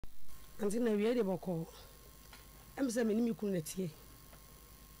Aunte Naa we dey boko. Em say me ni mi kun netie.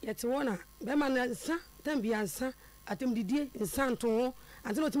 Yete wona be ma na nsa tan bia nsa atem didie nsa nto ho.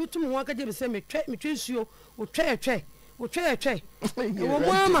 Aunte Naa otimi tum ho aka je be say me twe nsuo o twe wo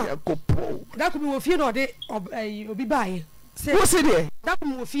mama da ko bi wo fie no de obi baaye. Wo se de da ko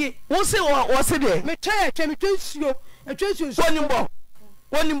wo fie wo se de me twe nsuo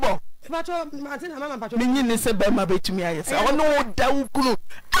woni mbo pato Aunte Naa mama pato me nyi se be ma betumi aye se ono da wukunu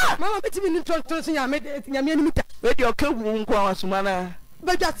mama betimi ni to so nyame ni mita we de okawu nko awasuma na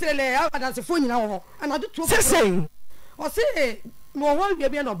be jatsele adanse fo nyina wo ana do to sesen o se mo ho bia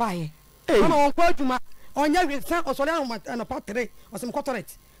bia no baaye mama won kwa adwuma onya wi san osole na patre o se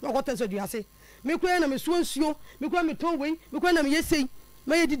mkotoret no goten so duase me kwa na me suo nsuo me kwa me ton wei me kwa na me yesei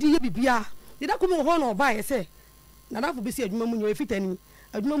me yedidi ye bibia dida ko mo ho no baaye se na dafo be si adwuma mu nyo efitani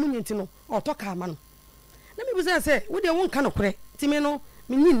adwuma mu nyenti no o to ka ama no na me bu se wo de won ka no kore ti me no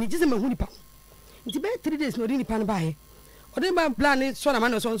me nyi ni gise mahu nipa nti be 3 days no ri nipa no baaye o de ba plan so na ma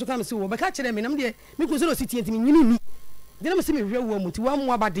no so ka me se wo be ka kire me na me de me ku se no siti enti me nyini ni de na me se me hwe wo mu ti wa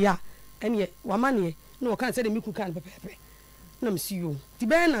mu abade a ene wa ma ne no kan se de me ku kan pepepe na me si yo ti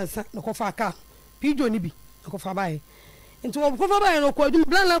be na nsa no ko fa ka pijo ni bi no ko fa baaye nti wo ko fa baaye no ko adwuma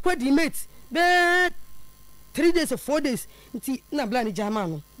plan la ko di mate be 3 days or 4 days nti na bla ni jama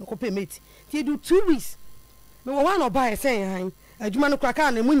no ko pay mate ti do 2 weeks me wo wan oba e say han adwuma no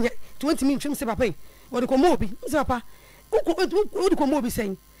kraka na munye 20 min twem se papa wo de ko mo bi se papa wo de ko mo bi say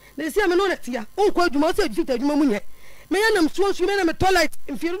na si am no na tia on ko adwuma o se adwuma adwuma munye me ya nam suo me na me toilet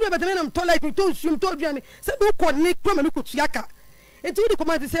mfiru do beta me na me toilet me to sum to adwuma se do ko ni ko me ko tuaka enti wo de ko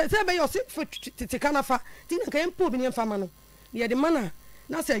ma se be yo se te kana fa ti na kan po bi ni mfa ma no ye de mana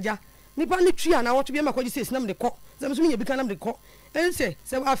na se ja nipa ni tria na woto bi ma kwaji ses na me de ko se me so me bi kan na me de ko ense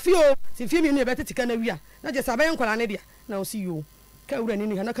se afio se fie mi no e beta tika na wia na je sabaye nkwala ne dia na o si yo ka wura ni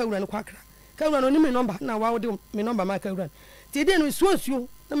na ka wura ni kwakra ka wura no ni me number na wa wo de me number ma ka wura ti de no suo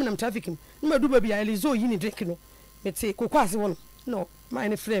na me nam traffic na me du ba bia elizo yi ni drink no me te ko kwase wono no ma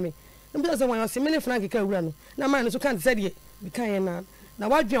ni frame me na se wan se me ne frank ka wura no na ma no so kan se de bi kan na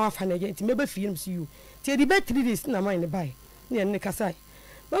wa dwen wa fa na je ti me ba fie no si yo ti de be 3 days na ma ni bai ne ne kasai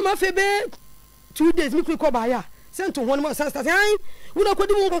mama fe be 2 days mi ko ba ya sento ho no sa ai wo na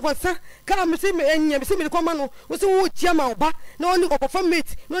kodi mu ko sa ka me se me enya me se me ko ma no wo se wo tia ma oba na oni ko fa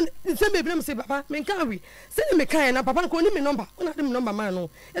mate no se me blam se papa me kan wi se me kan na papa ko ni me number wo na de me number ma no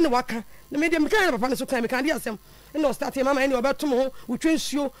ene waka na me de me kan na papa no so kan me kan de asem ene o start mama ene oba to mo wo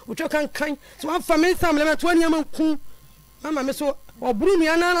twensuo wo twa kan so afa me sam le ma to ani ama ku mama me so oburu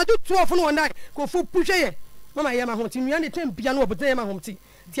nua na do 12 no won dai ko fu puhwe ye mama ye ma ho ti nua de tem bia no obotan ye ma ho ti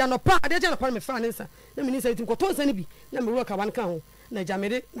ti anopa ade je anopa me fa ne nsa na me ni sa ti nkoto nsa ni bi na me wo ka wan kan ho na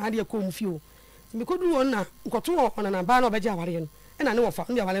jamede na ade ko mu fio me ko du won na nkoto wo ona na ba na obeje aware no e na ne wo fa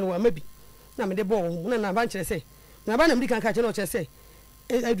ndi aware no wa mabi na me de bo ho na ba nkyere se na ba na me di kan ka che no che se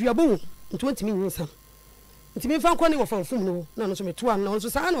aduabo nto ntimi nsa ntimi fa ko ne wo fa fum no na no so me to an na so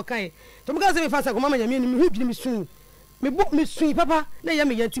sa na kai to me ka se me fa sa ko mama nyame ni me hu dwini me sun me sun papa na ya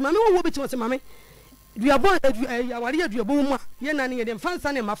me yanti mama wo bi ti wo se mama duabo awari duabo mu a ye na ne ye de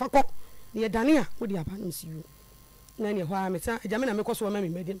fansa ne mafa ko ne ye dane a wo di aba no siyo na ne ho a me sa ejame na me ko so ma me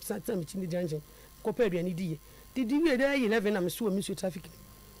medi sa me chini janje ko pa aduani diye didi wie da 11 na me so mi so traffic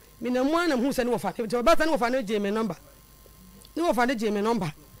me na mu ana hu se ne wo fa te ba ta ne wo fa ne je me number ne wo fa ne je me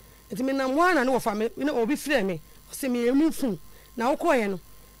number enti me na mu ana ne wo fa me ne obi frɛ me o se me emu fun na wo ko ye no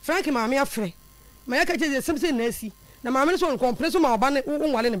Frank ma me afrɛ ma ya ka je semse na asi na ma me so kompreso ma oba ne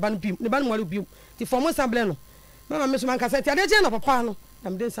wo wale ne ba no biom ne ba no wale biom ti form ensemble no mama me so man kasa ti ade je na papa no na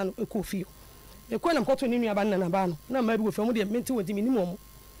me den sa no eko fio eko na mkoto ni nua ba na ba no na ma bi wo fam de menti wo di mi ni mo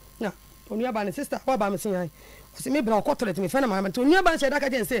na onua ba ne sister wa ba me sin yan o se me bra ko toilet me fa na ma me onua ba se da ka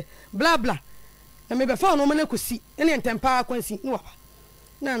je se bla bla na me be fa no me na kosi ene ntempa kwansi ni wa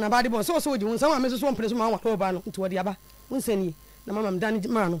ba na ba de bon so di won sa ma me so mpreso ma wa ba no nti wo de aba won sani na mama me dan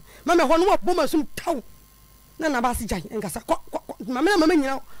ma no mama ho no wa bo ma sum taw na ba si jan nkasa ko mama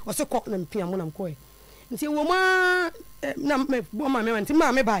nyina o se ko na mpia mo na mko e nti wo ma na me bo ma me nti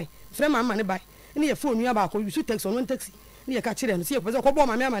ma me bai frɛ mama ne bai ne ye phone nua ba ko use taxi on taxi ne ye ka kire no se ye ko bo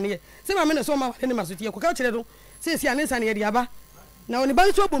ma me ama ne ye se ma me ne so ma ne ma so tie ko ka kire do se si anensa ne ye de aba na oni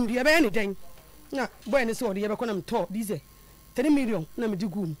ba so bom de be ne den na boy ne se o de ye be ko na mto dize 3 million na me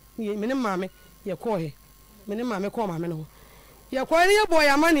digum ne me ne ma me ye ko he me ne ma me ko ma me no ye ko ne ye boy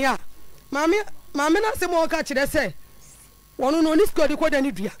amane a mama na se mo ka kire se wono no ni skodi ko da ni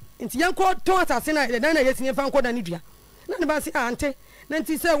dua nti yan ko to asase na da na yesin fa ko da ni dua na ne ba se ante na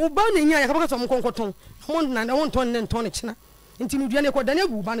nti se wo ba na nya ya ka ba so mo konko ton mo na na won ton ne ton ne kina nti ni dua ne ko da ne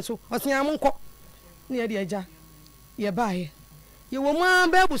gu ba ne so osia mo nko ne ye de agya ye ba ye you wo ma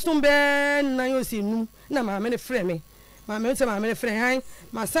be busum be na yo si nu na ma me ne frɛ me ma me se ma me ne frɛ han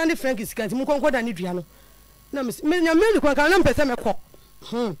ma Sunday Frank sika mu konko da ne dua no na me nya me ni konka na mpese me kɔ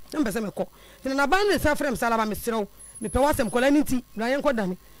na mpese me kɔ na ba ne sa frɛ me sala ba me serew me pe wasem kola ni ti na yen kɔ da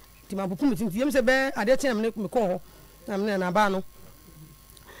ne ti ma bupu me ti yem se be ade kye na me kɔ ho na me na ba no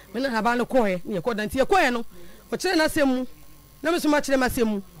me na ba no kɔ he ne kɔ da ti kɔ he no o kyerɛ na semu na me so ma kyerɛ ma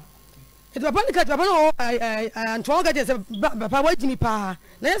semu e papa ni ka papa no antwo ga je se papa wa jimi pa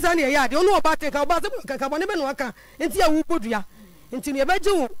na yesa na ya de onu oba te ka oba se ka bone be no aka enti ya wu podua enti ne ba je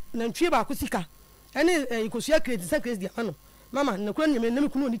wo na ntwie ba ko sika ene ikosua credit sa credit dia no mama na kura nyame na me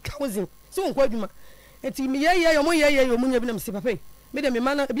kunu ni thousand so won ko adwuma enti me ye yo mo ye yo mo nya bi na me se papa me de me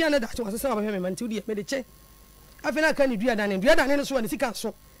ma na bia na da che wase sa papa me ma enti odi me de che afena ka ni dua da ne no so ne sika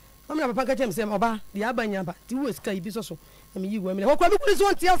so mama na papa ka chem se oba dia abanya ba ti wo sika ibi so na me yi wo me ho kwa me kunu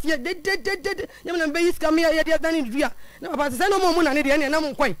so nti afie de nyame na be yi sika me ye dia da ne dua na papa se no mo na ne de na mo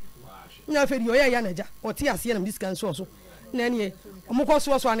nkwan nya fe di o ya na ja o ti ase na me sika so so na ne omo ko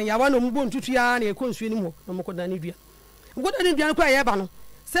so ane ya wa no mbo ntutu ya na e ko nsuo ni mo na mo ko da ne dua ngo da ne dua ko ya ba no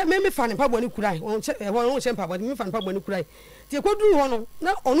se me fa ne pa bo ni kurai on che mpa bo me fa ne pa bo ni kurai ti e ko duru ho no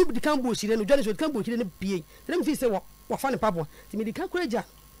na onu bi kan bo shire no dwa ne so kan bo shire ne bie na me se wa fa ne pa bo ti me di kan kura ja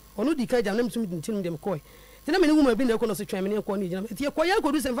onu di kan ja na me so mi tin dem ko ti na me ne wu ma bi na ko no so twen me ne ko ni jina ti e ko ya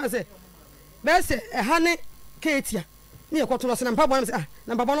ko du se fa se be se e ha ne ketia ni e ko to no se na mpa bo na se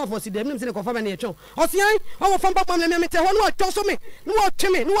na mpa bo no fo si dem ne se ne ko fa me ne e twon o se ai o fa mpa bo me te ho no o twon so me no o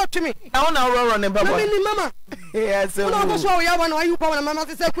tweme I want to run and baba. Mama. Yes, so no go so ya wa no ayu pa na mama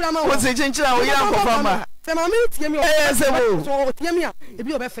se kura ma. What's the chinchila o ya ko fama? Se mama mi tie mi o. So tie mi a e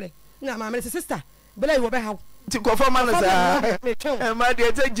bi o be frɛ. Na mama se sister, bela you be how. Ti ko fama na sa. E ma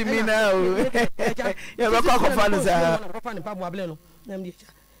de take Jimmy na o. Ya be ko fama na sa. Ko fa ni pa bo abele no. Na mi dia.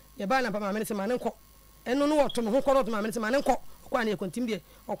 Ya ba na pa mama se ma ne nkɔ. Eno no woto me ho kɔ no mama se ma ne nkɔ. Kwa na e kontim de.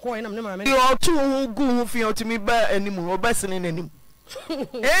 Ɔkɔ e na me mama. Yo tu hu gu hu fi o ti mi ba anim o ba sene nanim.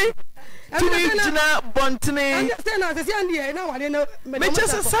 Eh? Tumi jina bontene. Understand na se ande na wale na me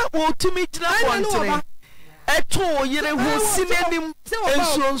just sa o tumi jina bontene. Eto yere ho sinenim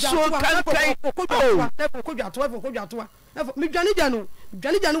enso kankai. Ko dwa to. Me dwane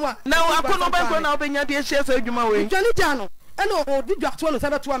janu wa. Na akono ba ko na obenya de ehia sa adwuma we. Dwane janu. Eno o di dwa to no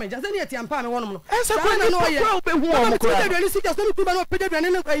sabe to ameja. Se ne eti ampa me wonom no. Enso ko na no obe hu o mo ko. Se dwane si just no tuba no pede dwane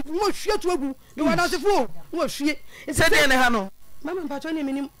no mo hwie to agu. Me wada se fu. Mo hwie. Se de ne ha no. Mama mpacho ne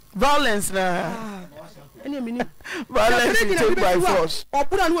minim violence na. Ene minim. Violence take by force.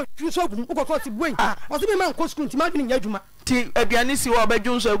 Opura no hwie so agu. Ukoko ti buin. O se me man ko school ti ma dwene nya adwuma. Ti aduane si wo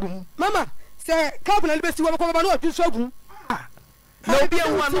abadwun so agu. Mama se cup na libe si wo ko ba no hwie so agu. Na obi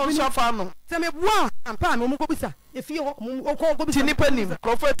enwa no so fa no. Se me bua ampa me mo ko bisa. Efie ho mo ko bisa. Ti nipa nim,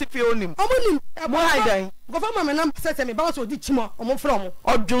 crofet fie onim. Omonim. Mo haidan. Go fa mama na se me ba so di chimo omo fra omo.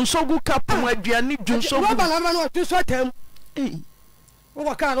 Odwunsogu cup mo aduane dwunsogu. Wo ba na no hwie so atam.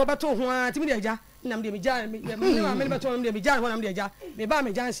 Wo ka no beto ho a ti me de agya nam de me gya me beto nam de me gya ho nam de agya me ba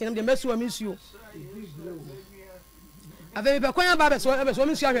me gya nsin nam de mesu wa mensuo ave me be kwanya ba beso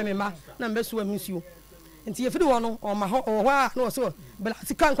mensuo ahwe me ma na mesu wa mensuo nti yefidi wo no o ma ho o ho a no so bela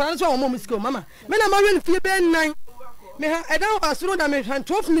sika nkwana so o mo musiko mama me na ma hwe fie be nan me ha edan asuro da me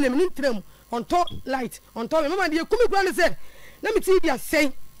 12 million ni tram on top light on top mama de kumi kura ne se na me TV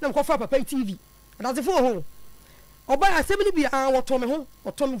asɛn na me ko fa papa TV adase fo ho oba asɛmni bi woto me ho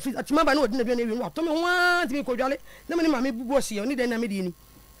woto me atima ba na odi na bi na wi woto me ho a ti ko dwale na me mama bubu ohie oni den na me di ni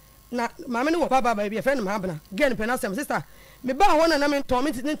na mama ne wo baba ba bi e friend ma abna gen pe na sem sister me ba ho na me to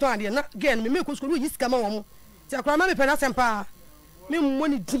me ade na gen me ko school yi sika ma wo mo ti akora ma me pe na sem pa me mo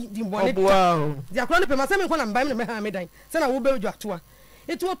ni di mbone wow di akora ne pe ma sem ko na mba me ha me dan se na wo be odwa toa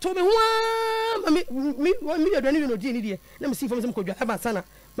eti woto me ho a me yadwani no di ni die na me si fo me sem ko dwa aba sana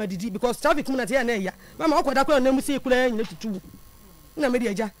ma didi because traffic mu na te ya na ya mama okoda ko na mu si kura nyina tutu na me di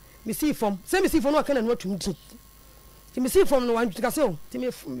agya me si fom se me si fom no aka na no atunti ti me si fom no wan tuka se o ti me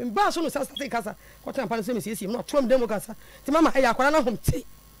ba so no sa stay kasa ko tan pa se me si no trom dem kasa ti mama e akwara na hom ti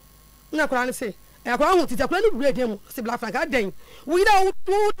na akwara ne se e akwara hom ti akwara ni bread dem se black frank aden we da o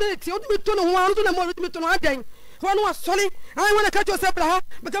ti o mi to no ho anu to na mo mi to no aden ho no asole ai wana ka jo se bla ha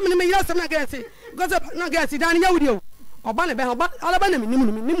be kam ni me yira sam na gasi because na gasi dan ya wudi o oba ne be oba alaba na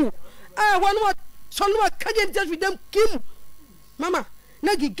minimu wanu sonu kaje just with them kim mama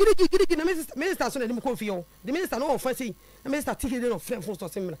na gigiri na minister so na dem ko fi o the minister no offer say na minister take dey of friend for so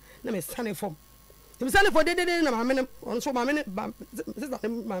simla na me sane form the sane for dey na mama ne on so mama ne sister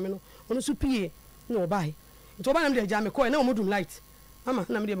mama no on so pie no buy it oba na me dey ja me ko na omodum light mama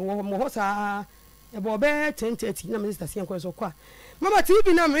na me dey mo ho sa e bo be 10:30 na minister see ko so kwa mama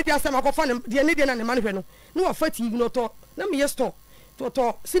TV na me dia say makofa ne dia ne dia na ne ma ne hwe no na wa fa TV no to na me store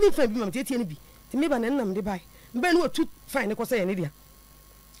to sini fa bi ma tie ne bi ti me ba na nam de bai mbe no tu fine ne ko say ne dia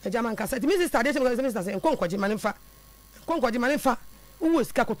eja man ka say ti me sister dey say me sister say nkonkwaje ma ne fa wo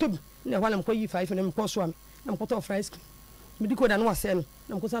sika ko tobi na hwa na mko yi 5 na mko so am na mko to fries me di ko da no wa say no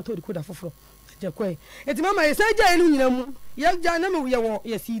na mko sa to di ko da foforo eja ko e ti mama e say ja enu nyina mu ya ja na me ye wo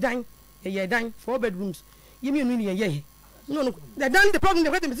ye si dan ye dan 4 bedrooms yimi enu ni ye no the problem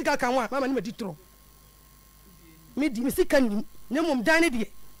the musical can wa mama ni me ditro me di musical ni ne mom dan ne de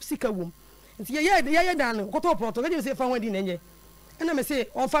musical wom nti ye dan ko to proto ga say fa wan di na nye na me say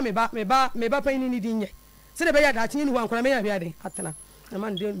on fa me ba pan ni di nye se de be ya da chin ni wan kora me ya bia de atena na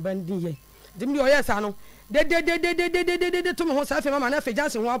man de ban di ye de mi o ye sa no de to me ho sa fe mama na fe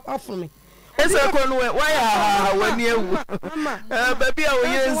jansen ho afun me ese ko no why wani ewu baby a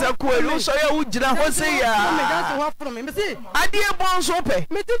oye nza ko elu so ya ujira ho se ya me jansen ho afun me say adie bon so pe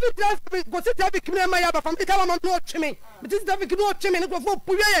me ti traffic go sit traffic me ma ya ba fam ka mama no tweme me ti traffic no tweme ne ko fo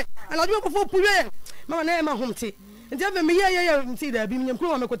puye ala do ko fo puye mama na e ma homte nti ave me ye nti da bi me nyam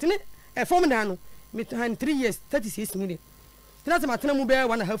ko ma ko tene e form da no me 3 years 36 million tena se matena mu be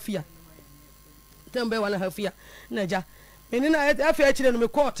 1.5 year tena be 1.5 year na ja me ni na afi a chire no me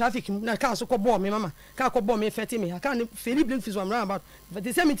call traffic na ka so ko bo me mama ka ko bo me fete me ka ne feri blink fees am about but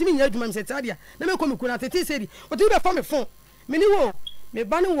they say me timi nya adwuma me se tadia na me ko me kuna tete se di o ti be fa me phone me ni wo me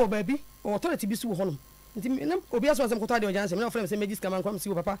ba ni wo ba bi o authority bi su wo hono nti me obi aso asem ko tadia o janse me na frame se megis kama kwam si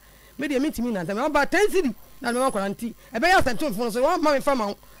wo papa me de me timi na me ba 10 cedi na me ma kwara nti e be ya santon phone so ma me fa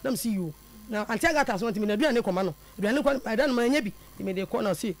ma na me see you na anti agata so ntimi na duane ko ma no duane ko I don't ma nya bi timi de ko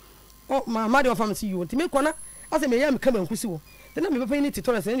na see o ma de o fam see you timi ko na ase me ya me kama nkusi wo tena me papa ni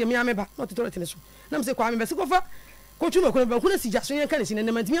titore se me ya me ba no titore tene so na me se kwa me be se ko fa ko chu me ko ba ku na sija so yen kan si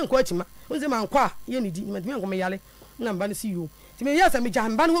ne ma ntimi anko achima o se ma anko a ye ni di ma ntimi anko me yale na mba ne see you timi ya sa me ja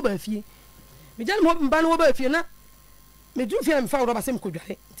mba ne wo ba fie me ja ne mba ne wo ba fie na me du fie me fa ro ba se me ko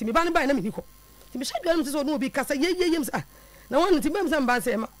dware timi ba ne ba na me ni ko timi sha dware me se so no bi kasa ye ah na won nti bem sam ba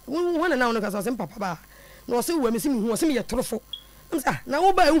se ma won na won ka so se papa ba na o se wo me se me hu o se me ye torofo na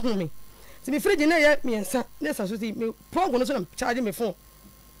wo ba hu me ti me fridge na ye me ensa na sa so ti me plug no so na charge me phone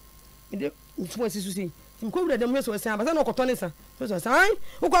me de me phone si so ti me ko wura dem so se aba sa na okoto ne sa so ai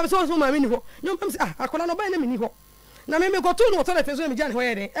wo ko so so ma me ni ho nyom pam se akola no ba na me ni ho na me ko to no to le fe so me jani ho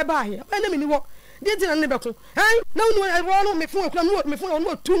ye de e ba he ba na me ni ho de ti na ne be ko ai na wo no me phone kula no me phone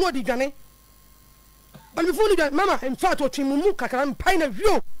no tu no di gane but before you mama in fact o twimumu kakara mpai na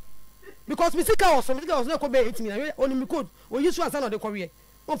wio because me sika also na ko be 8 million oni me code o yisu asa na de ko we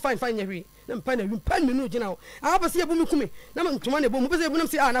on fine nya hwi na mpai na mpai me no gina o aba se ebu me kume na ntuma na ebu mu pese ebu na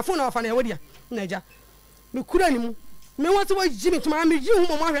se na phone na afa na e wodia na ja me kura ni mu me want to ji me tuma me ji hu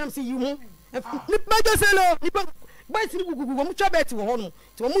mo ahwe na se yi hu ni ba jo se lo ni ba si gugu mo twa bet wo ho no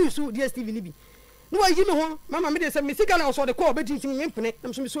ti mo yusu DSTV ni bi ni wa yi me ho mama me de se me sika na so de ko be tin me mpene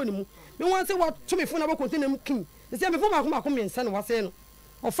na so me so ni mu me want say what to me phone na ba contain na kin se me phone ma ko me nsa na wa se no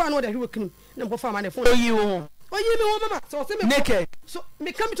o fa no de hwe kin na mo fa ma na phone oyi wo mama so se me naked so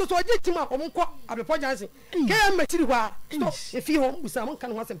me kam to so je tima o mo ko abepo janse ke ya ma chiri hwa stop e fi ho busa mo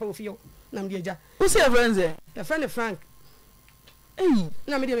kan ho asem pa o fi ho na me de ja who say friends e friend Frank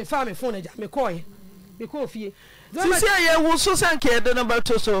na me de me fa me phone na ja me ko e me ko fie sisi aye wo so sanke de no ba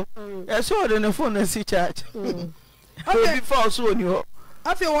to so e so de no phone na si charge okay before so oni ho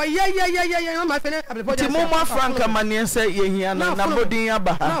afi wo ye ma fe ne ablepo ti mo ma Frank amane se ye hia na bodin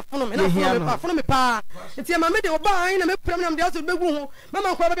aba ha ye hia no fono me pa nti ma me de oba an na me pram na me de aso begu ho mama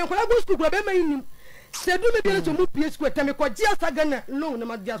nkwa ba be nkwa go school kura be ma nim se du me bi to mu pie school tame ko ji asaga na lo na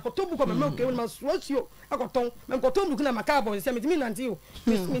ma dia ko to bu ko ma okay ma suosio akoton me ko to bu na makabo se me timi nanti o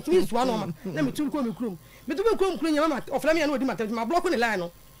me timi suwa no ma na me tu ko me krum me tu be krum nya mama ofra me ya na odi ma block ne line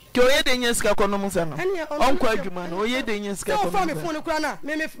no ke oye de nya sika kono musa no onko adwuma no oye de nya sika kono fa me phone kura na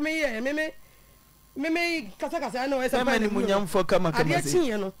me kasa na o ese ba ni munyamfo kama ade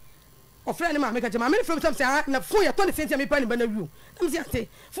tie no ofra ne ma me ka jama me from say na phone ya to ne sentia me pa ne ba na wiu na me say ate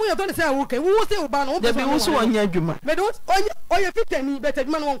phone ya to ne say wo kai wo say wo ba no be wo so onya adwuma me do oye fitani beta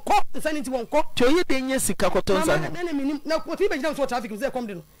adwuma no won ko nsa ni ti won ko ke oye de nya sika koto nsa no na me nim na ko ti be jina so traffic ze kom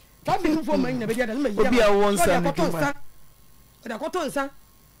de no traffic fo man na be dia da me ya obi a won nsa ni da koto nsa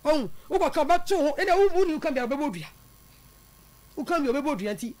on wo ko ka ba to ho e da wo ni kan bia be bodua wo kan bia be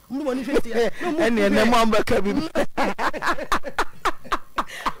bodua nti mu mo ni fete ya ene ene mo ambaka bi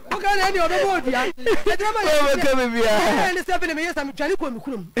wo kan ene o be bodua e da ma o be ka bi bia ene se be me yesa me twani ko mi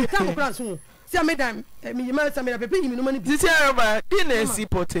kurum ta mo plan so si amedam mi yima sa me da pepe yimi no mani bi si araba di na si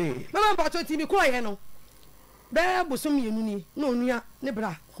pote mama ba to ti mi ko ye no be bosom yenu ni na onua ne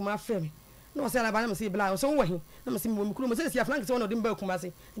bra kuma afre me no say la ba na say bla so wo he na say mo kuro mo say sia Frank say won odin ba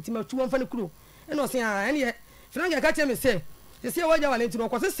kumase nti ma tu won fa ne kuro e no say ah ene Frank ka che me say say wo ja wale nti no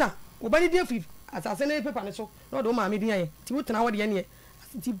ko sesa wo ba ni dia fi asase na paper ne so no do ma me dia ye ti wo tena wo de ne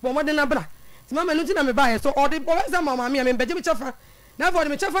ti bo de na bra ti ma no ti na me ba ye so o de bo za ma me me beje me chefa na for de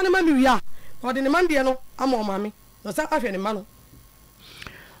me chefa ne ma mi wia o de ne man de no ama o ma me no sa afia ne ma no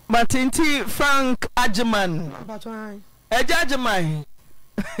Matinti Frank Ajiman Ajiman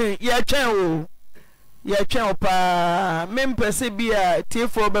ye twen o pa mempese bia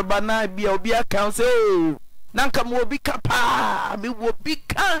tifo beba na bia obi aka se o nanka mo obi ka pa me wo bi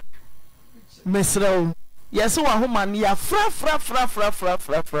ka mesrawo yeso wa homa ne ya fra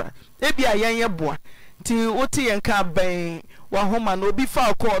e bia yen ye boa ti woti yen ka ben wa homa no obi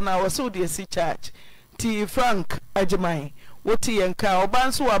fa call na wo so de si charge ti Frank Ajiman woti yen ka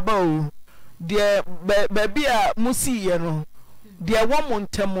obanso aba o de ba bia musi ye no de wo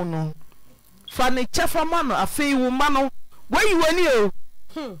montemu no fa ne chefa ma no afei wo ma no wayi wani o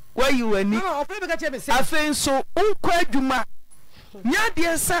wayi wani afei nso unkɔ adwuma nya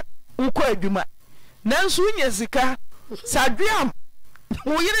de sa unkɔ adwuma nanso nya sika sadwam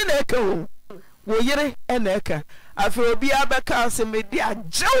wo yire na eka wo yire na eka afei obi abeka se medi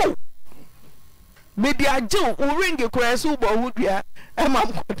agyew wo ringe kura so bo hudua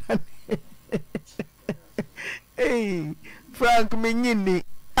emam kodan Frank menyini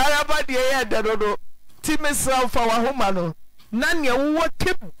araba de ya dadodo ti mesra fa wa homa no na ne wo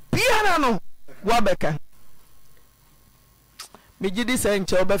ke biara no wa beka megidi se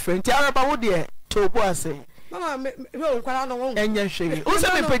nche obefre ti araba wo de to bo ase mama me o kwara no won enye hwege wo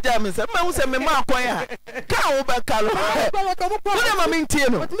se me peja me se ma wo se me ma akwan ha ka wo beka lo wo de ma me ntie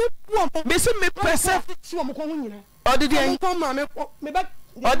no me se me pese wo mo ko hu nyina odidi en ko ma me ba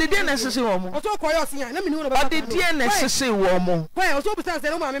odidi na sisi wo mo o to koyo se yan na me ni wo ba odidi na sisi wo mo kwa o so bi say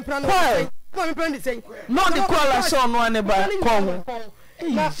no ma me mpra no ma me mpra ndi say no de kola so no ane ba ko ho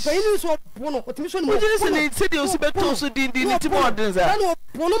na fa ini so pono o timi so ni mo se de o si beto so din ni ti mo den za na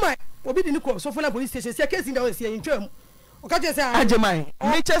pono mai obi di ni ko so for na police station se case nda o se ntwam o ka je say Ajiman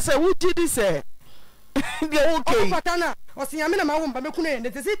me che se wo gidi se de okay o patana o se yame na ma wo mba me kunu e ne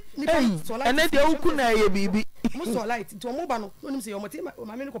te si ni pa so like ene de o kunu ye bibi mo so light to mo ba no onim se yo mo ti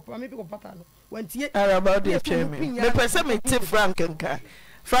ma me ni ko ma me bi ko patana wantie araba de twem me pese me ti Frank nka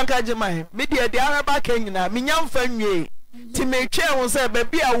Frank Ajiman me de araba ka nyina me nyamfa nwie ti me twe wo se ba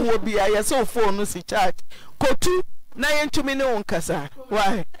bia wo bia ye se phone no si charge kotu na ye ntumi ne won kasa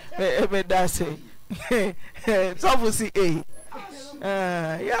why be da say so for see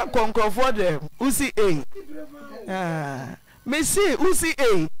ya konkofo dem usi me see usi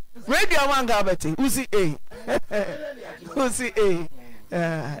radio man gabeti usi usi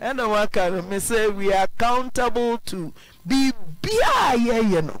and the worker me say we are accountable to be bia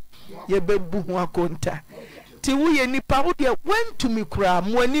ye no ye bebu ho akonta ti wo ye nipa wo de went to me kra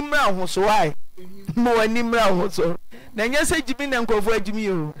mo animra ho so why mo animra ho so na nya se jimi na nkofo ajimi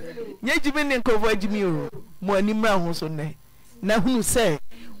o nya jimi na nkofo ajimi o mo animra ho so ne na hunu se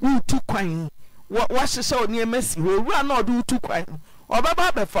utu kwan wa hyehyɛ o ne masi wo wura na ɔde utu kwan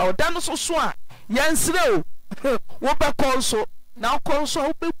ɔbɛba bɛfa o da no so so a yansire o wo bɛkɔ so na ɔkɔ so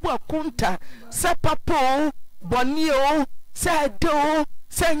wo bɛbu akonta se papo bɔne o se de o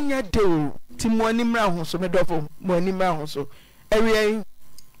se nya de o ti mo animra ho so me dɔfo mo animra ho so ewie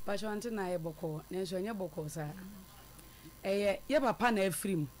Aunte Naa ye boko na so nya boko sa ye papa na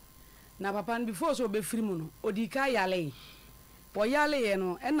afrim na papa before so be frim no odika yale bo yale ye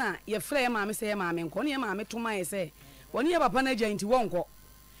no e na ye frɛ maame sɛ ye maame nko ne ye maame toma ye sɛ woni ye papa na agyanti wonko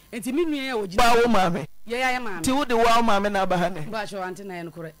enti minnu ye ogina ba wo maame ye ya ye maame ti wo de wo maame na ba ha ne ba cho Aunte Naa ye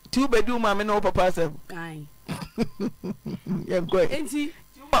no kore ti wo be di wo maame na wo papa asem ai ye go enti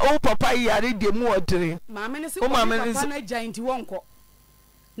o papa yare de mu odere maame ne se papa na agyanti wonko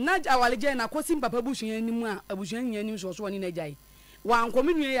na awale gye na kosi papa busuan anim a abusuan nya anim so so woni na gyae wa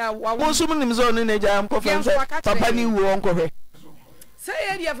nkominu ya wa wo so nim so ni na gyae am ko fa papa ni wo onko hwe say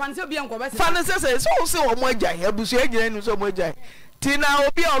ye dia fan se obi enko be fa ne se so se wo mo agyae abusuan nya anim so mo agyae ti na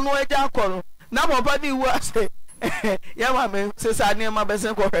obi ono agya akoro na papa ni wo ase ya ma me se sa ne ma be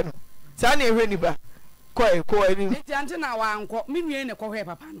se ko hwe no sa ne hwe ni ba ko ni ti Aunte Naa wa anko minnu ne ko hwe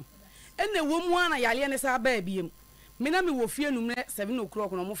papa no enne wo mu ana yale ne sa ba biem mina me wo fie numre 7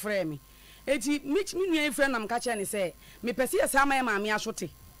 o'clock no mo frɛ me eti minnu frɛ nam ka kye ne sɛ me pese ya sa ma maame asote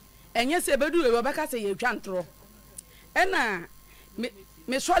enye se bedu we bɛka sɛ ye twa ntoro ɛna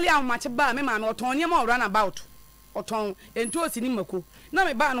me sɔle ahomakye ba me maame ɔtɔn ne ma run about ɔtɔn ento osi ni mako na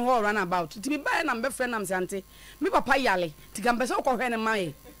me ba no ho run about ti me ba na me frɛ nam sɛ Ante me papa yale ti ga mpese ko hwɛ ne ma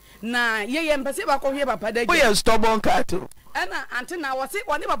ye na ye mpese ba ko hwɛ papa da we are stubborn cat ena Aunte Naa wose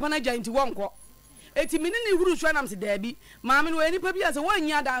woni papa na gya nti wonko eti mini ni huru hwa nam se daabi maame no enipa bi ase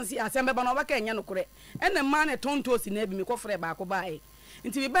wanya danse asembe ba no baka enya no kore ena ma ne tonto si na bi me kofre ba ko bae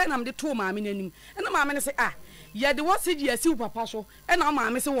nti bi ba nam de to maame nanim ena maame ne se ye de wose di asi papa so ena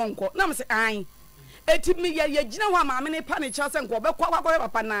maame se wonko nam se an eti mi ye gina ho maame ne pa ne cha se nko be kwa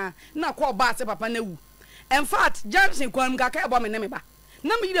papa na ko ba se papa na wu in fact Johnson kwam ga ka ebo me ne me ba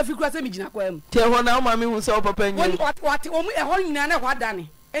na me yida fikura se me gina kwam te ho na maame hu se papa nyi what o mu e ho nyina na ho dane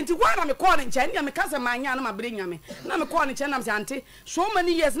enti kwa na me call nche ndia me kasa manya na mabre nyame na me call nche na me ante so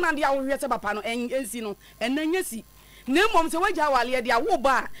many years na ndia wo hwe se papa no ensi no enanya si na mom se wagya wale dia wo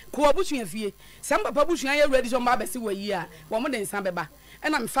ba ko abusua fie se papa busua ye ready so mba bese wayi a wo mo de nsa beba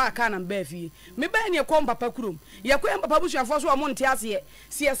ena me fa aka na mba fie me ba ne ko papa kurom ye ko papa busua fo so wo mo nte ase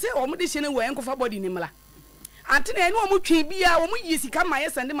se se wo mo de hye ne wo enkofa body ni mla Aunte Naa ene wo mo twi bia wo mo yi sika ma ye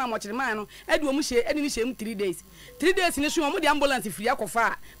sende ma mo kire man no e de wo mo hye ene ni hye 3 days 3 days ni so wo mo de ambulance free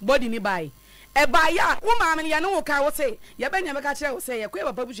akofa body ni bai e ba ya wo ma me ya ne wo ka wo se ye ba nya me ka kire wo se ye ko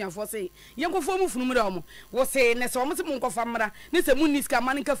papa busuafo se ye nkofo mu funu mu da wo wo se ne se wo mo se mu nkofa mra ne se mu ni sika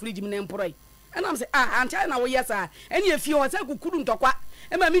ma ne ka fridge mi ne mporoi ena am se Aunte Naa wo yesa ene ye fie ho se kukuru ntokwa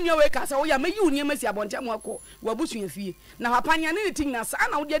e ma me nwa we ka se wo ya me yi uni ma si abonte mo akọ wo busuan fie na papa nya ne tin na sa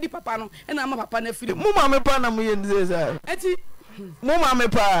na wo di papa no ena ma papa na firi mu ma me pa na mu ye nze sa eti mu ma me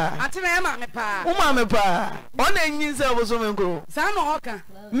pa Aunte Naa ma me pa mu ma me pa ona nyi se wo so me nkro sa no hoka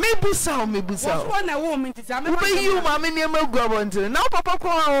me busa wo na wo mi ti sa me ba yi ma me ne ma gu abontere na papa ko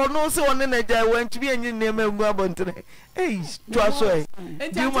ho no se won ne ja wan tbi enyi ne ma gu abontere to aso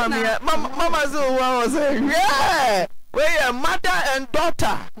di ma me mama so wa say yeah we are mother and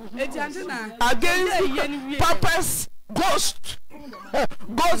daughter against papa's ghost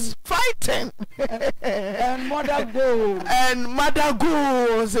fighting and mother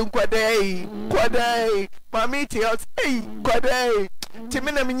goes in kwadai mami tells kwadai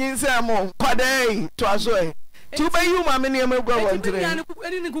timina minyinsa mo kwadai to aso ti ba yu ma me ne ma gwa wontre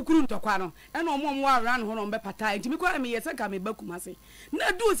eni ni kukuru ntokwa no e na omo wa ran ho no mbe pata enti mi kwa me yese ka me bakumase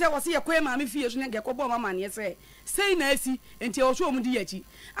na du se wose ye kwa ma me fie so ne ge ko bo mama ne se sei na asi enti o so omu di yachi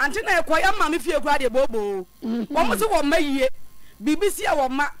Aunte Naa kwa ya ma me fie kwa de bobo wo mo se wo mayiye bibisi a wo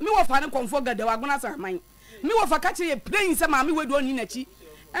ma me wo fa ne konfo gada wa gona sa man me wo fa ka che plain se ma me wedu oni na chi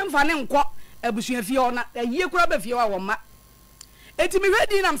emfa ne nko abusua fie ona ayiye kura ba fie wa wo ma eti mi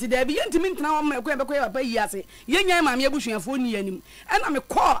hwedi nam se da bi yenti mi ntena wo ma ko be ko ya papa yi ase yenyan ma me abusuafo ni anim ena me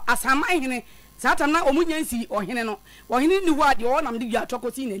call asaman hene satam na omunyansi ohene no ohene ni ho ade o nam de gya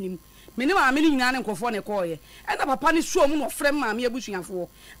tokosi na anim me ne ma me ni nyina ne nkofo ne call ye ena papa ne so mu no frem ma me abusuafo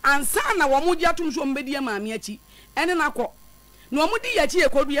ansa na wo mu gya tum so mbedi ma me achi ene na kɔ no mu di ya chi e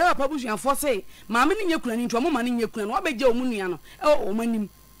kodu ya papa abusuafo se ma me ni nyekuna ni nto mo ma ni nyekuna no obegya o mu nua no o manim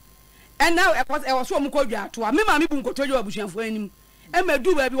ena e wo so mu kodwa to a me ma me bu nkotodwa abusuafo anim ema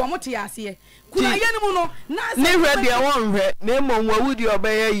du ba bi wo mote ase kuna ye ni mu no na se ne hwe de won hwe na emo nwa wudi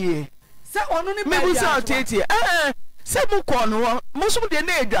obeye yi se onu ni ba me bu sa tete se mu ko no mo so de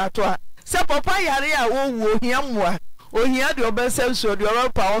na edwa to a se papa yare a wo wu ohia mwa ohia de obese so de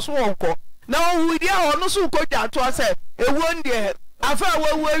Oyerepa wo so wonko na wo wudi a ono so ko dwa to se ewo ndie afa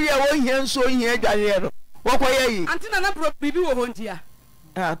wo wi a wo hia nso hia dware no wo ko ye yi Aunte Naa na bibi wo ho ntia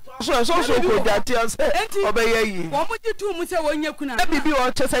so ko jati ase obeye yi wo mo jitu mu se wo nyekuna na bibi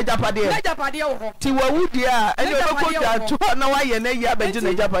o chese japade na japade wo ti wo wudi a ene o ko jatu na wa ye na yi abeje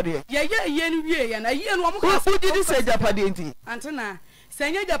na japade ye ni wie ye na ye no mo ka wudi di se japade nti Aunte Naa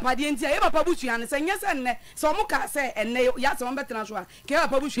senye japade nti ye papa busua ne senye se ne so mo ka se enne ya se mo betena so a ke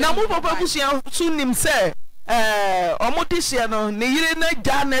papa busua na mo papa busua sunim se omo di se no ne yire na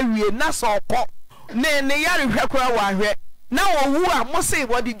ja na wie na so ko ne yare hwekora wa hwe na wo a mo se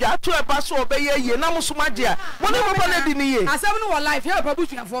wo di ja to e ba so obeye ye na mo so maje a mo ne papa na di ni ye asem no life ye papa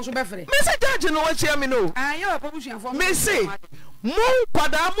busuafo so be fere me se judge no wa chia me no ye papa busuafo me se mo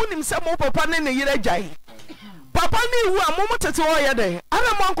kwada mo nim se mo papa ne yire jai papa ni wu a mo tete wo ye de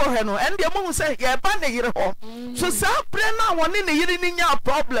ara mo nko hwe no en de mo hu se ye ba ne yire ho so sa pre na wo ne yire ni nya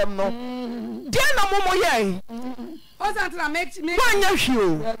problem no de na mo ye Aunte Naa make wanya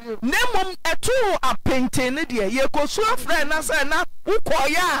hwio na mom eto apente ne de ye ko so afra na se na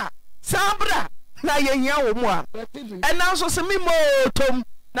ukoya sabra na ye hia wo mu a ena so se mi motom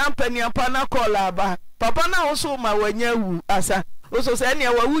na mpani apa na kola ba papa na wo so ma wanya wu asa wo so se ne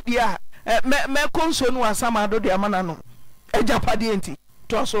wa wudi a me konso no asama do de amana no ejapade enti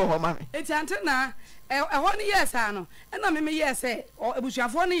to so ho ma me eti Aunte Naa ho ne yes ano ena me yes e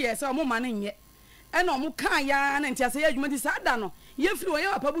abusuafo ne yes o mo ma ne nye ena omu kan ya na ntiase ya adwuma di sa da no ye firi wo ye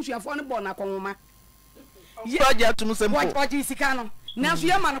papa busuafo ne bo na konwoma project mu sempo waji sika no na so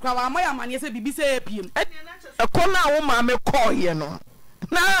ye ma no kwa wa ma ya ma ne se bibi se epiem ekona wo ma me call ye no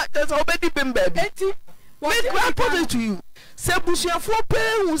na there's obedi bim baby eti me put it to you se busuafo pe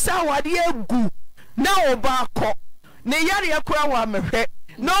hu sa wade agu na oba akọ ne yare akura wa mehwe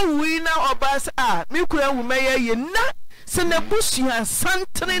no wi na oba sa me kura wu meye na se na busua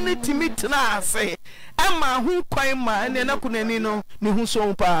santre ne timitna ase ama hu kwan ma ne na kunani no ne hu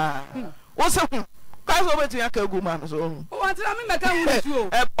so pa wo se hu kaso betu aka gu ma no so o antira me meka hu tu o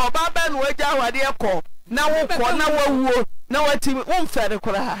oba ba no agya wade ekọ na wo kọ na wawuo na wati wo mfere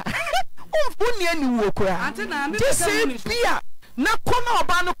kura wonni ani wo kura antina me meka hu bia na kona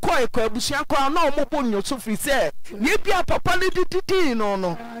oba no kọ ekọ abusua kọ na omogbo nyo so firi se ye bia papa ne dididi no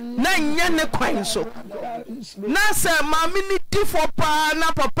na nya ne kwan so na se maami ni tifo pa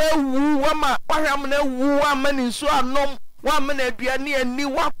na papa wu wa ma wahwam na wu wa ma ni so anom wa ma na aduane ani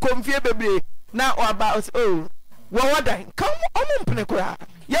wa konfie bebre na oba oh wo wadan kan omumpene kura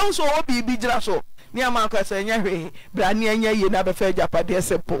ye so obi bi gira so ni amaka se nya hwe bra ni anya ye na be fa japade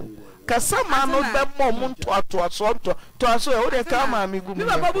sepo kasama no be mo mo to aso e wo de ka ma mi gu mi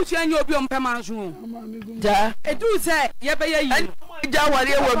baba bu tia nya obi o mpema so ja edu se ye be ye yi ja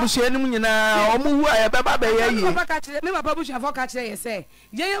ware wa bu se nim nyina o mu hu a ye be ba be ye yi me baba bu tia fo ka kire ye se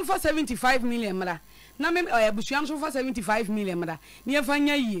ye yem for 75 million mra na me busuam so for 75 million mra ni ye fa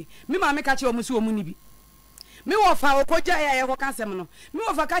nya yi me ma me ka kire o mu se o mu ni bi me wo fa wo koja ye ko kansem no me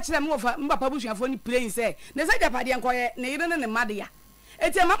wo fa ka kire me wo fa mbapa busuafo ni play se ne se japade enko ye ne yire ne made ya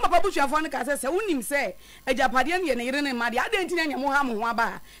eti ma papa busuafo ne ka se unim se ajapade ne ne yire ne made ade ntina nya mo ha mo ho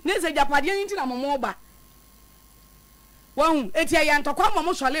aba ne se ajapade ntina mo mo ba wahu eti ya ntokwa mo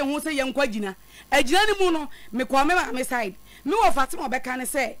mo sole hu se ye nkwa gina agina ni mu no me kwa me ma me side me wo fa te mo be ka ne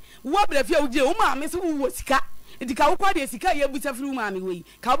se wo brafia wo je wo ma me se wo sika edi ka wo kwa de sika ye busa firi ma me we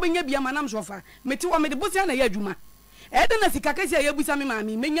ka wo benya bia manam sofa me ti wo me de busa na ye adwuma e de na sika ka se ye busa me ma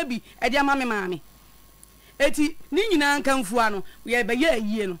me menya bi e de ama me ma me eti ni nyina nkamfua no ye be ye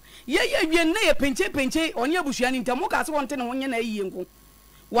ayie no ye wie na ye penche onye abusua ni ntamo ka se wonte ne wonye na ayie nko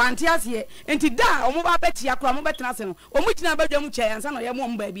wante ase enti da omo ba beti akora mo betena se no omo kina badwa mu che ansa no ye mo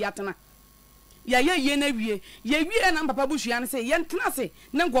mba bi atena ye na wie na papa busua ne se ye ntena se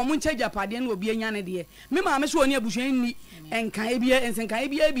na nko mo nche japade na obi anya ne de me ma me so onye abusua ni enkan ebie ensenkan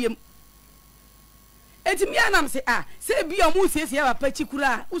ebie eti mi anam se se bia mu siesie papa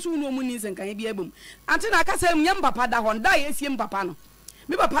chikura usu no mu ni nsenkan ebie abom ante na aka se nyam papa da hon da ye siem papa no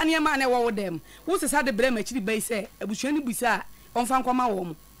me papa ne ma na wo dem wo se sa de bre ma chiri bai se abusua ni busa onfa nkoma wo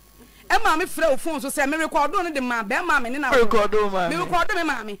mo e ma me frɛ o phone so se me record no de ma be ma me ne na record ma me record me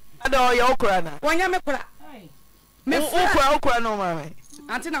ma me ada o ya okura na wonya me kura me okura no ma me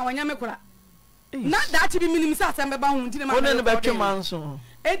ante na wonya me kura na da chi bi minim sa asem be ba hu ntine ma one ne betwe manso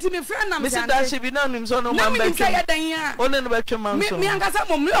enti me frɛ na me se da chi bi na nim so no ma betwe one ne betwe manso me angasa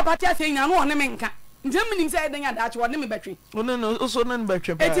mo me opati ase nya no one me nka njem minim sa yɛdan ya da chi one me betwe one no so ne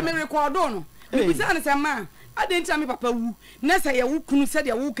betwe ba enti me record no me bisa ne se ma adenti ami papa wu na se ye wu kunu se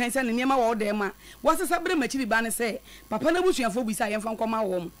de wu kan se ne niema wo de ma wo se sabre machiri ba ne se papa na busuafo bisa ye mfa nkoma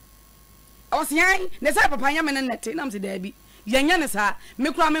wo mo o se yan ne se papa nya me ne nete na mse da bi ye nya ne sa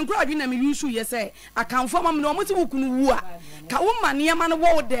me kura adwi na me yusu ye se akanfo ma me no mo ti wu kunu wu a ka wo ma niema no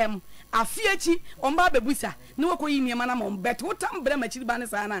wo dem afiechi o mba bebusa ne wo koyi niema na mo bet wo tam bre machiri ba ne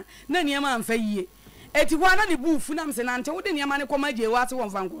sa na niema amfa yie eti ho ana ne bufu na mse na nte wo de niema ne koma je wa se wo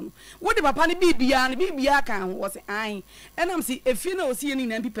mfa nko no wo de papa ne bibia kan ho wo se an ena mse efie na osi ni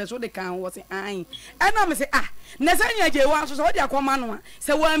na mpipe so de kan ho wo se an ena mse na se nya je wa so so wo de akoma no a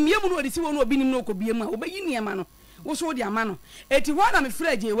se wa mie mu no odi si wo no obi nim no okobie mu a obeyi niema no wo so wo de ama no eti ho ana me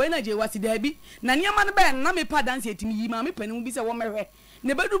fra je we na je wa si da bi na niema ne be na me pa dance etimi yi ma me panimu bi se wo mehwe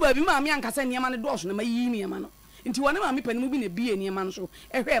ne bedu ba bi ma me ankasa niema ne do so na ma yi niema no nti wo ne ma me panimu bi na bie niema no so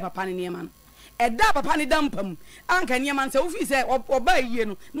ehwe papa ne niema no eda papa ne dampam anka niema nse ofi se oba yie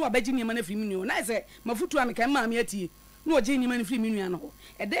no na obaji niema na firi minu na se mafutu am kan ma me atie na oje niema na firi minu ano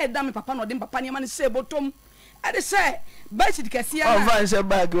eda me papa no de papa niema ne se botom ade se bashi dikase na o van se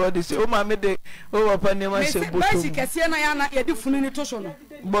bag what is o ma me de o papa niema se botom bashi dikase na ya na ye de funu ni to so no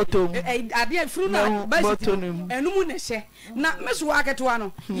botom ade funu na bashi enum ne hye na meso waketo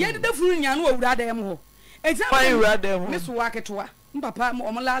ano ye de funu nya no awura da em ho example meso waketo papa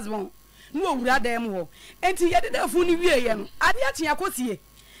o mo last one no owura dem ho enti ye deda fu ni wie ye no ade atia kosie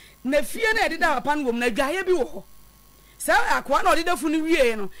na fie na deda papa no wom na dwaye bi wo ho sa akwa na deda fu ni wie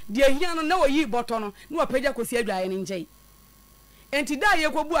ye no de ahia no na oyi boto no na opagya kosie dwaye ni ngai enti da ye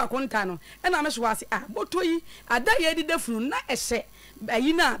kobu akonta no na me so ase boto yi ada ye deda fu na ehye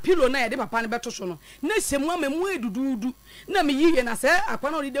ayina pillow na yede papa ne beto so no na semu amemu edududu na me yiye na se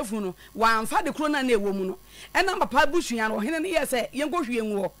akwa na odi defu no wa amfa de kro na na ewo mu no ena papa busua no hene ne ye se yenko hwie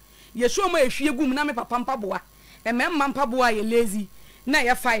nwo yesuo ma ehwie gum na me papa mpaboa ememma mpaboa ye lazy na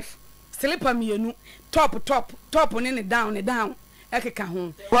ye 5 slipper mienu top ne down ekeka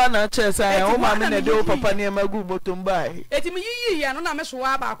ho wana chesa o ma me na de o papa ne magu motom bai eti me yiyi ye no na me so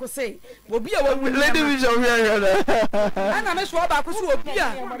wa ba ko se obi a wawu lady vision here ana me so wa ba ko se obi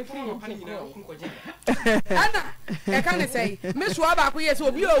a ana e kan say me so wa ba ko ye se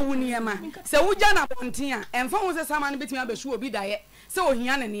obi a owu niema se wugya na bonten a emfa ho se sama no betimi abesu obi daye se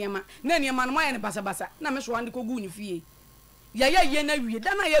ohia ne niema na niema no maye ne basabasa na me so wa ndiko gu ni fie ya ye na wie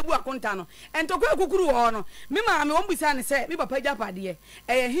da na ya gu akonta no entokwa kukuru ho no me ma me ombisa ne se me papa japade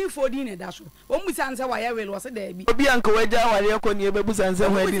e hinfo di ne da so ombisa ne se wa ya wele wo se da bi obi anka waja ware ko ne bebusa nse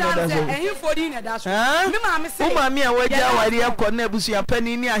ho di ne da so e hinfo di ne da so me ma me se o ma me a waja ware ko na ebusua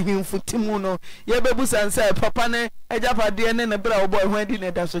pani ni ahimfo timu no ye bebusa nse papa ne ajapade ne bra obo ho di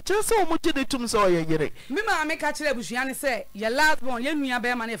ne da so chese o mo gide tum so ye yere me ma me ka kire ebusua ne se ye last born ye nua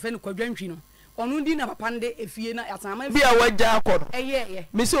be ma ne fe ne kwadwantwi no onu di na papa nde efie na atama bi a waja akọ eye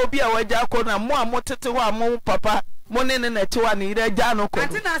me se obi a waja akọ na mo amotete ho amo papa mo ne na tewa ne ire ja no ko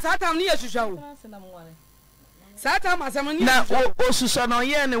ati na satan ne yesuswa o satan asem ne na o suso no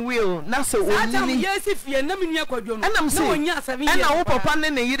ye ne will na se o satan ni yesi fie na menua kwadwo no na onya 7 years na wo papa ne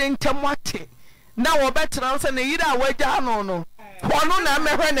ne yire ntamwate na wo betra se ne yire a waja no no hono na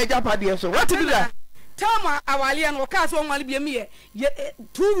mehwe na japade so what do that tama awale no ka so nwale bia mi ye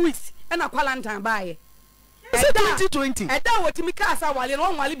 2 weeks na kwalanta baaye is it 2020 eda wotimi ka asa wale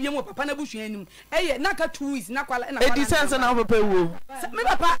no nwale bia mu papa na busua anim eye na ka 2 weeks na kwala na kwalanta e sense na papa wo me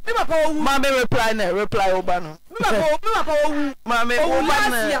papa owu ma me reply oba no me papa owu ma me oba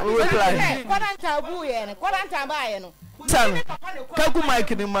na reply kwalanta bu ye ne kwalanta baaye no san ka ku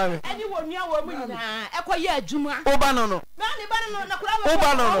mic ni ma me ani wo nua wo mu nyina ekoye adwuma oba no no na kura wo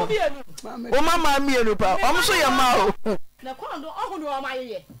oba no no o mama mienu pa o mso ye ma o na kondo ohunu o ma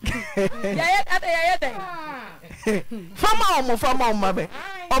ye ya den fama o ma be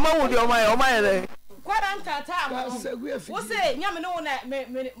o ma wo di o ma ye le kwalanta ta wo se nyame no na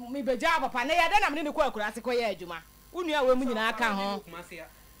me beja papa na ya da na me ne ko akura se ko ye adwuma unua wo mu nyina aka ho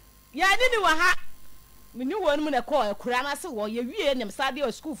ya ni wa ha mini wonu na ko akura na se wo ye wie nem sade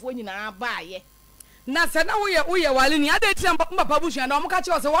o school fo nyina baaye na se na wo ye wale ni ade ti papa busua na o mka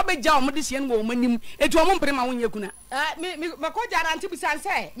che o se wo beja o mde hie no wo manim etu o mpre ma wo nye kuna me ko jara nti bisan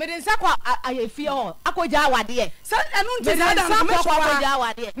se me de nsa kwa ayefie ho akoja awade se enu nti da na me so akoja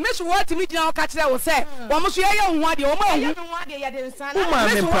awade me so what mi gina o ka kire wo se wo mo so ye hu ade o ma hu hu ade ye de nsa na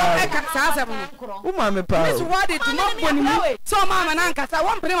me pa sa se wo me pa me so what ade no boni so ma ma na nkasa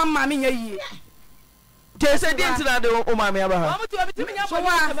wo mpre ma me nya yie Jese di ntina de o ma me aba ha.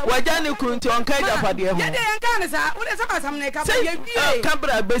 Waja ne kurunti on kai japade ho. Ye de yanka ne sa, wo de sa basam ne ka ba ye wie.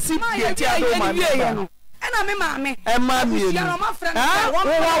 Kabra besi ye ti ado ma me. Ena me ma me. E ma me. Ya no ma friend.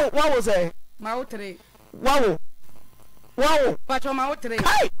 Wa wo say. Ma wo 3. Wa wo. Pacho ma wo 3.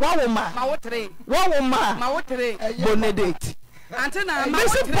 Kai, wa wo ma. Ma wo 3. Wa wo ma. Ma wo 3. Bonedate. Aunte Naa ma wo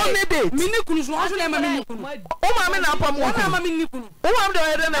 3. Bonedate. Mini kunu so na ma mini kunu. O ma me na pam wo. Na ma mini kunu. O ma me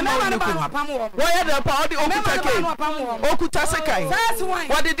de na ma mini kunu. Wo ye de pa o di okuta ke. Okuta se kai.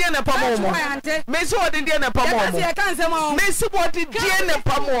 Wo de na pam wo mo. Me so wo de na pam wo mo. Me so wo de na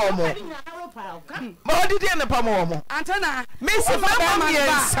pam wo mo. Ma wo de na pam wo mo. Aunte Naa. Me so ma me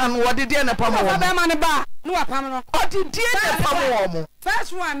san wo de na pam wo mo. Ba ma ne ba. No apam no. O de na pam wo mo.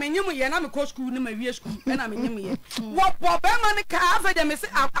 First one me nyim ye na me ko school na me wie school na me nyim ye. Wo be ma ne ka afa de me se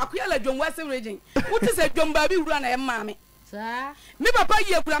akuya la dwon west region. Wuti se dwon ba bi wura na ye ma me. Sa. Me papa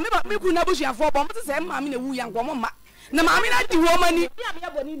ye kura me ku na busuafo bo mo se ma me na wu ya ngwo ma. Na ma me na di wo mani.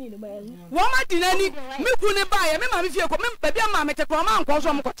 Wo ma di nani me ku ne ba ye me ma me fie ko me ba bia ma me te ko ma nkwo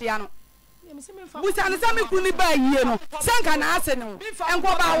so mo kote ya no. Busa ne sa me ku ni ba yie no. Sanka na ase no.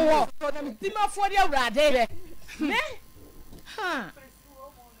 Enko ba wo. Ti ma fo de awurade be. Me? Ha.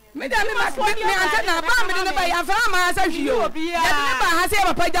 Me da me Aunte Naa ba me ne ba ya fa ma sa hwio. Ya ne ba ha se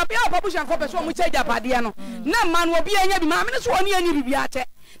papa ja ya papa busuan ko peso mu che japade no. Na ma no obi anya bi ma me ne so oni anya bi ache.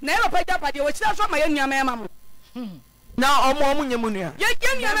 Na ya papa japade wo chira so ma ya nuama ema mo. Na omo nyemu nua. Ye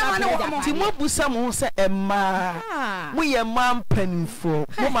nuama na wo. Ti mo busa mo se emma. Mo ye man panifo.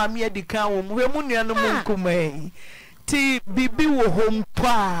 Mo ma me adika wo mo hwe mo nua no mo nkomai. Ti bibi wo hom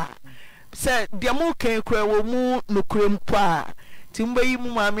pa. Se dia mo kan kura wo mu no kurem pa. timba yi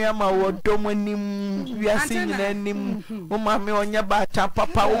mu maame ama wo domonim wiase nyina nim wo maame onya ba cha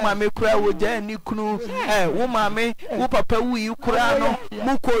papa wo maame kura wo ja ni kunu wo maame wo papa wu yi kura no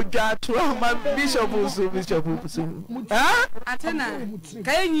mu ko dwa to ma bishop usu Aunte Naa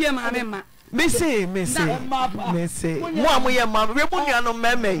ka enye maame ma Mese mo amoye ma we mu nua no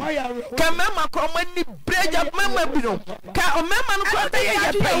meme ka mema ko mani breja mema bi no ka o mema no ko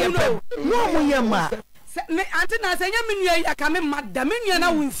ye no mo ye ma me Aunte Naa se nya me nua ya ka me madda me nua na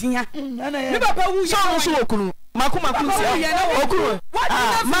wonsia me papa wu so no so okunu makuma kunsia okunu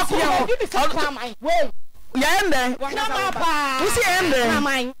Yende Usi yende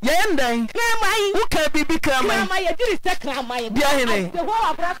Yende Uka bibi kramai Bia hene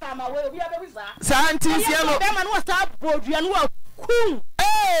Santi siano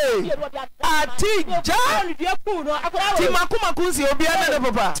Hey Ati ja Ti makuma kunsi obiana ne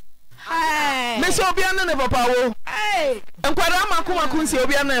papa Mese obiana ne papa wo Enkwara makuma kunsi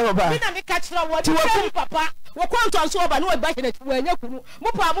obiana ne papa Mina me kachira wo ti papa wo kwanto so oba no ba hene wo anya kunu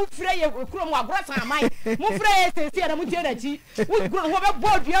mo pa mo frɛ ye kuro mo agora san man mo frɛ ye sesi na mo tie na chi wo kuro wo be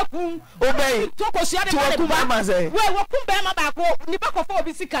bodua kun obey to kosua de ba wo kun be ma ba ko ni ba ko fa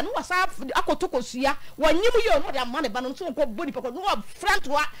obi sika no wasa akoto kosua wo nyim ye no de ma ne ba no so ko body pako no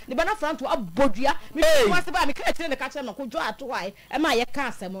frantoa ne ba na frantoa bodua mi ko se ba mi ka chire ne ka chire no ko jo ato ai e ma ye ka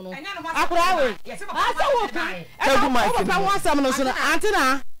asem no akora we asa wo kan e ko pa wo asem no so Aunte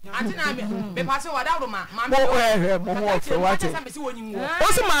Naa Aunte Naa me pass wa da ma mo ho ofre wate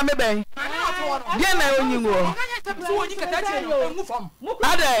o si ma me ben ye na onyinwo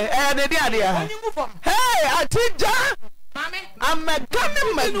ade de ade ya hey atija amagane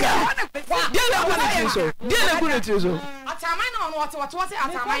ye na gune so atamai na ono what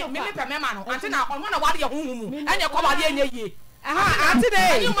atamai me pe me ma no Aunte Naa ono na wade ye huhumu enye ko wade enye yie Aunte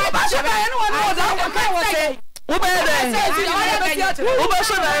Naa ba so ba ye no wo da ka wo say Ubede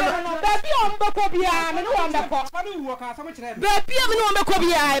Ubasho na baby on beko bia me no on beko baby me no on beko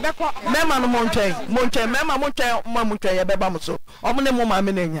bia e beko mema no montwen mema montwen ye beba mo so omo ne mo ma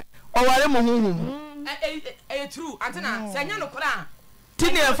me nanya oware mo huhum true Aunte Naa se nya no kora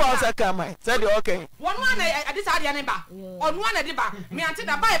tini e fa o saka mai say the okay one ade sa ade ne ba onu na de ba me Aunte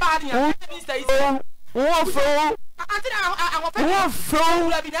Naa ba e ba ade ya minister is wo fo Aunte Naa wo fo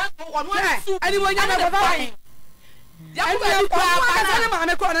ani mo nya na ba ya ko pa na ma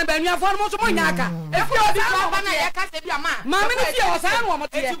me ko na ba nua fo no so mo nya aka e fi obi pa na ye ka se bia ma me no fie o sa no mo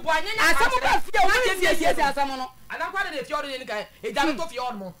te asam ba fie o ma sie asam no ana kwa de fie o de ni ka e ja me to fie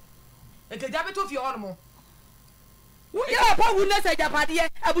o mo e ke ja me to fie o mo wo ya pa wu na se ja pa de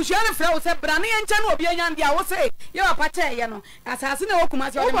abushia ne frɛ wo se bra ne ye nche na obi anya ndia wo se ye pa che ye no asase na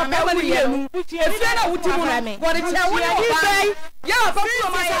okuma se o de ma me ma ni ye nu e fie na wuti mu no wo de che wo ni bai ya pa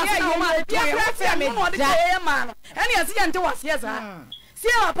ku ma ye ye ma de ya fie me wo de che ye ma no ene ye se ye nte wase za si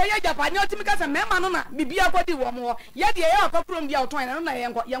ya pa ye ja pa ne otimi ka se me ma no na bibia kodi wo mo ye de ye pa krom bia oton na na ye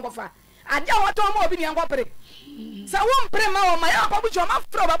nko fa ade wo to ma obi ne nko pere sa wo mpre ma wo ma ya pa bu jo ma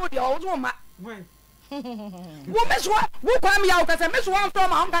fro ba bu de wo ma wo meswa wo kwa mi ya o kase meswa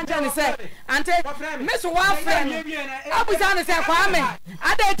from am kan tell say Aunte meswa friend abu san say kwa me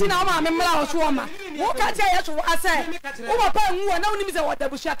ada ti na ma me mra o so ma wo ka che ye so ase wo papa nwu na woni mi say wo da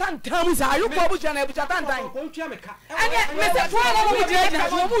bu shatan tam za ayu ko bu shana bu shatan dan anya me say kwa na mu die da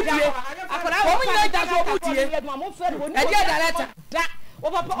so mu die akora wo mu nye da so mu die e die da letter da o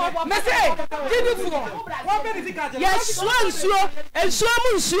papa me say give you wo benefit yes ensuo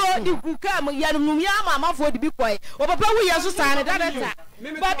mu nsuo di kuka mu ya num ya mama fo di bi koi o papa wu yesu san da da ta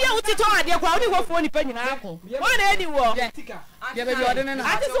babi a wuti to ade kwa oni wo fo ni pa nyina ko wo na eni wo ye be ode ne na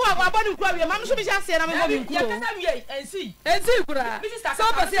ati so wa ba ni kura wi mam so bi sha se na me mo bi ye kasa wi ensi kura so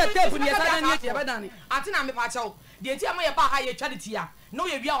pa se tape ni ye sa na ni ye be dan Aunte Naa me pa cha o de ti am ye ba ha ye twa de ti a no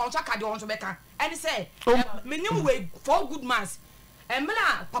ye wi a on so ka de on so be kan eni say me nim we for good months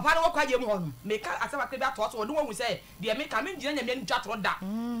emla papa no kwa je mu hono me ka asaba kre bia to so no wu say de me ka me ngina nya me ntwa to da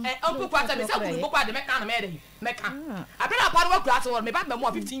ampo kwa ta me say kunu bokwa de me ka na me de me ka abena papa no kwa so me ba me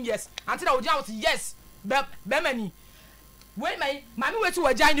mo 15 years Aunte Naa oja was yes be mani we mai mami we tu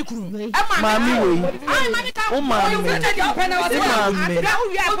wajan ni kunu e mami we ai mami ka o mami we na de open na was Aunte Naa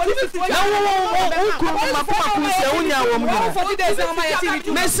wu ya police wo kunu makoma kunsia unya wo mu 40 days na ma ya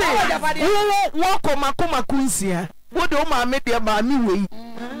ti me say wo ko makoma kunsia wo de o mami de mami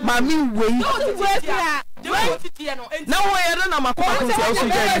wei na wo yere na makoma kunsia o so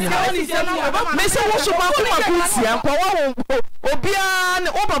jani me say wo so makoma kunsia kwa wo obia ne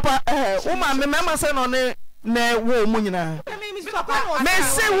o papa o mami mema say no ne wo mu nyina me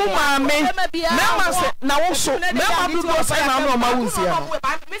say wo mami mema say na wo so mema dodo say na no ma wunsia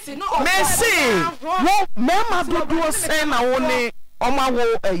me say wo mema dodo say na wo ne ọma wo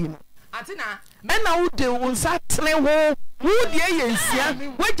ẹyin Aunte Naa ẹna wo de wo nsa tene wo de yẹ nsia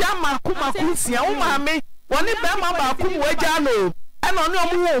wagya mako nsia wo maame woni be ma ba ko wagya no ẹna oni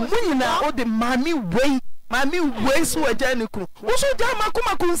omo wo mu nyina o de maame wei so wagya ne kru wo so gya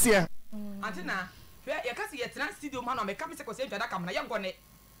mako nsia Aunte Naa ye ka se ye tena studio ma no me ka me se ko se ntwa da kam na ye ngone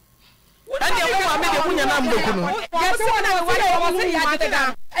ẹni ẹwọ maame de mu nyana mbeku no ye se wona we wo se ya de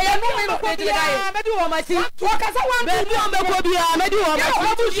da eye no me ko bi da me di wo ma ti wo ka sa wan be di on be ko bi a me di wo ma ti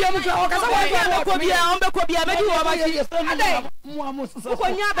wo bu sie mu wo ka sa wan be ko bi a on be ko bi a me di wo ma ti ade mu amu so ko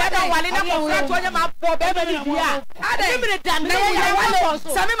nya be da wale na ko fra to nya ma po be be di bia ade mi da na ye wale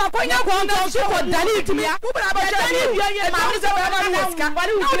sa me ma ko nya ko on so ko dani timi ya ku bra ba dani bia ye ma se ba ma ska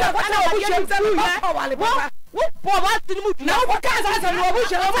wale u bia ko na wo bu sie mu wale papa wo po ba ti mu na wo ka sa wo bu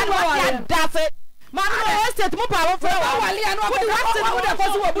sie wo wale da fe ma no estate mo pa wo fra wale anu ko wo de ko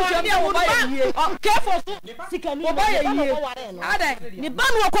so wo bu sie mu wo ba ye careful so sikani wo ba ye ade ni ba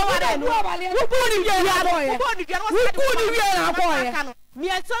no ko wale no wo ku ni ye ya bo ye wo ku ni ye na bo ye mi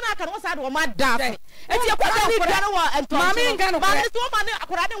asana kan wo sa de wo ma da fe eti e ko da ni da no wo ento mami nga no ma ni so ma ni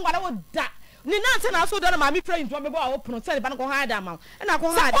akora de ngwara wo da ni nanse na so da na mami fra ntwa me bo a wo pono se ba no ko ha da ma na ko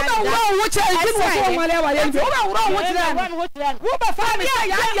ha da wo che enti wo so wale wale wo ba wo che wo ba fa mi ya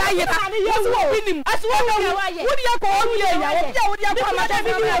ye ta wo binim aso wo di ko wo ye ya wo di ko ma da bi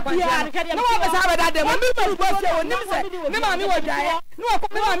ni no wo ba sa ba da de mami ba bo se wo nim se ni mami wo jaye no ko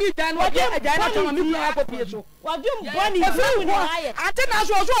ni mami ja no je ja na to mami kwa ko pie so wa dum boni fu ni aye ate na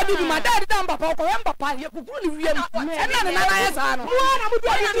so du ma da da papa ko yan papa ye kukuru ni wiem e na na ye sa no wo na mu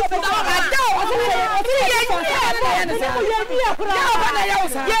do ni so da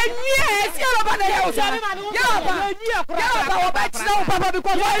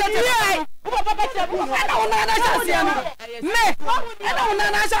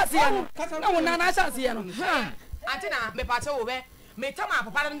Aunte Naa me pacho wo be me tama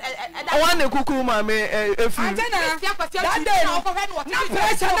papa one kukuru maame efi Aunte Naa that day no ko head water na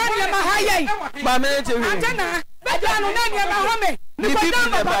pressure na ne ma haye maame te wi Aunte Naa be da no na ne ma ho me ni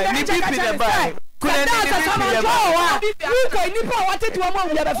bibi ne bai kuna ni uko nipa watete wo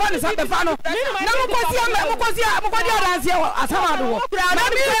mo ya be fa ne sa be fa no na mo kosi adanse asama do wo na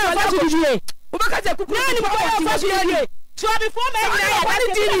mi fa su diye wo ba ka je kukuru ni mo fa su diye so before me na ya what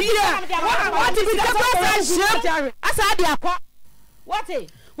did you hear what did the person asa dia ko what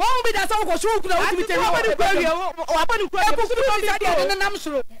wọ́n bí dasọ́ kò sún kúrò wọ́n ti tẹ̀lé wọ́n bá ní kúrò wọ́n bá ní kúrò ẹ̀kú kúrò bí sáà díẹ̀ nínú náà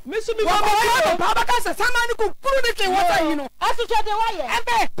sọ̀rọ̀ wọ́n bá wọ́n bá bàbá ká sẹ̀ sáma ní kò kúrò ní kí wọ́n sáyìn nù. asutọ de wa yẹ.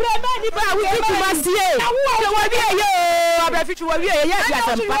 ẹbẹ pẹrẹmẹ ní bá àwọn ìdí tuma sí yẹ. wọ́n bí ẹyẹ o abẹ́rẹ́ fi tu wọ́n bí ẹyẹ yẹ ẹ̀dí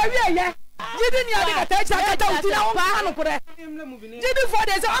àtẹ̀mpa. jíde ní adé kàtà ẹ̀kyá kàtà òtí náà wọ́n bá nù kúrẹ́. jíde fọ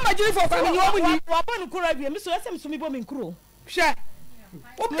de sẹ ọmọ jíde fọ kwan ni wọ́n mu ni. wọ́n bọ́ ní kúrò ẹbí mi sọ ẹsẹ̀ mi sọ mi bọ́ mi nkúrò. hwẹ́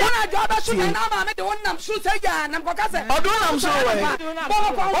Obana joba su na maame de wonnam su seja na ko kase odun nam so we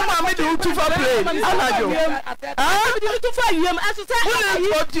o maame de utu fa play anajo ah de utu fa yem asusa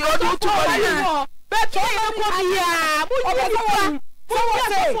odun tu fa yem be to ko bia bu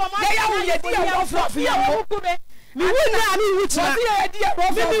ni ya wo ye dia wo fra fi am mi wuna mi wutina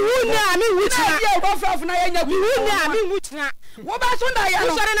mi wuna mi wutina ya wo fra fi na ya nya mi wuna mi wutina wo ba so nda ya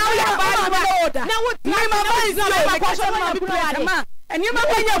no so na wo ya ba na wo mi ma ba is na ba so na bi plan ma eni ma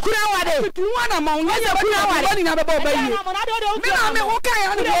banya kura wade tu wana ma onye kura wade ni na baba obayi me na me wo kan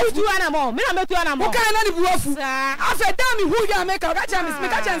ya ni wo tu wana mo me na me tu wana mo wo kan na ni buofu afa da mi hu ya me ka cha me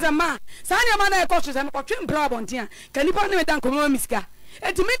ka cha nzema sa ni ma na e ko so se me ko twen bra bontia ka ni pa ni me dan ko mo misika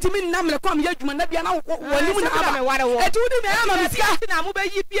etimi nam le kwam ya dwuma na bia na woni mu na aba etu di me ama misika na mo be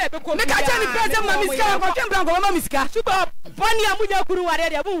yi bia be ko me ka cha ni pese ma misika ko twen bra ko ma misika suba bani amunya kuru wade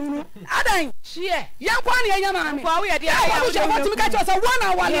de bu huru adan hie ya kwa ni enya ma me kwa wo ye de ya wo timi ka cha so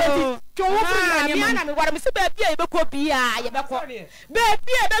wana wale edi to wo furu na me na me ware me se ba bia ye be ko bia ye be ko be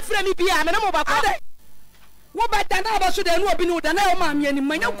bia be fura mi bia me na mo ba ko wo ba da na ba so de no obi ni da na o ma me ani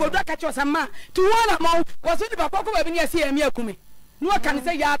manya kodu aka cha so ma tu wana mo wo so di ba ko ba bi ni ase emi akume no kan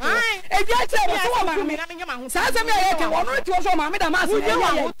say ya to e bia che mo so ma me sa se me ye ke wono ti wo so ma me da ma se ye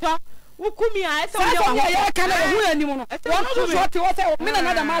wo to ukumi a ese wo ye kan e hu ani mo no wono so ti wo se me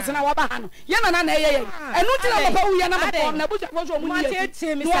na da ma se na wa ba ha no ye na na ye enu ti na papa wu ya na ba na bu so mu ni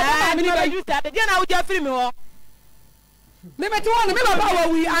ye no ba me ni ba yu ta de na wo ja free me ho me me ti wona me baba wa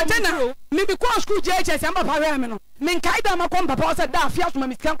wi Aunte Naa me bi ko school JHS am papa we me no me kai da ma ko papa o se da afia so ma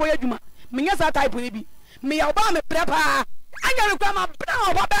me kan ko ya dwuma me nya sa type e bi me ya oba me prepa anya re kwa ma bra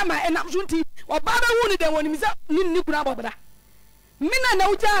oba ba ma enam sunti oba ba wu ni de woni mi se ni kuna bobra mina na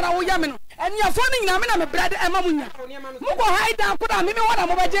ujara wo ya me no enya fo ni nyina me na me bra de ema munya mu ko haida ko da me wona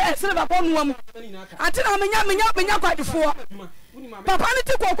mo ba je silver ko nuwa mu Aunte Naa menya kwadefo papa ni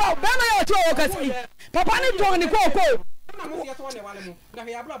ti kokko ba na ya to o kasi papa ni to ni kokko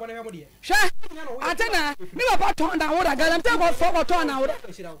Aunte Naa me papa turn down what I got am take go for turn down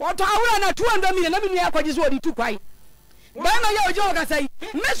what na 200 million na me nua akwaji so odi tu kwai ba na ye ojo ka say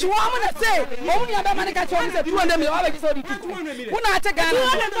me so am na say o mu ya ba man ka cho say 200 million wa ba so odi tu una ate Ghana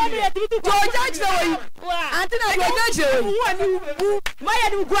 200 million tu to judge na we Aunte Naa go judge we ma ya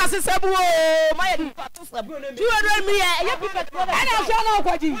di ku asesabu o ma ya di fatu sabu 200 million ye pipe to ana so na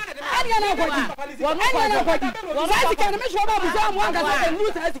akwaji ana na akwaji ana na akwaji sai ka na me so ba bu sa mu anga say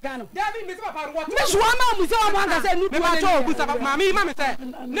nu sai ka no me so ma mu sa mu anga say nu tu ma to bu sa mami ma me say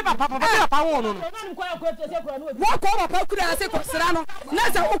ne papa wo no wo ko papa kura ase ko sra no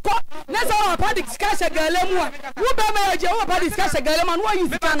na sa ukọ na sa o papa discuss galemu a wo ba ma je wo papa discuss galemu no yin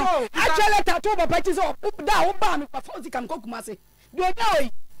sika no actually tattoo papa ti so da wo ba mi papa sika ko kuma se do na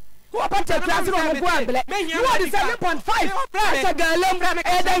oyi ko papa te class no mo go abele you are the 7.5 ase galemu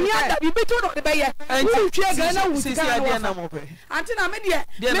e da nya da bi to no de be ye wo tue galemu sika na mo pe Aunte Naa me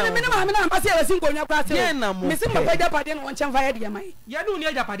de me ma me na ma se ya sin ko nya kwa se me se papa ja pade no won fa ye de mai ye no ni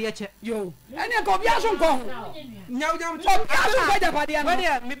ja pade che yo ene ko bia so nko nyam ko ja pade no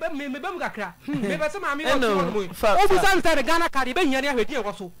me bam kakra me be se ma mi o bu san se Ghana card be hia ne ahwedi e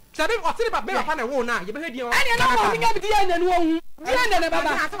wo so se be o se ba be papa na wo na ye be hwedi e wo ene no mo nya bi dia na no hu dia na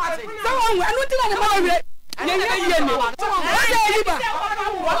baba se wo hu anu ti na ne ma wi ye ni wa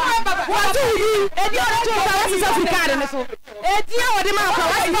ye ba wa tu yi e di o tu ba wa se Africa ne so e di o de ma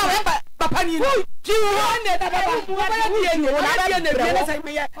pa papa ni ji wo ne da baba papa ni ni wo na dia na bi ne sai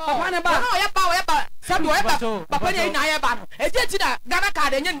me ye papa ne ba no ye ba sabi wo ye ba papa ni na ye ba no e je ti da Ghana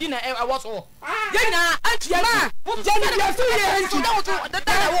card enye ndi na e wo so ye na anti ye ma je ni ye so ye anti da wo da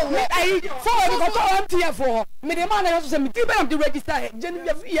wo ai fo wo ko to anti ye fo me de ma na so se me ti be am di register je ni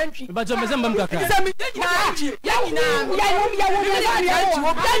ye anti ba jo me se mbam kakra se me ya ni na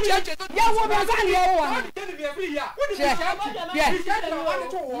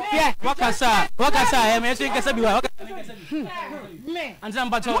ya wakasa me so nkasa bi wa anza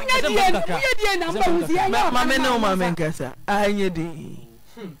mbacho mame no mame nkasa anye di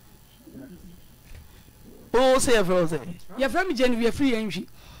o se ya froze ya from Genevieve free enwi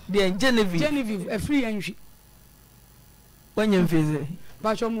de Genevieve free enwi wanye mfeze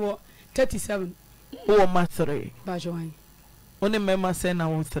bacho mo 37 o ma 3 bacho wan one mema say na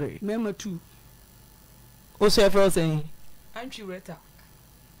 3 mema 2 o se ya froze antwi reta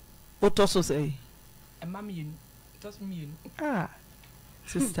o to so say e mam yin to so mi yin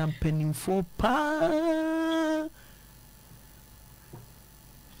sister penifo pa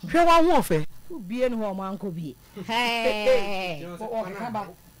hwe wa ho fe bie no ho man ko bie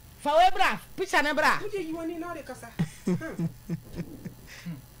fa we bra picha na bra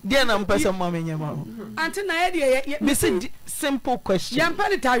dia na mpesa mama nyama Aunte Naa ye this is simple question yam pa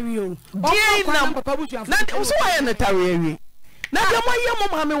tawi o dia na papa butu afọ na so wa ye na tawi awi na dia mo ye mo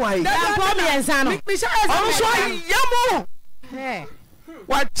mama wa yi yam pa me ensa no o so ye mo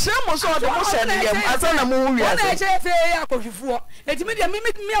wa tremo so do mo se ne yam asa na mo wi asa na che fe ya kohwifuo eti me dia me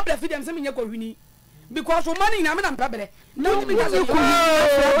abla fi dem se me nya kohwini because o money na me na mpabere no me ka so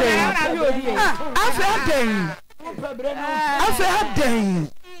after day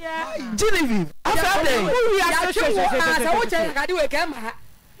Genevieve after day asa wo che ka di we ke ma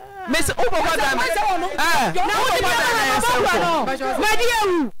Miss Oboba dan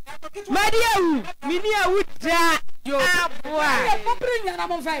Mediawu miniawu da yo abua ko prinya na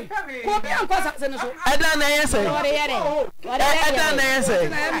mo fai ko bi an kwasa se ne so eda na yese eda na yese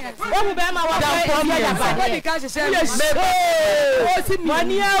o mu be ma wa ya ba di ka se o si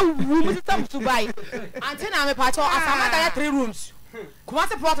miniawu mu sitam to buy Aunte Naa me pa cho afama da 3 rooms kuma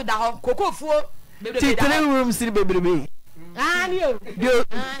se plot da ho kokofuo bebrebe 3 rooms ni bebrebe yo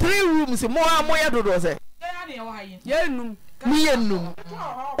 3 rooms mo ya dodo se ye num mi yenum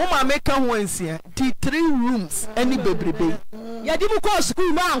o ma meka ho ansia ti 3 rooms any bebrebe ya di mu ko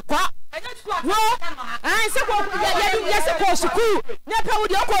school ma ankwa wo se ko ya se ko school ne pe wo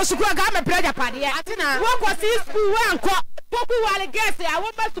di ko school ga me prayer pade Aunte Naa wo ko si school wa ankwa poku wale guest ya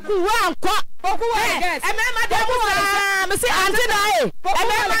wo ba school wa ankwa poku wale guest e me ma de wo me se Aunte Naa e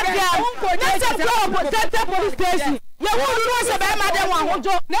me ma de na se ko Tete police station ya wo no se be ma de wo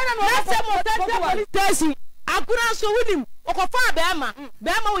ahojo na se mo Tete police station akura so wunim okofa be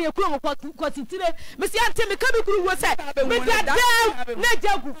ma wo ye kuro ko titire me se ante me ka bi kuru wo se me dadam na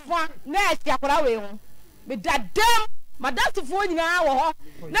jagu fa na esi akura we ho me dadam madasifo nyina wo ho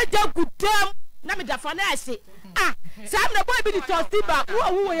na jagu dam na me dafa na esi sam na boy bi di trustee ba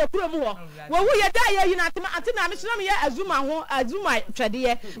wo ye kuro mu ho wo ye da ye yi na Aunte Naa me so me ye azuma twede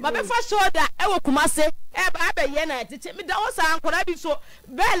ye ma be fa shoulder e wo kumase e ba be ye na tete me da wo sa ankora bi so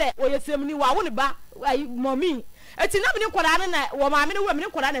bele wo ye semni wa wo ne ba mommy eti na me nkora na wo ma me ne wo me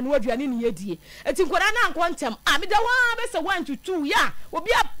nkora na no aduane ne yedie eti nkora na anko ntem a me da wa be se 1 to 2 ya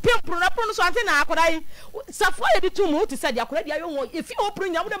obi a pempro na pro no so ante na akora yi safo ye di tu mu ti se di akora di ayo wo efi opro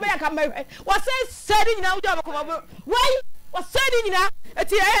nya wo de be ya ka mehwe wo se sedi nyina wo de abakoma wai wo sedi nyina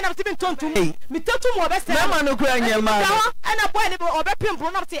eti ya na me tontum me tatum wo be se mama no kura nyema na boy ne obe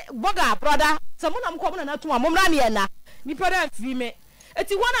pempro na se boga brother se mo na mko mo na tu amomra ne na ni pere afi me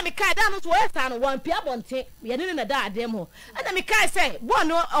eti wana me kai da no so esa no wan pia bonte ye ne na da adem ho ana me kai say boy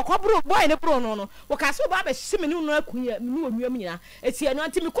no okobro boy ne pro no wo ka so ba ba hye me no akunya me no onwam nyina eti eno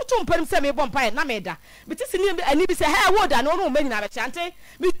anti me koto mparim se me bompa na me da me ti sini ani bi se ha wo da no no ma nyina be chante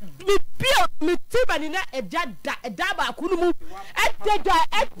me pia me tiba ni na eda ba kunu mu eda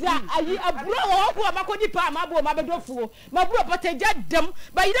ayi abro wo ko makodi pa ma bo ma be dofuo ma bro potaja dem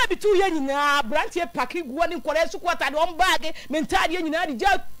ba yina bi tu ye nyina brantie paki guo ni nkore su kwata de on bag me ntade nyina di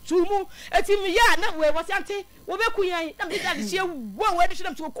ja tumu eti mi ya na we wasiante wo be kunyan na me da de sie wo we de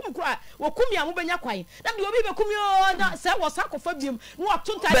hwem so kum kura wo kum ya mo benya kwan na me obi be kum yo na se wo sa kofa biem no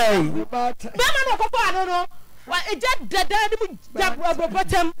atonta be ma no kofa no wa eja dada ni mu dabro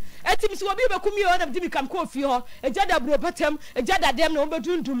batam eti mi se obi be kum yo na me di kam ko fi ho eja dabro batam eja dadem na wo be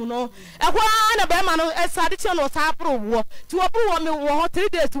dundum no ehwa na be ma no esade che no sa apro wo ti wo bro wo me wo 3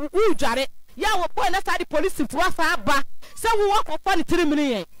 days wo dware ya wo boy na sade police to afa ba se wo wakofa ni 3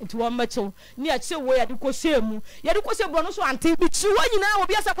 million nti wo macho ni a che wo ya de ko shemu ya de ko she bro no so ante bi chi wo nyina wo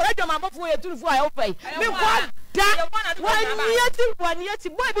bia se ko radio mamafo ya turufu a yo fai me ko da wani yati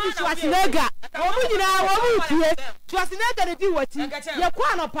boy bi tu asinega wo mu nyina wo mu tie tu asinega de di wati ya ko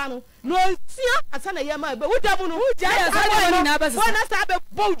anopa no no sia asana ya ma be wo da mu no wo ja ya sa ni na ba se wo na sa be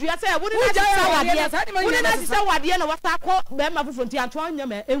bodu ya se wo ni na sa wade wo ni na sa wade na wasa ko be ma fofo nti anto anya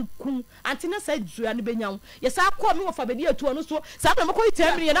ma enku anti na sa dua ni benyawo ya sa ko mi wo fa be di atu no so sa be mako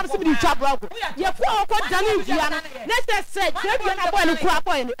ite mi na be se bi twa bro ya ko dani dua na se dua na boy ni kura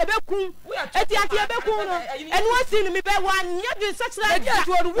boy ni ebe kun eti ati ebe kun no enu asi ni mi be wan ya de such like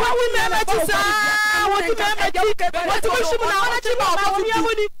wo we me ma ti sa wo ti me ma ti wo ti wo shimu na wana ti ba wo ni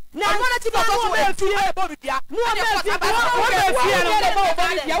amuni na wana ti ba wo me fie bo bia no me fie wo me fie no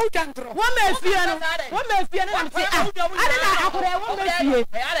ya wo jantro wo me fie no na ti ada na akore wo me fie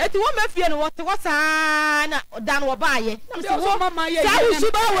eti wo me fie no wo ti wo sa na dan wo baaye na se wo mama ye sa wo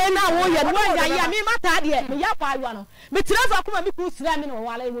shi ba we na wo ye no ya ya mi mata de me ya pa ayo no me tirafa kuma mi ku sira mi no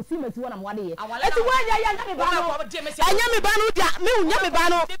wala wo si me ti wo na mo wade ye eti wo ya na me ba no anya me ba no dia me unya me ba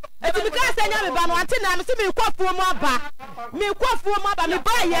no eti mi ka se anya me ba no ante na me se me kwafuo mo aba me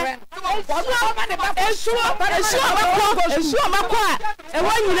ba ye esuo makwa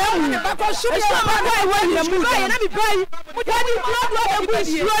ewa nyina wu esuo makwa ewa nyina mu ba ye na me ba yi wadi problem e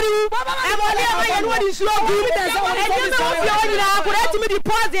suori emole ma ye no di suo gu enye me wo fi nyina akura ti me di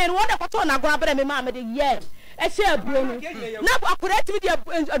poison wo de kwato na agora bere me ma me de ye ehye aburo no na akura ti me di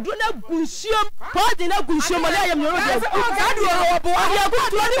aduro na gunsuom poison na gunsuom le ye me ro de adu wo bo ya go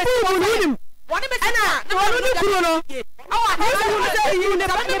to ni bu nim woni me ana woni ni kuro no awa ni ne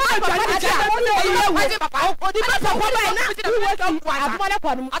ba me ma ba ja o di ba papa ba na abumale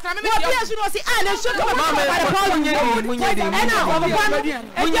kwa no wo bi esu no si a na so ko ba ba munyedi ana o ba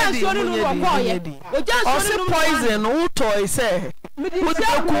eja so no wo ko ye oja so no poison wo toy say wo de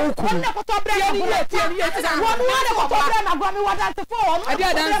kuku na ko to bra ni ye wo no wa de ko to bra na gwa mi wada te fo no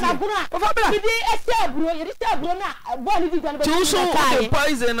na guna mi di ese aburo ye di ese aburo na bo ni di gwa no tu so the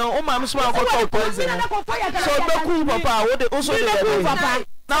poison o ma so ko to poison so be ku papa wo de o so de papa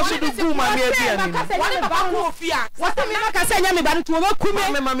na so de ku ma me bia ni wani ba ku ofia wata mi maka se nya me ba no tu wo ku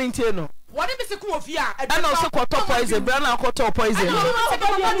me ma me ntie no wani bi se ku ofia ana o se ko to poison bra na ko to poison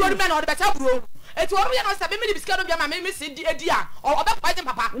eti wo ya no sabe me di biska no bia ma me si di edi a o be poison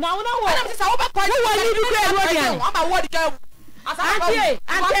papa na wo na wo ana me se wo be poison wo ni di ku e dia o ba wo di ka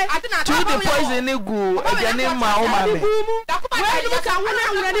ante to the poison ne gu aduane ma o ma me we ni ka wo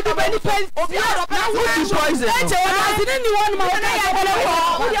na ni bi ba ni pen na wo di poison eche wo na ti ni won ma wo na ya bele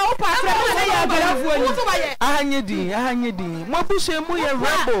wo ya wo pa tra na ya bele fu ni ahanye di mo bushe mu ye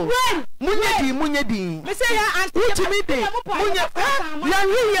rebel munye di me say ya ante utimi de munye ya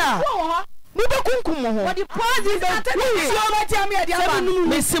hiya mo be kunkum ho what the poison that you so much am here dia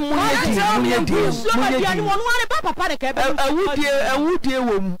me se munye di ni won wan ba papa de ka be awudie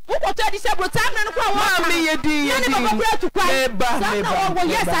wo mu wo ko to di se bro time na no kwa wa me ye di ni papa kura tu kwa me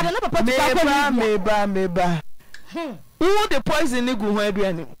yes ada na papa tu kwa me ba wo the poison ni gu ho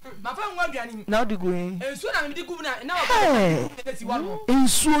aduane Now the going. Ensuo na me di gu na na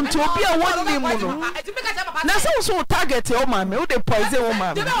ensuo nti obi a wonni mu no. Na so so target o ma me, o dey poison o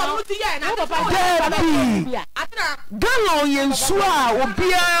ma me. Gallon yensuo a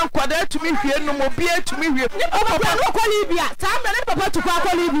obi a kwada tumi hwie no obi a tumi hwie. Papa no ko Libya. Saa me ne papa tu ko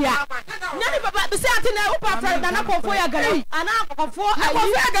Libya. Nyani papa be say ati na o papa na konfo ya gallon. Ana konfo ayi.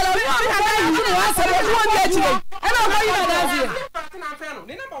 Konfo ya gallon ni wa se wo di achire. E na ko yi na dazi.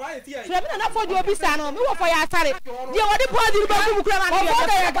 Na for the obisa no me wo for ya atare dia wo de body ba ku kura ma no ya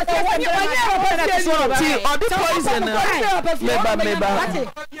the poison meba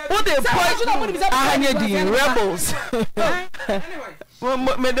wo de poison ahanye di rebels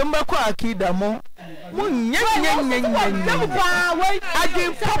me dem ba ko akida mo nya ba we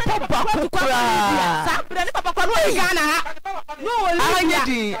agin papa kura sa bre ne papa ko no Ghana ha no ahanye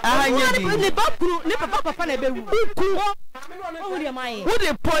di ne papa na be wu wo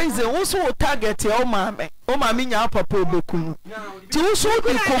de poison wo so target o ma me nya papa obekum ti wo so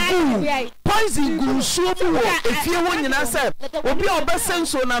de kogu poison gu so mu wo efie wo nyina se obi a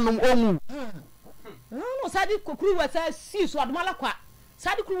obesenso na no omu no sadi kokuru wa sa si so admala kwa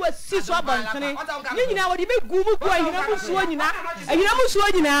sadi kuru wa si so abankene ni nyina wo de be gu mu kwa nyina mu so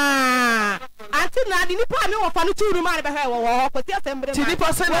nyina Aunte Naa di ni pa me wo fa no turu ma ne be ha wo ko ti asembre ma ti ni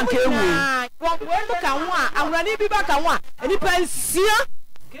pa se na ke wu wo ka ho a awrani bi ba ka ho a ni pa nsia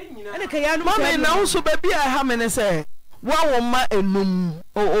ene ka ya no mama na wo so ba bi a ha me ne se wa wo ma enum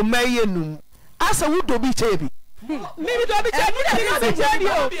o ma ye num asa wo do bi chebi mimi do bi chebi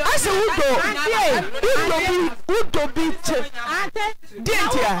asa wo do bi chebi ante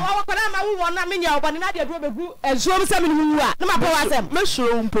dientia wo ko na ma wo na me nya oba na de do begu enzo mi se me wu a na ma pa wa sem me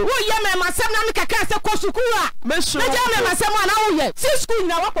suro mpo wo ye me ma sem na me kaka se ko suku a me suro me ja me ma sem na wo ye si school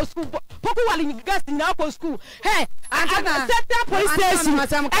na wa ko school poku wali gas na ko school hey Aunte Naa set police station ma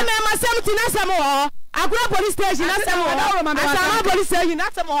sem ti na sem wo Agro police station na sem wo Asama police station na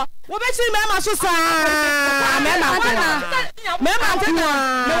sem wo wo be chi me ma so sa me wa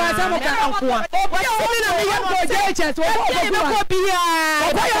sem ka anko a obi o mi na me ye ko JHS wo ko bia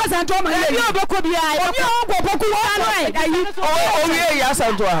obi o santo ma ye obi ko bia obi o ko poku wo na ayi o ye ya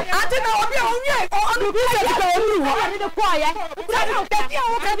santo a Aunte Naa obi o ye onu bi se ka onu ho ni de ko ye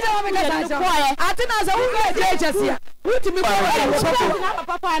Aunte Naa za wo ye JHS ya wuti mi ko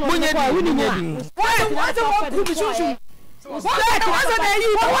papa no munye di what ku bi shushu what na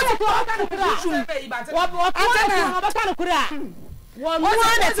yi what ku kura won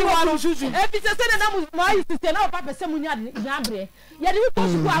na ti won shushu e bi se na mo ayi siste na papa se munya bre ya de ko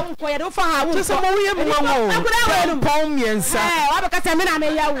su ko awon ko ya de fa ha wo se mo wiye mu wo pom miensa wa be ka se me na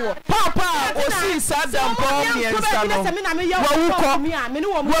me ya wo papa o si sa da pom miensa no wa wu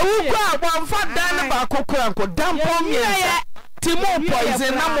ko fa dan na ba kokora ko dan pom miensa ti mo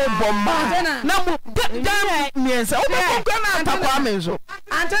poison na mo bomba na mo dan miensa o be ko na atakwa menzo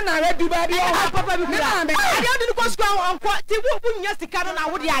Aunte Naa re bi ba bi o papa bi kura ade odi ko sku anko ti wo nya sika no na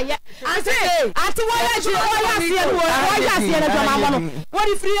wo de aye ante wo ya ji wo ya sie no joma mo no wo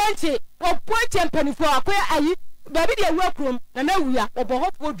di free enche wo poche mpanifo akoya ayi baby de ewu akrom na wuya obo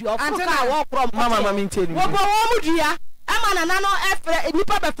hofo dua ofuka wo krom mama mi nteni wo mu dua ama na no efre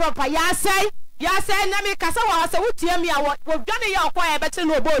nipa be fra ya sai na me kasa wa se wutie mi a wo dwane ya okwa ya bete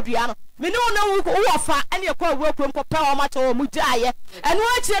no obo dua no me ne wo wo fa ene ekwa ewu akrom ko pe o ma to mu jaaye eno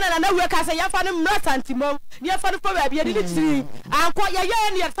akire na wu kasa ya fa ne mra santimo ne ya fa ne fa baby de tiri anko ya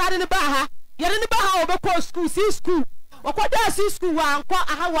ne ya fa ne ba ha obekọ school si school okoda si school wa anko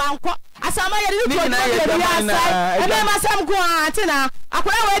aha wa anko asama ye ni ko ya sai ebe ma sam ko Aunte Naa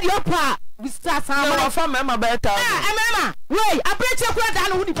akoya we di opa bisa sama na fa mema beta mema wey apreche ko da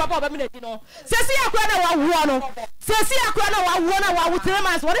no hudi papa oba mi na di no sesi akoya na wa wo no sesi akoya na wa wo na wa wo 3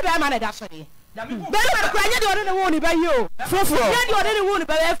 months wo de be ma na da so de bẹ́ẹ̀ni ma kura nye di ọdún ni wọ́n ní bẹ́ẹ̀ yìí o fúnfún nye di ọdún ni wọ́n ní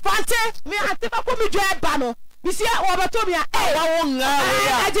bẹ́ẹ̀ yẹ fante mi àti bá kó mi jọ ẹ ba no bisi wọ́n bẹ tó mi à ẹ wọ́n wọ́n ŋa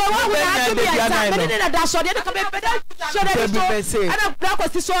ẹ̀jẹ̀ wọ́n wọ́n yà á tó mi yà sá mẹ́ni ní dada sọ de kàbẹ́ bẹ́ẹ̀ sọdẹ ní so ẹ̀nà bẹ́ẹ̀ kò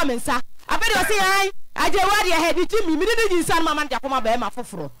sí sọ mi nsa abẹ́ni wọ́n sì yàn án ẹ̀jẹ̀ wọ́n di ẹ̀hẹ́ di jí mi ní ní nsa ni mama ní àkọ́mọ bẹ́ẹ̀ ma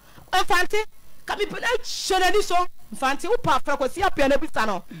fọ́fọ́rọ́ fante kàmi bẹ́ẹ̀ sọdẹ ní so fante wọ́n pa fẹ́ kò sí àpẹ́ ní bisa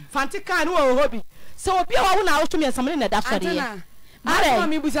náà fante kan ní wọ́n wọ́ bi sọ obi a wọ́n náà wọ́n tó mi yà sá mẹ́ni ní dada sọ de yẹ. Are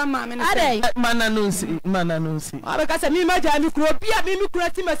mi busa ma me ne mana nunsi abeka se mi maja mi kuro bia mi kuro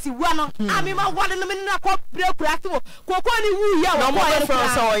ti masi wa no ami ma wale no me na ko bre kura ti wo kokko ni wu ya wo ko ya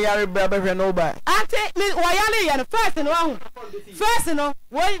first so yare bra behwe no ba ante mi wo yale ya no first no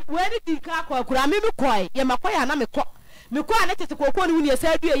we ni ti ka ko kura mi koi ye makoya na me ko me kwa na tete kokko ni wuni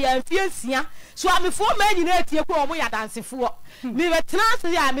esa due ya mfie nsia so amefo ma nyina atie ko omo ya dansefo me betena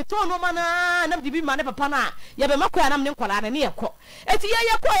se ya me to no ma na bibi ma ne papa na ya be makwa na me nkwala na ne yekọ eti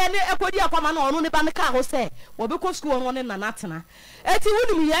ye ko ya ne ekodi akwama na onu ne ba ne ka ho se wo be ko school no ne na natena eti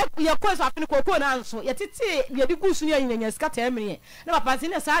wuni ye ko so afini kokko na nso ye tete ye di gusu ne nyanya ska 10 minute na papa se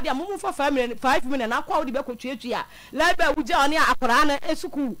ne sa dia mumu fa 5 minute na kwa wo di be ko tuatua la ba wuja oni akora na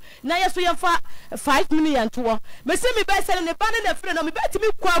esuku na ye so ye fa 5 minute yanto me se me be se ne ba ne na fre no me be ti mi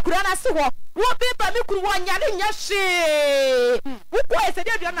kwa akora na se ho wo be ba mi kuru wanya ne nya hye wo ko e se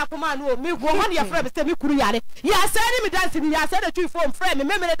dia na koma no me go ho ne ya fre be se mi kuru yare ya se ni me dance ni ya se da twi phone fre me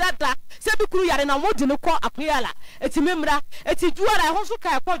me dada se bi kuru yare na wo di ne ko akoyala eti memra eti juara ho so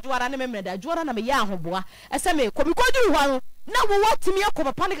kai ko juara ne me da juara na me ya ahoboa e se me ko mi ko duru ho na wo watimi akọ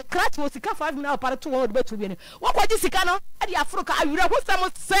papa ne crash wo sika 5 minutes apare to wo be to bi ne wo ko ji sika no e di afroka awura ho sam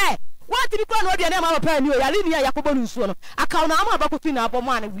se what did you know the name of penny ya linia yakobo nsuo no aka na ama abakotu na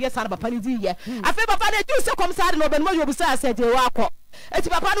abomo an wiye san papa ni di ye afi papa na ju se kom sade no be no yobu sa se je wa akọ eti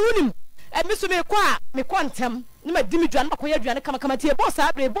papa no hunim e mi so me ko ntem ni ma dimi dwan makoya dwan kama tie bo sa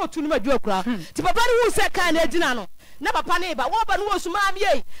abre bo tu ni ma dwa kura ti papa ni hu se kan na agina no na papa ne ba wo ba no osu ma am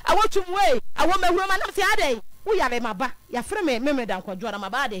awotum we awo mahuro ma na se adai wo ya be maba ya frɛ me dan kwadwo na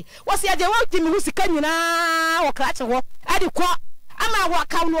maba de wo se aje wo dimi hu sika nyina wo krache ho ade ko ama wa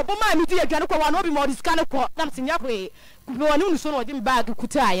ka no oboma mi di adwane ko wa no obi mo di sika ne ko na msinya hwe kupe wa nu so no di bag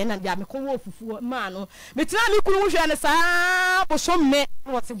kuta aye na dia me ko wo fufu ma no me tira mi kunu hwe ne saa bo so me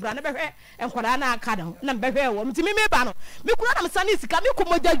wo se bra ne behwe enkwara na aka da na behwe wo mti me ba no me kunu na msani sika me ko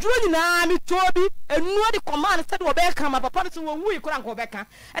modadwuro nyina me tobi enu ade command said wo be ka ma papa so wo wu ikura nko be ka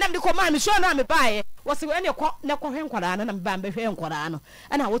na me command me show na me baaye wo se ene ko ne ko hwe enkwara na me ba behwe enkwara no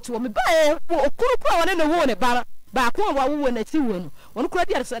na wo to wo me baaye wo okuru kura wo ne wo ne bara ba ko wa wo na ti wo no won kura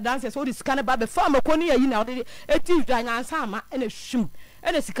dia dance so di sika ne ba be fa ma ni ayi na de eti dwa nyansa ama ena hwim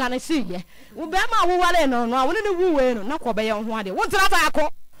ena sika ne si ye wo be ma wo wale no no won ne wu we no na ko be ye ho ade won tra ta akọ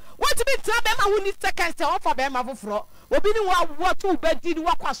won ti bi tra be ma wo ni second se offer be ma foforo obi ni wa to be di ni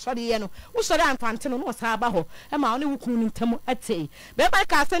wa kwa sori ye no wo sori anfante no no sa ba ho e ma won ne wukun ni ntam atei be ba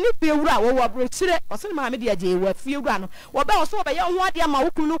ka se ni fie wura wo wo bro chire o se ma me dia je wa fie wura no wo be o so be ye ho ade ma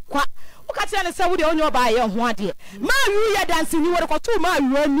wukun no kwa ukati ne se wo de onyo ba ye ho ade ma yu ye dance ni wo ko to ma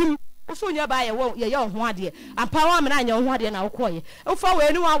yu anim so nya ba ye wo ye ho ade ampa wa me na nya ho ade na wo koye wo fa we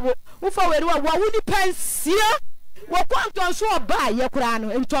ni wa wo ni pensia wo kwanton so ba ye kura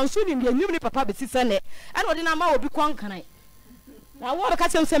no ntonso ni enyim ni papa be sisene ana odi na ma obi kwankan na wo be ka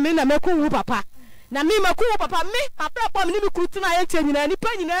se me na meku wu papa na mi meku wu papa mi papa pom ni mi kurutina ye tia nyina ni pa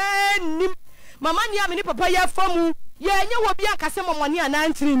nyina nim mama ni am ni papa ye famu ye nya wo bi akase momoni ana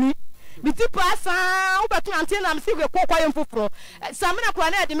ntiri ni biti pasa wo betu ante na msi kwe kokwa ye mfoforo samina kwa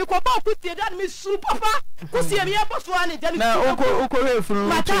na de me ko ba kutie da me su papa kusie me ye boso ani de na uko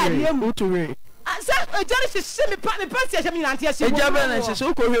refunu utuwe asa ejari se me pa se se me nante ase ejabe na se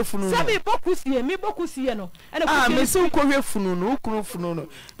uko refunu se me bokusie no me se uko refunu no ukuru funu no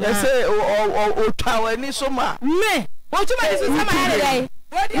ya se o twawe ni so ma me o tuma ni so sama ya dai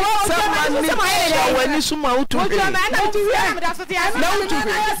wo ni suma utu o tuma na utu ya me da so ti ase na utu ana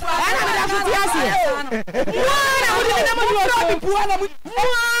me da so ti ase na utu na mo yo buwa na mo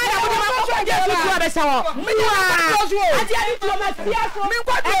na mo ma ko je tu abe sawo ati ani tu ma ti aso mi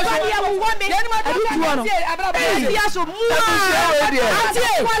kwa do so ya wo me ni ma tu no ti aso mu ati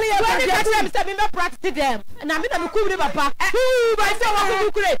kwali ya ba ka ti me se me practice them na me na me kubure papa ba se wa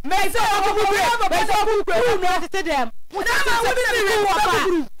ku kure me se wa ku kure no practice them na ma wo bi papa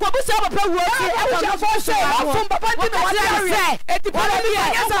ko bu se papa wo ti e wo fo so afun papa ti me wa se e ti papa bi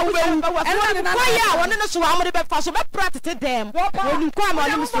ya sa wo e na kwa ya won no so wa mo de be fa so be practice them won kwa ma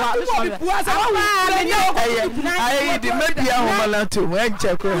ni so ayi di media homalanto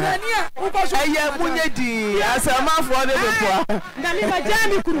enche ko ayi munye di asamafo de be poa na mi ba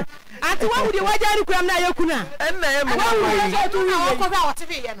jami kuru ati wa wudi wajari kuram na yekuna enna ye mo ko ba wa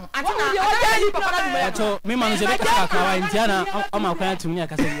tv ye no ati na wajari papa na me to mi manu se be ka wa indiana ama kwa atu nya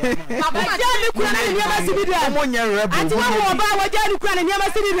kasa ye baba jami kura na nyama sibidra mo nya rebu ati wa ba wajari kura na nyama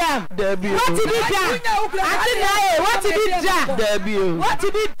sibidra debi what bidra ati na ye what bidra debi what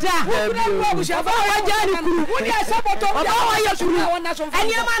bidra baba wajari kuru wudi asapoto baba wa ye kuru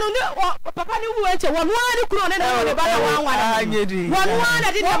eni ama no papa ni wu enche wonu ani kuru na na ne baba wa anwa anyedi wonu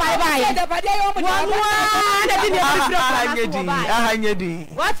ani di na ba ahanyedi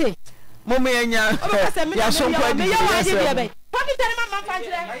what momme enya ya so kwa di Pami tani mama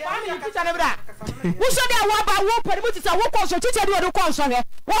fanjire pami kita ne bra wo so dia wo ba wo pari mo ti sa wo ko so chiche di wo ko so he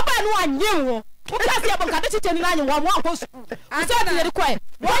wo ba no anyem wo wo ka se abon ka de chiche ni na anyem wo mo ko so asa di ye ko e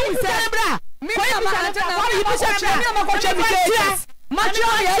wo yi se bra Me Aunte Naa. Why you be say me am go check me? Macho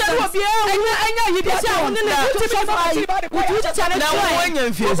yes. Anya you dey say on na to so far. You just challenge. Na when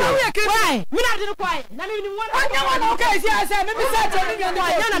you feel so. Why? Me na dey quiet. Na me ni one. Anya one okay say me say tell me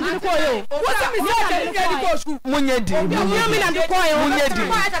Why na dey quiet? What me say tell me go school. Munye di. Me na dey quiet. Munye di.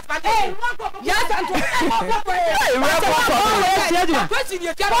 Hey, yes Aunte. Hey, we are for. Question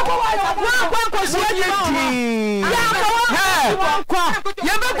you can go One question Munye di. One kwa.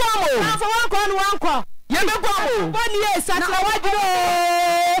 Ye be kwa mo. One kwa. Ye be kwa mo. One year sat na wajiro.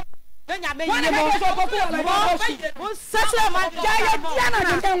 Nya me yimo. Settle man. Jaya diana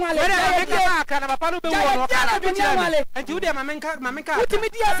de nwale. Where ka na papa no be wo no ka na be nwale. Enti wo de mamenka. Utimi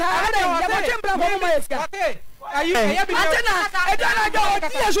dia sa ada ya ko tembra ko mo yeska. Ayi ya bi. Aunte Naa edana jo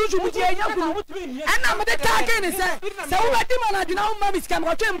ti yesusu muti enya kunu. Ana me de ta ke ni se wo be ma na dwuna wo ma miska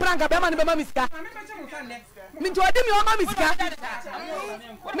mo tembra nka be ma ne be ma miska. Mi to odi mi o ma miska.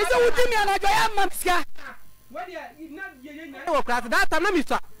 Mi se udi mi ana jo ya ma miska. Wo class that time na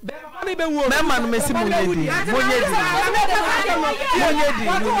mister. Be be wo. Me man me si munye di. Munye di. Munye di.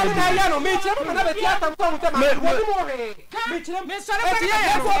 Ya no me chere na be tia tam ko mutema. Me chere me sare E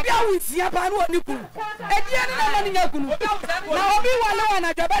tie ko bia wusia pa no ni kunu. E die ni na ni nya kunu. Na obi wale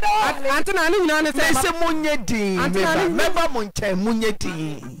wana jo be do. Aunte Naa ni nyina ne Me se munye di. Me ba mo nche munye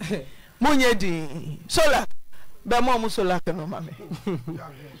di. Munye di. Sola. Be mo mu sola ke no mame.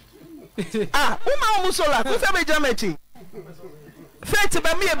 Ah, uma mu sola, ku se be jamechi. Faith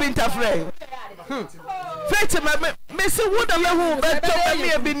be me e bi interfere. Faith me se wo da me hu be to me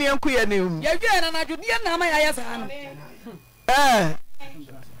e bi ni enku ye ni. Ye wie na dwo die na ma ya sa no.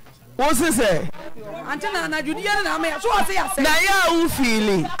 Wo se se Aunte Naa na dwo die na ma ya so o se ya se. na ya u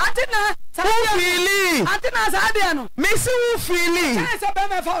feeling. Aunte Naa sa Feeling. Aunte Naa sa de no. Me se u feeling. I say be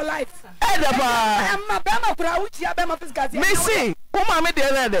me for life. Da ba. Amma be ma kura wuci ya be ma physical. Me se, wo ma me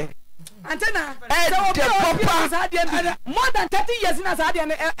de de. Aunte Naa The papa. more than 30 years na sa de e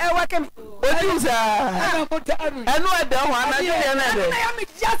work me. Odi sa. Enu e de ho ana de na de. Na ya me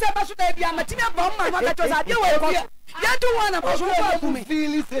ya se ba so da bia ma timi aba ma ka cho sa de we ko. Ya do one na so ko ku me.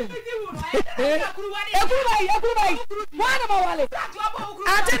 Feeling same. Ekuru bai. One ma wale.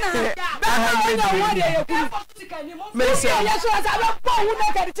 Aunte Naa. Ba na one de ekuru. Me se. Ya so sa ba po hu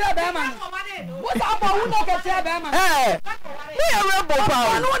na ka de tira ba ma. Wo sa po hu na ka tira ba ma. Me a rebel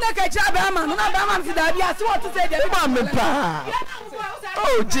power. No na ka tira ba ma. Na ba ma si da bia se what to say de. Ma me pa.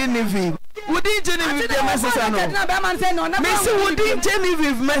 Oh, Genevieve. Would you Genevieve de Messesano? Na ba ma say no na. Me se would you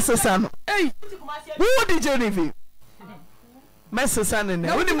Genevieve Messesano? Hey. Who would Genevieve? Messesano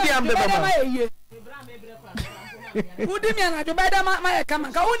ne. Would him be am beba. Wudi mi ana jo beda ma ya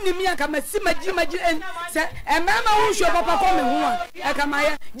kama ka wonni mi aka masi maji se e mama wu sho papa ko me hu a e kama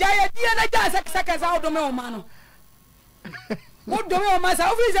ya ja die na ja saka sa odo me o ma no odo me o ma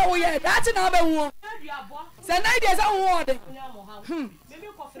sa ofi se wo ye that na be hu se na dia sa hu o de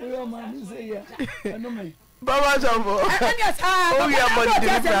Baba Jambo. Oh, yeah, but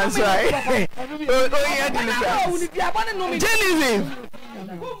difference, right? Oh, yeah, difference. Genevieve.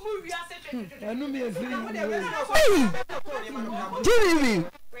 Genevieve.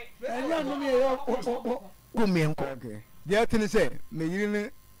 Okay. The thing is, me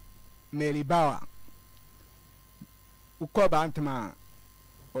yiri Mary Bauer. Uko ba antama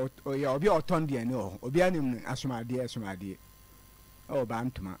o ya obi otondi ene o obi anim asumade o ba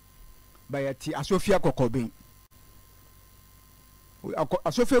antama ba ya ti asofia kokoben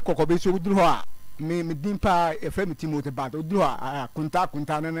asofia kokoben so duru ho a me dimpa efa me timo te ba duru a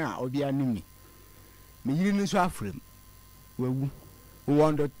kunta na obi anim me yiri ni so afrem wewu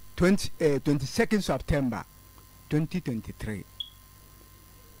on the 22nd September 2023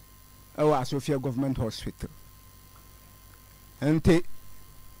 our Sofia Government Hospital. And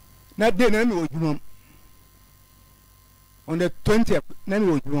na day na me odwum on the 20th na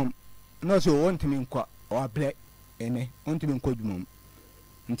me odwum no so want me nkwa o able ene want me nkwa odwum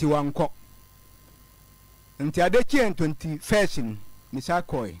nti wankọ nti adechi 21st me sa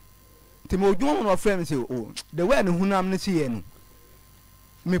koi nti me odwum no friend say oh the way no hunam ne see no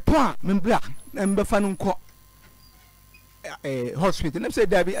me po me bra na me fa no nkọ hospital nem say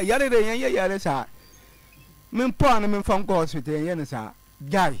dabi yare re yan yare sa me po na me fa nkọ hospital yan sa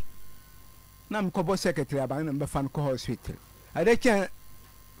guy na me ko secretary aba na me fa nkọ hospital adechi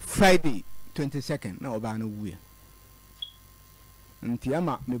Friday 22nd na oba na wuya nti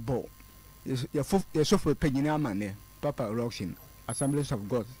ama me bo ye sofo panyina ama ne Papa Roction Assemblies of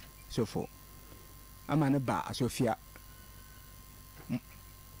God sofo ama ne ba Asofia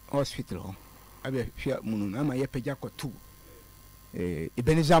hospital abe hwia munu ama ye pagya kotu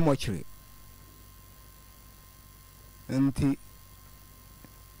Ebenezer Mochire nti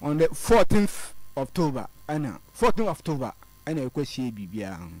on the 14th October ana 14th October ana ekwesi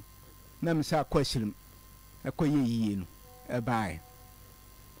bibia na me sa kwesirim ekoye yiye no e bae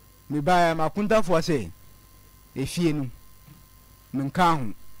me bae makunta fo se efie no menka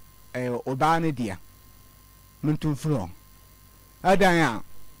ho oba ne dia mentum fro adan a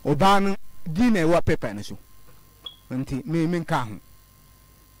oba no di na ewa pepa ne so nti me menka ho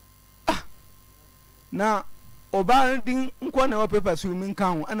na oba din nko na ewa pepa so menka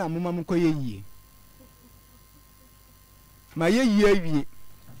ho ana mama mkoye yiye ma ye yiye wie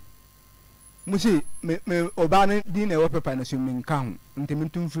musi me oba ne din na ewa pepa ne so menka ho nti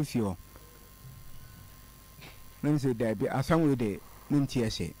mentum frifio na se da bi asanwo de nti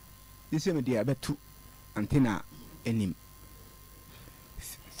ese ise me dia betu Aunte Naa enim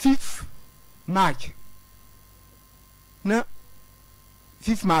 5th March na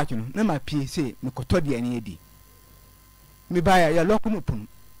 5th March no na ma pie se me koto de ani edi me ba ya loko mo punu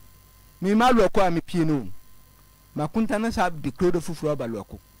me ma loko a me pie no ma kunta na sa de krodo fufuro ba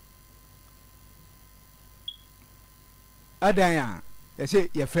loko adan ya ese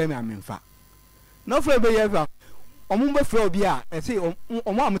ye frame me amemfa no frame be ye fa omo be frame obi a ese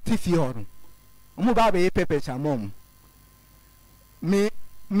omo am tifi ho no omo ba be pepe samom me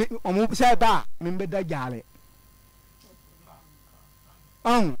omo se ba me be da jale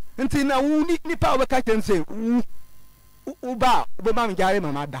nti na wu ni pa we ka chen se u ba be ma me jare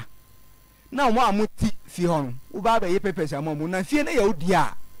mama da na omo am ti fi ho no u ba be pepe samom na fie na ya odi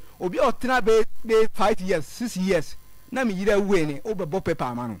a obi otena be 5 years 6 years na me yira we ni o be bo pepe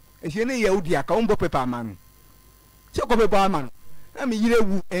ama no e fie na ya odi a ka o bo pepe ama no se ko be bo ama no na me yire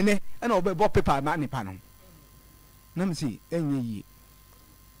wu ene na obe bo paper ma nipa no na me si enye yi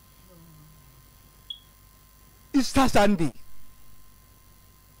Easter Sunday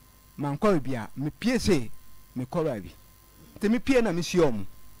man ko bia me pie se me ko ba bi te me pie na me si om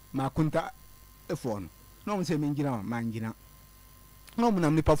ma kunta efo no na mo se me ngina ma ngina na mo na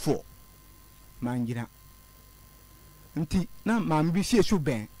nipa fo ma ngina nti na ma me bi si esu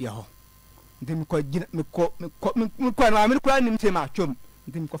ben ye ho nti me ko gina me ko na me ko anim te ma twom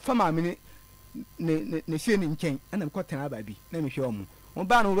nti me ko fa ma me ne fie ni nchen ana me ko tena ba bi na me hwe omo mo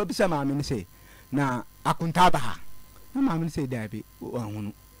ba no ba bisa ma me ne se na akunta ba ha na ma me se da bi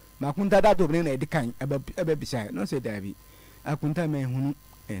ohunu ma akunta da do ne na edikan eba bisa no se da bi akunta me hunu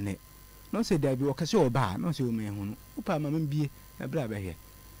ene no se da bi o kase oba no se o me hunu upa ma me bie na bra ba he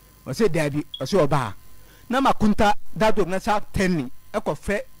o se da bi o se oba na ma akunta da do na sa 10 e ko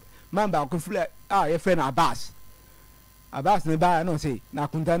fe mamba ko fle ye fe na Abbas ne ba no se na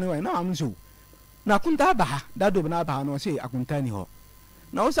akunta ne wa na am so na akunta ba da do na ba no se akunta ni ho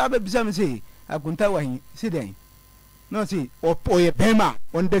na o sa ba bisa me se akunta wa hin se den no se o ye bema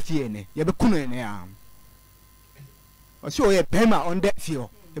on de fie ne ye be kunu ne ya o se o ye bema on de fie o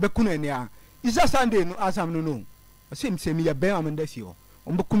ye be kunu ne ya isa Sunday no asam no no o se me ye bema on de fie o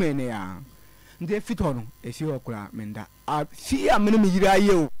be kunu ne ya nde fito no e fie o kura menda a fie a me yira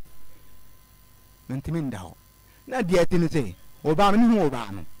ye o ntimi nda ho na dia tini se oba no hu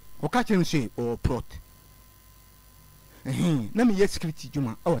oba no o ka chen se o prot na me yes security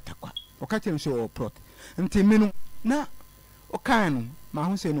juma o takwa o ka chen se o prot ntimi no na o kan no ma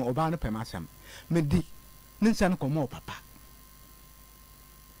hu se no oba no pema sam me di ninsa no komo papa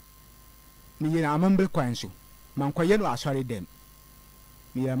me yira amambe kwanso man kwaye no asori dem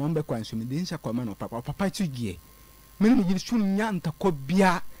me yira amambe kwanso me di nsa koma no papa tugie me no yiri sun nya ntakọ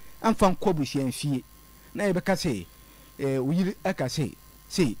bia amfan kobu hie fie na ye beka se uyiri aka se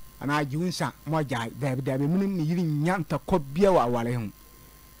ana ajiunsa mo ja da mun mi yiri nyanta ko bia wa wale hu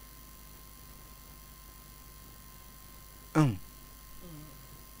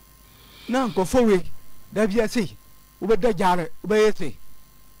na ko fowe da bia se u be da jare u be yese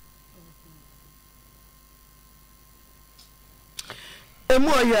emu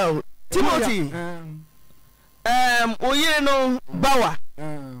oya Timothy oyire no bawa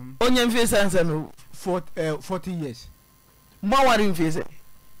onye mfisa nsa no 40 years mawari mfisa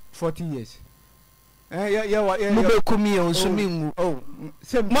 40 years no be kumi o sumingu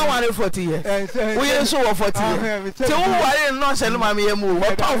mawari 40 years oyire so 40 years te wo wari no se no mame yemu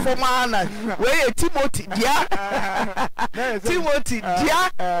wo pa fo ma na we ye Timothy dia Timothy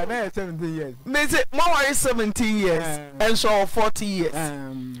dia na 17 years me say mawari 17 years and so 40 years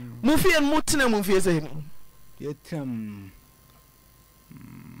mu fie mu tena mu fie se ni yetam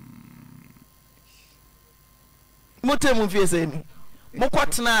mote mu fie se ni mo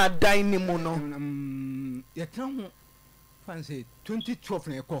kwatena dan ni mu no yetam fancy 2012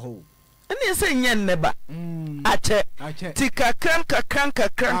 na ekọ ho ene se nye nneba ache tika kranka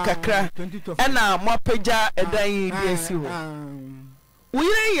ena mo apagya edan yi bi esi ho We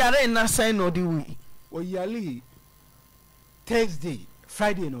yare na sign no di we. Oyale Thursday,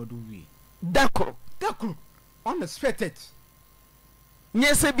 Friday no do we. Dako. Unexpected.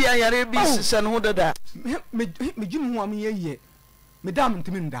 Nyese bia yare bi sise no dada. Me jim ho am ye. Me dam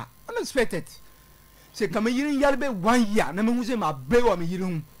ntimi nda. Unexpected. Se kama yirin yare be 1 year na me hu se ma bre wa me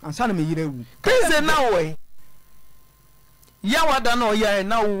yirin ansa na me yire wu. Kaize na we. Ya wada na oya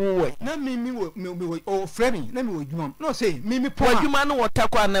na wo we. Na me o frame na me wo dwuma. No say me pon. Wo dwuma no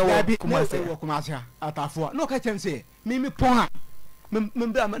wotakwa na wo kumase. Wo kumase atafo. No ka chem say me pon ha. Me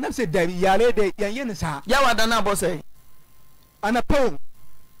bra na say da yare de yan ne sa. Ya wada na bo say. Ana pon.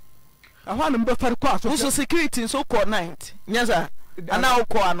 Ahwa na mbe far kwa so. So security so call night. Nyasa. Ana wo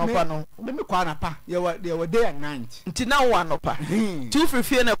call anopa no. Me call anapa. Ye wa day and night. Nti na wo anopa. Tu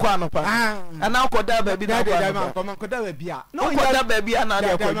frifie na call anopa. Ana ko da ba bi na call anopa. Man ko da ba bia. No ko da ba bia na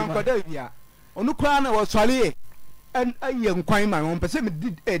de ko man ko da bia. Onu kwa na wo swale en aye nkwan ma won pese me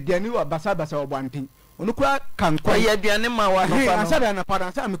di ediani wa basa wo bantin. Onu kwa kan kwa ye aduane ma wa anopa no. Ansa da na pada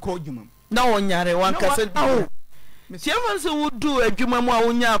ansa me ko dwuma. Na wo nyare wan kase di. Siaman se wudu adwuma mu a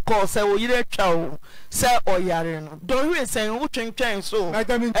wonya call se wo yire twa wo se oyare no don hwe sen wo twentwen so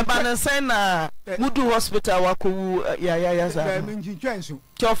e ba na sen na wudu hospital wa ko wu ya za me twentwen so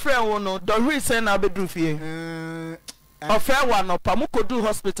to friend wo no don hwe sen na bedru fie ofre wa no pa mu ko du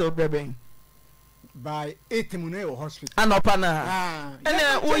hospital breben by 8 mu na hospital anopa na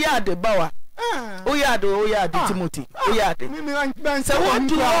ene wo ya de bawa Oyade Timothy. Oyade. So what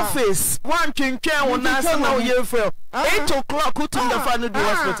to office? One twentwen wo na se na wo ye frɛ. 8 o'clock go to the family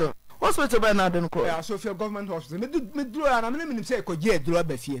hospital. Hospital by na den ko. Yeah, Sofia government hospital. Me duro na me say ko je duro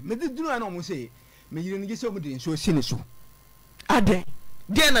ba fie. Me duro na mo say me yire ni se o de nso si ne so. Ade.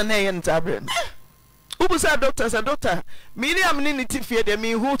 Dia na ye ntabre. Ubusa doctor say doctor, Miriam ni tifie de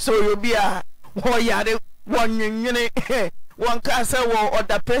me hu so yo bia wo yare wonwenwene. One can say, well, or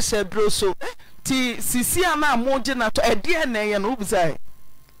the pressure draw so. Sisi ana moje na to ede na ye no ubisai.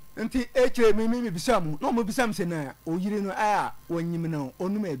 Nti eche me bisamu. No mo bisam se na o yire no a wonyim na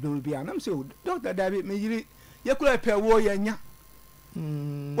onu me do bia. Na me say doctor David me yire ye kula pe wo ye nya.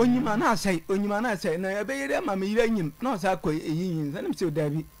 Onyima na asai na e be yire ma me yire nyim. Na o sa ko eyin. Na me say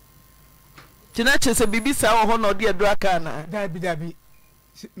David. Tina chese bibisa wo ho no de do aka na. David.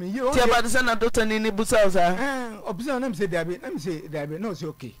 Me you ti about say na doctor ni busa oza obusa na me say David no say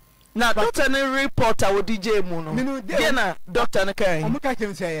okay na doctor ni reporter wo DJ mu no dey na doctor na kai omo ka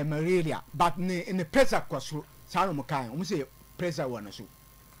kem say malaria but in the pressure kwaso sa no mo kai omo say pressure wo na so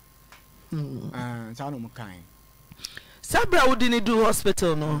sa no mo kai sabra wo di ni do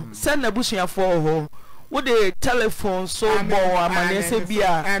hospital no send na busuafo ho wo de telephone so bo amane se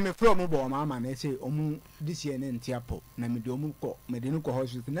bia me from bo ma amane se omu this year na ntiapo na me de omu ko me de no ko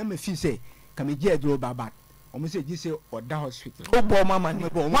hospital na me fi say ka me je adro baba omu se ji say oda hospital o bo ma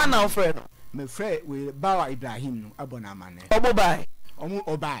amane one now friend no me friend we Bawa Ibrahim no abona amane obo bai omu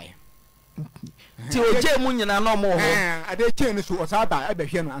obai ti oje mu nyina no mo ho ade che no so osaba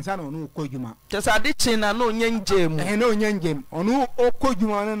abehwe no ansa na onu kodwuma tesa ade che na no onye njem na onye njem onu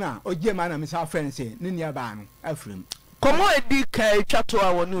okodwuma no na oje ma na me sa friend say ne nia ba no afrem komo edi kai twato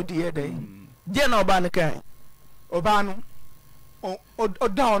a wonu di ede je na oba ne kai oba no o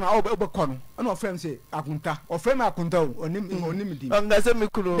down na obekọ no na ofrem say akunta ofrem akunta onim di ngase me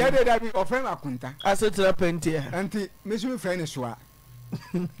kuro David ofrem akunta asetra pentia anti me so me friend so a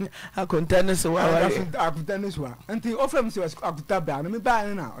akunta ne so wa akunta ne so a anti ofrem say akunta ba na me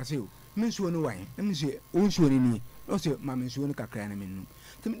ba na o say me so no wan me say o so ni o say ma me so no kakra na me nu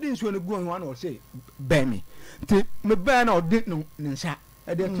ti me din so no gu on o say ba me ti me ba na o din no nsa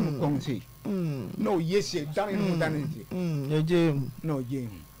e de tum kon say no yes dan no dan eje no je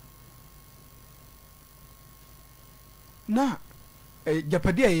na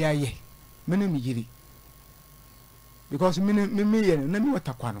japade ya ye me no me yiri because me ye na me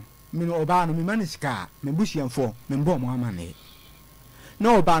watakwa no me no oba no me manisika me busianfo me mbo mo amane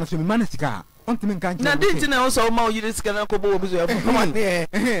na oba no so me manisika ontime nkan na dinti na so ma oyiri sika na ko bo busianfo come on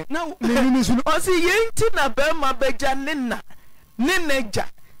na me so o si yenti na be ma beja neneja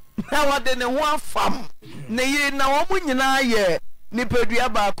na wade ne ho afam ne yiri na wo nyina ye ni pedua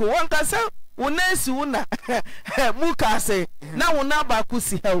ba ko won ka se wonasi wona mukase na wona ba ko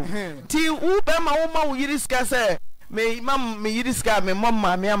si hawo ti u be ma wo ma wo yiri sika se me mam me yiri sika me mom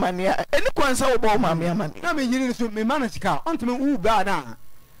ma me amane eni kwansa wo bo ma me amane na me yiri so me man sika ontime u ba na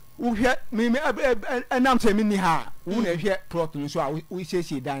u hwe me anam se me ni ha u na hwe plot no so a u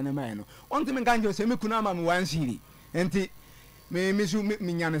sesi dan na man no ontime nkan se me kuna ma me wan siri enti me so me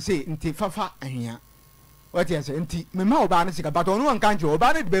nyane se enti fafa ahia what you say enti me ma oba na sika but onu nkan je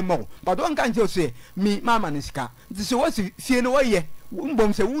oba na de be mo but on kan je se me mama na sika nti se wo si fie no wo ye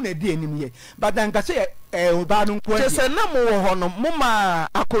mbom se wu na di anim ye but dan ka se oba no nko Chese na mo wo ho no mo ma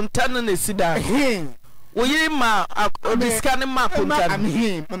akonta no na sida wo yi ma odiska ne ma akonta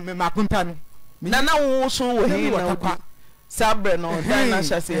no ma akonta no na wo so wo he na wo sabre no dan na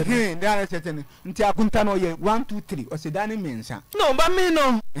hyase dan na hyase no nti akonta no ye 1 2 3 o se dan ne mensa no ba me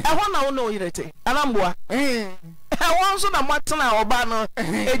no ho na wo no yirete anamboa won so na matena oba no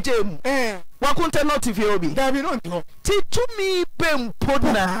ejem wakunte notify obi dabi no nto ti tumi pempo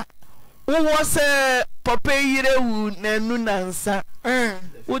na wo se papa yire wu na nu nansa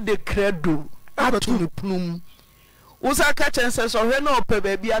wo de credo atu ne punum wo sa ka chense so hwe na opa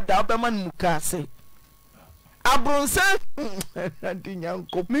ba bia da obema nu ka ase abronsa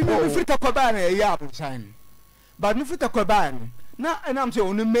dinyanko mi frita ko ba na ya abronsan but mi frita ko ba na enam se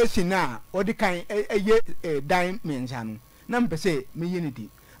onu mesi na odi kan eye dan mensa no na mpese me yinidi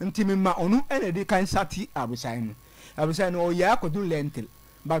nti me ma onu ene di kan sati abronsan no ya akodu lentil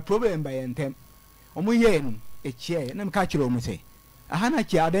but problem by entem omu ye no echie na me ka kire omu se aha na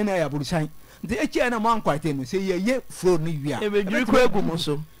chi adan na ya abronsan nti echie na man kwate no se ye fro no wia e be dwiri ko egu mo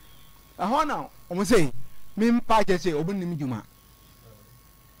so aha na omu se mi mpa je se obu nim djuma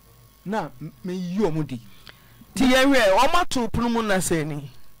na me yi omu di ti ye hwe o matu punu na se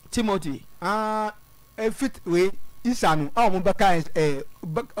ni Timothy fit we isanu o mo baka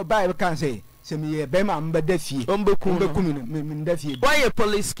ba kan se me ye be ma mbada fie ombeku me nda fie why a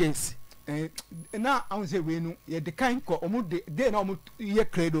police case na I say we no ye de kan ko omu de na omu ye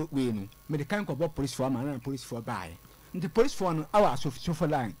credo we no me de kan ko bo police for ma na police for bae nti police for no awa so for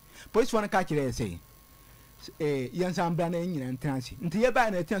line police for no ka kire say yansa ambra na nyina ntansi nti ye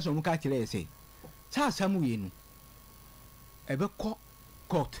ba na etansi omu ka kire say sa asam we no ebe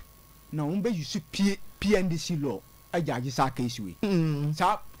court na umbe yusu PNDC law ajaji sa case we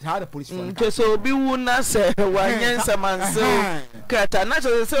sa the police for ke so bi wu na se wa nyensa manse kata na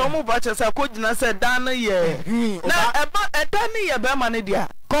se omu ba che sa ko gina se dan ye na eba ni ye be ma ne dia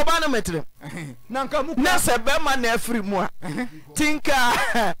ko ba no metre na nka mu na se be ma na afri mu a tinka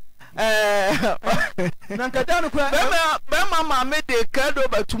na nka dan ko be ma me de kado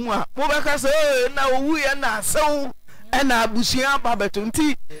batumu a mo be ka se na owu ye na asew na abusia babeto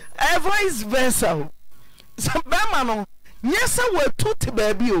nti vice versa so be ma no nyesa watu te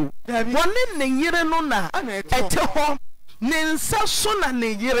baabi o wone ne yire no na ete ho ne nsa so na ne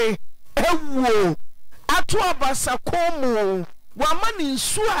yire ewo ato abasa komo wa ma ne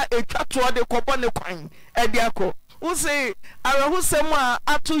nsu a etwato de kobo ne kwan edi akọ wo se arahusem a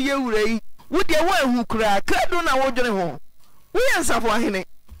ato yewure yi wo de wo ehu kura kredo na wo dwene ho wo yensafo ahene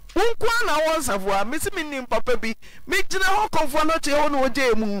unkwa na wo nsafo a mesi minim papa bi me gina ho konfo no che ho no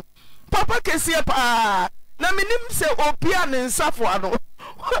oje mu papa kesie pa na minim se opia ne nsafo ano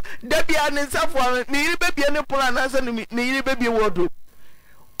da bia ne nsafo ano ne yiri bebie ne pula na se ne yiri bebie wodo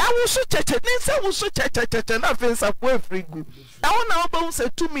awusu cheche ne se wusu cheche na fe nsafo afrigu awo na obo se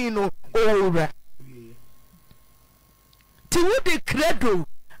tumi no owura ti wudi credo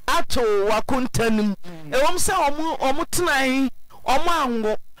ato wakuntanim ewom se omu tenan omu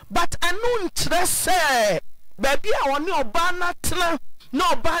anwo but anu nkyerɛ sɛ baabi a wɔne ɔbaa na tena na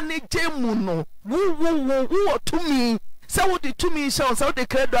ɔbaa ne gye mu no wo tumi sɛ wode tumi hyɛ wo sɛ wode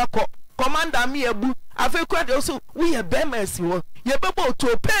credo akɔ commander me abu afei kora deɛ wo so woyɛ bɛrima asi hɔ yɛbɛbɔ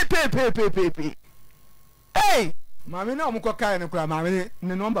otuo peepeepeepeepe ei maame na ɔmokɔ kae no kora maame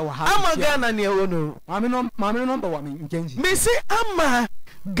ne nɔmba wɔ ha ama Ghana ne ɛwɔ no maame ne nɔmba wɔ me nkyɛnsi mesi ama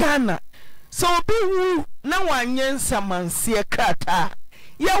Ghana sɛ obi wu na wanyɛ nsamanseɛ krataa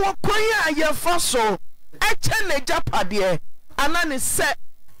ya wakoya ya faso eche ne japade ana ne se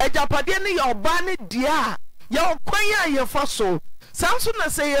ejapade ne ya oba ne dia ya wakoya ya faso sanso na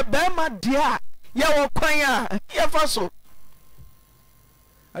se ye bema dia ya wakoya ya faso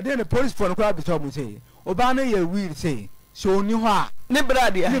ade ne police for no kwa bi so mo say oba ne ya will say so ni ho a ne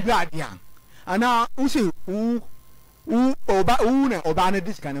bradia ana usi oba ne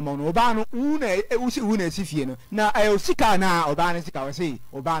disika ne mo no oba no usi na sifie no na ayo sika na oba ne sika we say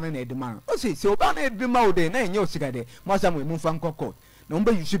oba ne na edima no o say oba na edima o de na enye osika de mo asam we mu fa nkokọ na mo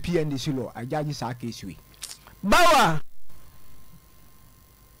ba yusu PNDC law ajaji sa case we bawa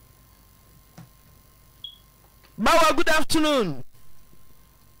good afternoon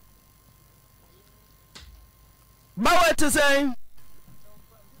bawa to say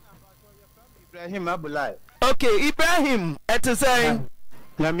Ibrahim Abulai. Okay, Ibrahim, to say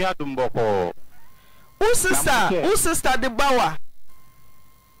Yamia Dumboko. Who sister the Bawa?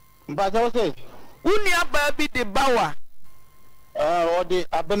 But I say, Unia baby the Bawa. Or the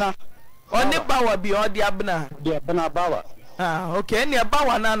Abena. Or the Bawa be or the Abena. The Abena Bawa. Okay, any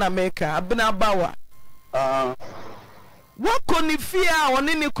Bawa Nana maker, Abena Bawa. wako ni fia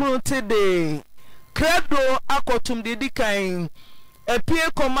one ni kunu tede credo akotum de dikan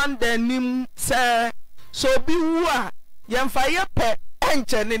apie commander nim se so bi wu a yemfa ye pe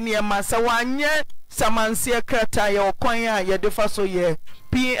enche ne niema se wanye samanse krata ye okwan a ye defa so ye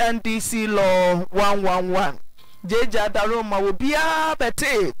PNDC law 111 jeja daroma wo bia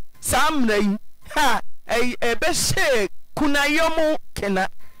bete samrai ha ebe she kuna yomu kena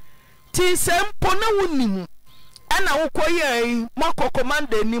ti sempo na wonim ana wokoye mako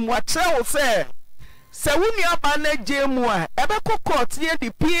commander nim wa tre wo se wuni aba na jemu a ebe court ye di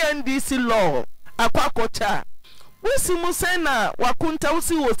PNDC law akwakocha wisi musena wakunta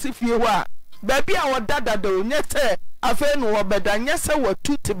usi wosifie wa baby a wodada do nyese afi no wobeda nyese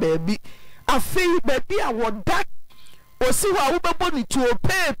watuti baby afi baby a woda osi wa wobebo ni tuo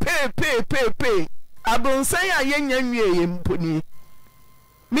pe abonsan ya yenya nwie mponi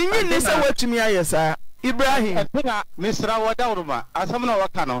minyi ni se watumi ayesa Ibrahim misra wadauruma asamna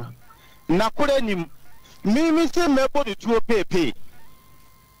wakano na kure ni mimi se mebo ni tuo pe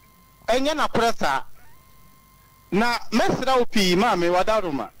enya na presa na mesra opi ma me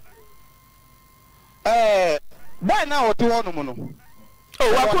wadaruma boy na otu wonu mu no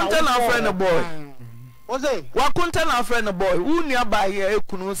wakunta na friend boy oze wakunta na friend boy uni abaye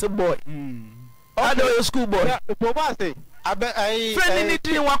ekunu se boy ado okay. School boy to ba say abe ai friend ni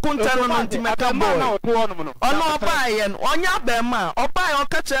tin wakunta no ntimeka boy na otu wonu mu no ono abaye onya ba ma obaye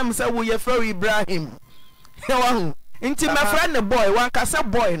okachem se wo ye Fero Ibrahim wahu inti my friend boy wan kase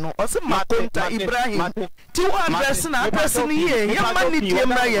boy no o se makunta Ibrahim ti wo address na person ye yamma ni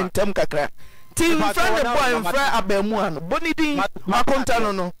tiemra ye ntem kakra ti friend boy friend abemu ano bonidin makunta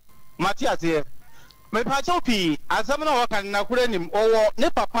no Matias here me pa chopi asamna waka na kure nim owo ne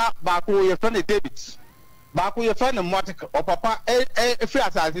papa ba ko ye friend David ba ko ye friend Motic o papa free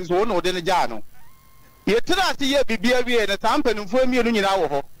assassin so no de ne ja no ye tira se ye bibia wie ne tampanimfo amienu nyina wo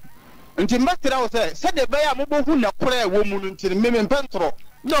ho nti mbetira wo se de be ya mobohu na kure wo mu nti me mpentro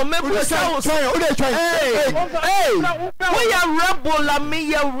no me pesa wo so hey we ya rebel la me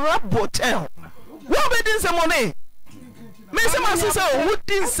ya rebel tell what be this money me se ma so who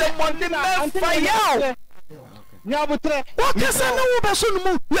din se money me fire nya butre what can say no wo be so no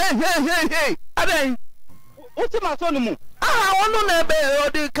mu hey adan wo ti ma so no mu wono na be o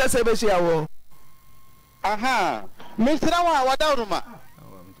di kase be sia wo aha me sira wa wadaruma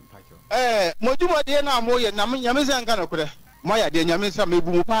mojumo de na mo ye na nyame se nka na kure mo ya de nyame se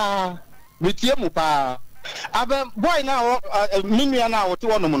mebu mu pa metie mu pa abe boy na minua na wote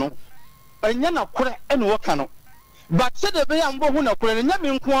wono mu no enya na kure ene wo ka no but se de be ya mbo hu na kure nya me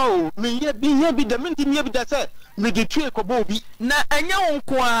nko a o me ye bi de me nti bi da se me de tue ko bo bi na enya wo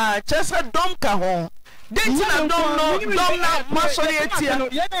nko a chese dom ka ho de ti na dom na maso ye tia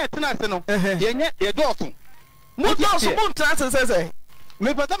ye na tena se no ye nya ye do so mo do so mo tena se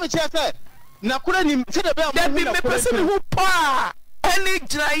me pata me chese na kure ni se de be am me pese me hu pa eni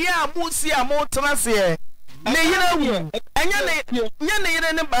giraye amusi amotena se ne yire wu enya ne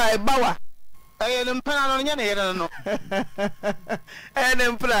yire ne bawa ne mpana no nya ne yire no ne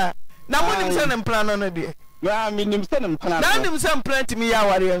mpana na mo nim se ne mpana no de na mi nim se ne mpana na nim se mpana ti mi ya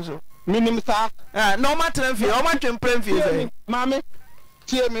ware enso mi nim sa na o ma tren fie o ma twen mpran fie se mami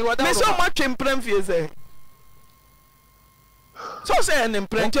tie mi wada me so ma twen mpran fie se so say an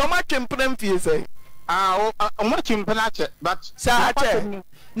imprint o ma twempram fie say o ma twempram ache but sa ache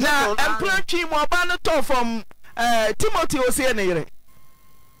na imprint twi mo ba no to from Timothy osie ne yere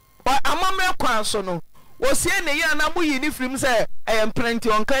wa amamre kwan so no osie ne yere na mo yi ni frim say imprint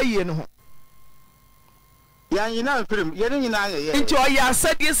on ka yie no ho ya nyina frim ye ne nyina ye nti o ya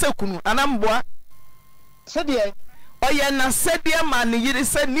sadie sekunu anamboa sadie o ye na sadie ma ne yere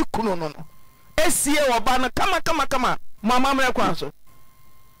se ni kunu no no esie oba no kama mama mre kwanso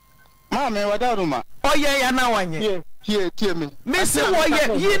mama wadaruma oye ya na wanye tie me se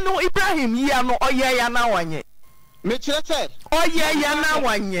oye yinu Ibrahim ya no oye ya na wanye me kire se oye ya na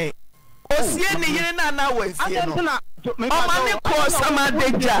wanye osie ne yire na wasie no o ma ne ko sama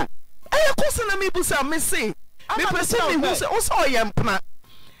deja ko se na me busa me se me pese me hu se o so oye mpna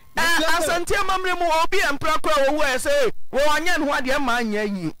asante amamre mu obi empra kwa wo se wo anya no ade ma anya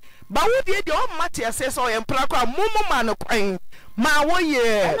yi ba wo die de o mate ase so ye mpra kwa mumu ma no kwan ma wo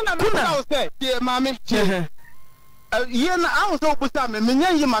ye kuna o se ye ma me ye na awu so busa me nya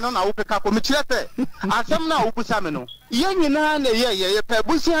yi ma no na wo peka ko me kire se asem na wo busa me no ye nyina na ye pe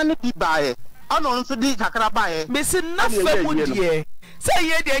busia ne di baaye ono nso di kakra baaye me se na fa mu die se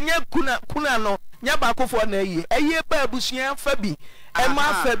ye de nya kuna no nya ba kofo na yi eye ba busia fa bi e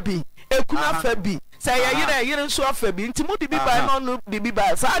ma fa bi ekuna fa bi say ya yire nso afa bi nti mu di bi ba no no di bi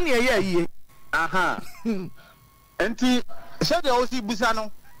ba sa na ye aha enti said the OC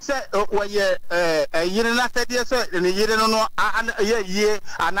Busano said where a year and I said yes in a year and a year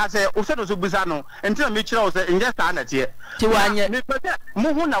and I say Usato Busano until Mitchell was in just an at yet. Tiwanya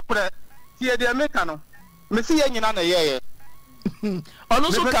Muhuna put here the Americano. Messi and Yana ye.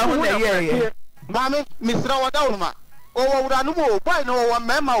 Also come ye. Mammy, Mr. Wadauma. Oh, Ranumo, why no one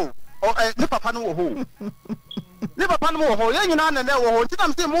memo or Nipapano who. Nipapano ho ye nyina na wo nti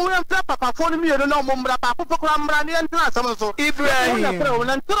nam se mo wen papa fo no mi no na mo mbra papa pokra mbra ne ntra asam so Ibrahim na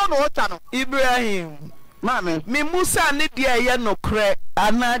ntro no ocha no Ibrahim mame me Musa ne dia ye no kre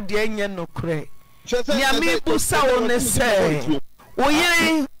ana dia nye no kre nya me Musa wo ne se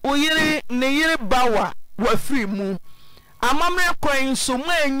oyere ne yere bawa wa free mu amamre kwan so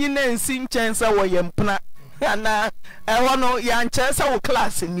mo anyi na nsi nchensa wo ye mpna ana ho no ya nchensa wo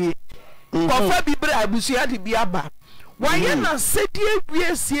class ni Kofa bibra abusia de biaba waye na sedie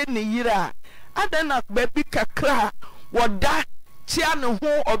wiesie ne yira adana baby kakra woda tia ne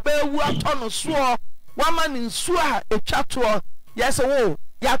ho obawu atono so wama ne nsu a etwato yese wo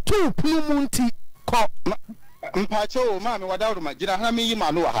ya to punu nti ko mpacho ma me wada ro ma gira ha me yi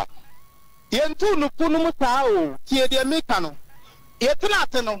ma no ha yentu no punu mu taa o tie de meka no yetena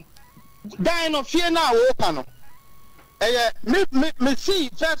ate no dan no fie na wo ka no me see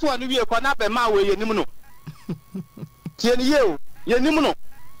first one we kwa na be ma we yenim no tie ne ye o yenim no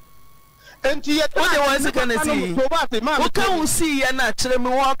enti ye o de wan se kana see o ka wo see ye na kire me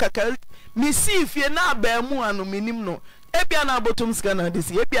wo kaka me see fie na ba mu anu menim no ebia na abotum sika na de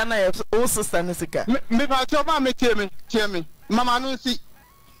see ebia na o sister ne sika me ba cho ba me tie me mama no see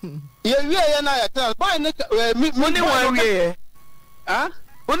ye wie ye na ya tell boy ne me ni wan wie ye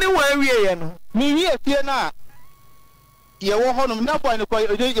oni wan wie ye no me wie fie na ye wo honum na boy ne ko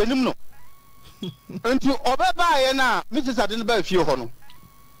yenim no nti obeba ye na Mrs. Adene ba fie ho no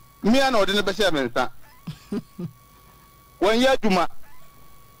me na odene be se mensa wan ya djuma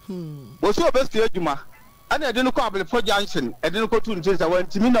wo so be se djuma ana edene ko abele for junction edene ko tu ntinsa wan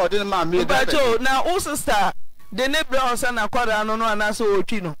timi na odene ma me ba jo na o sister de ne bre on sa na kwara no no ana so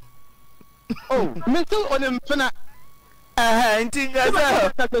otwi no oh me so onem fena nti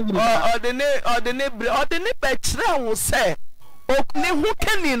ngaza odene be kire wo se ne ho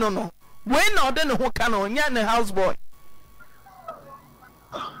kani no we na odene ho ka no nya ne house boy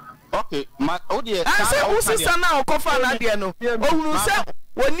okay ma odie ase wo sister na okofa na de no ohunu se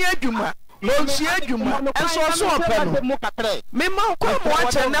woni adwuma onsi adwuma enso so ope no me ma ko mo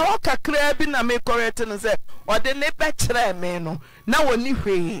ache na ho kakra bi na me correct no se odene be kire me no na woni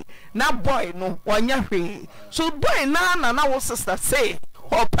hwe na boy no wonya hwe so boy na wo sister say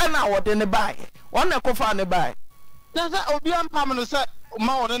ope na odene bai wona kofa ne bai na sa obi ampam no se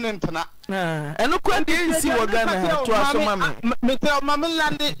ma wona ne ntena eno kwa de nsi wo Ghana to asoma me tell mama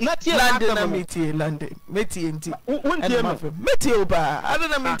lande na tie lande na metie lande metie nti metie oba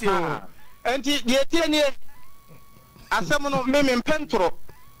adana metie o enti de tie ne asem no me mpentro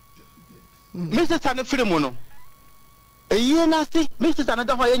Mr. Tane firimu no eyi na si Mr. Tane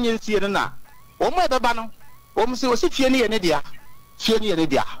da ho ye nyensie no na o mo ebeba no o mo se o si fie ne ye ne dia fie ne ye ne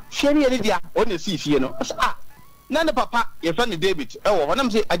dia o na si fie no na ne papa ye fa ne David wo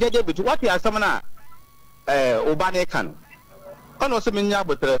honam se aja David what ya asem na oba ne kan ono se menya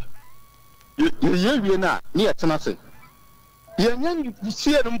abotre ye wie na ne ye tena se ye nyan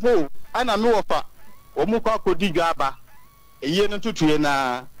sie no mpo ana me wo fa o mu kwa kodi dwaba eyi no tutue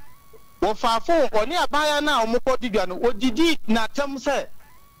na wo fa fo oni abaya na o mu kodi dwa no odidi na tem se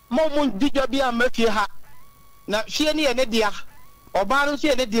mo mu didwa bi amafie ha na hwie ne ye ne dia oba no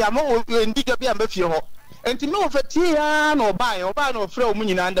hwie ne dia mo ndidwa bi amafie ho enti me wo fatie ya na oba na ofra o mu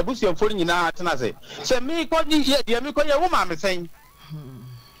nyina nda busuafo nyina atena se me ko ni ye dia me ko ye wo ma me sen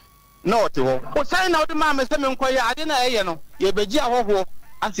na ote ho o sen na o de ma me se me nko ye ade na ye no ye beji ahoho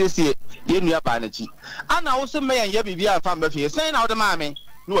asiesie ye nua ba na chi ana wo se me ye bibia afa mbafie sen na o de ma me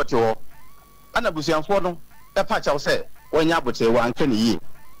na ote ho ana busuafo no e pa cha wo se wonya abote wa anka ne yi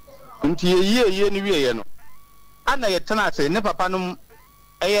nti ye ni wie ye no ana ye tena se ne papa no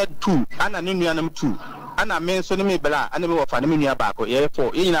eye 2 ana ne nua nam 2 ana me so ne me bela ana me wo fa ne me nua ba ko ye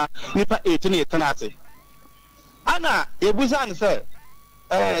 4 yina nipa 8 ne ye tena se ana ye buza ne se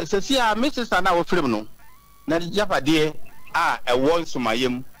sesia Mrs. Ana wo film no na japade a ewo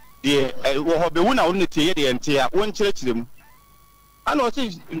nsomayem de wo ho be wu na wo ne tie de ente a wo nkyerechire mu ana o se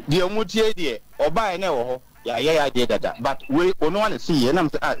de mu tie de oba na wo ho ya de dada but we ono wan see ye na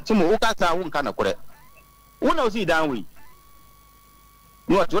timo wo ka sa wo nka na kore wo na o see dan we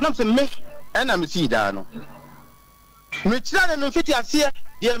no to na se me na me see dan no me kira na fiti ase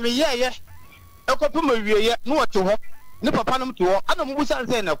de me ye ekopem awieye no wo te ho ne papa no to ho ana mo busa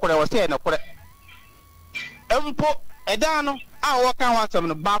se na kore wo se na kore empo edano a woka ho asem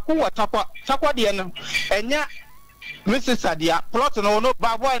no ba ko takwa de no enya Mrs. Sadia plot no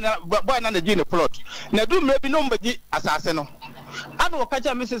ba boy na na gi ne plot na du mre bi no mbagi asase no ana woka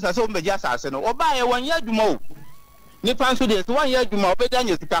cha Mrs. Sadia mbagi asase no oba ye wan ya adwuma o ni panso de so wan ya adwuma obeda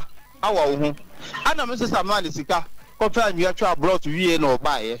nya sika awa wo ho ana Mrs. Sadia sika ko fa anwia twa plot wie no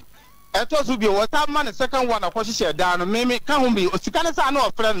oba ye eto so bi wo ta ma ne second one akwashi she da no me ka ho bi sika ne sa na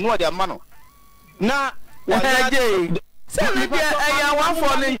ofre no de ma no na wa se ne dia aya wa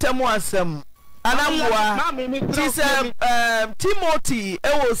for ne ntemu asem anamwa Timothy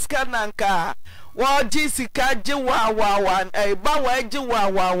ewo skananka wa jisika je wa ba wa je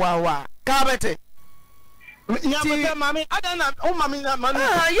wa kabete nyamete mami adana o mami na mami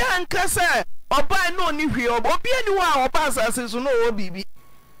ya nka se oba no ni hwe obi ani wa oba asase so no obibi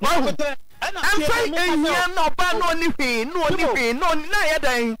nyamete ana enye no oba no ni hwe no na ya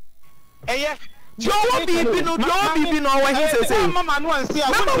dan eye Jowo bibi no wa hisese mama no ansi a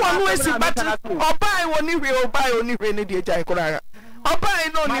mama wonu esi but obai woni hwe ne die jai kora obai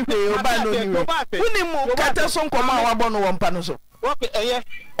no ni hwe obai no ni hwe uni mu kata so nkoma wa bono wo mpa no so okay eye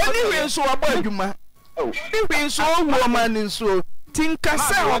oni hwe so abo adwuma ni hwe so wo ma ni so tinka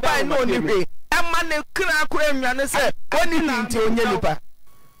se obai no ni hwe ema ne kra kora nwane se oni nti onye nipa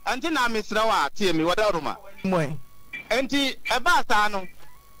anti na misra wa tie mi wada ruma moi enti eba sa no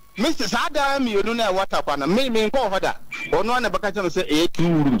Mrs. Ada mienu na wata kwa na me nko hoda ono na baka chama se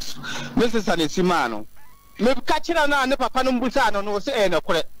 2 rooms Mrs. Anesima no me ka kira na ne papa no mbusa no se na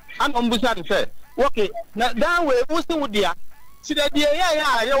kore an mbusa no se okay na dan we wusi wudia sida die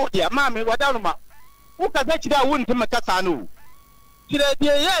ya wudia ma me wada no ma wo ka ta kira wo ntima kasa no sida die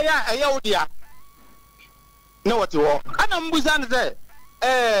ya wudia na wote wo an mbusa no se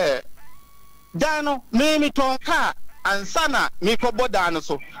dan no me tonka ansana mi ko boda no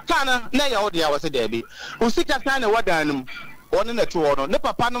so kana na ya odi awase da bi usika kana wadanum woni na tuwo no ne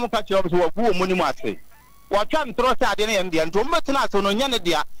papa no ka kire so wagu mu ni mu ase wa twa ntro se ade ne yam dia nto mbetena so no nya ne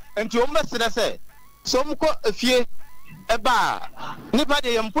dia enti o mbesere se so mko afie eba nipa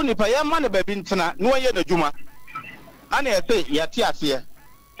de yampu nipa yamma ne ba bi ntena no ye na dwuma ana ese ya ti ase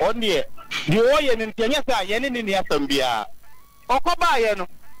onde di o ye ne ntenya se aye ne ne asam bia okoba ye no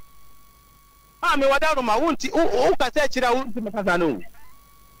me wadaru ma wunti u ka se kira wunti mekasa no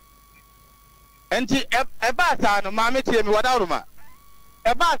enti eba sa no ma metie me wadaru ma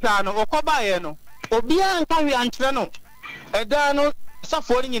eba sa no okoba ye no obia nka hwe ankyere no eda no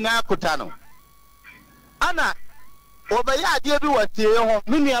safo ni nyina akota no ana obaya ade bi watie ho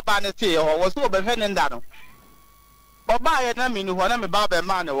menua ba ne tie ho wo so obehwe ne nda no oba ye na minu ho na me ba be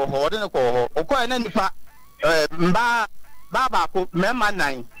ma ne wo ho de ne ko ho okoye na nipa mba baba ko mema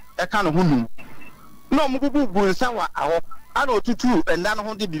nan e ka no hunu no mugugu gunsa wa aho ana otutu enda no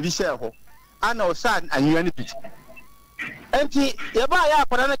ho de bibi share ho ana o san anwia ne bi enti ye ba ya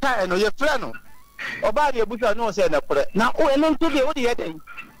akora ne ka eno ye frɛ no oba ye busa no se na kore na o eno nto de o de ye den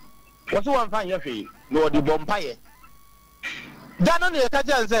wo so wan fan ye hwe no de bompa ye dano ne ka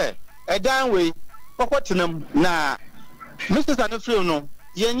janse edan we kokotenam na Mr. Sanofrio no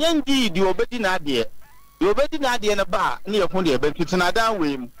ye nyendi di obedi na ade ne ba ne ye ho de be tena dan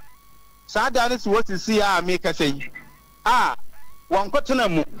we mu sada ne so sisi a me ka sei wankotena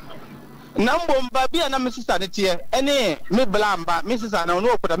mu na mbomba bia na Mrs. ne tie ene me blamba Mrs. na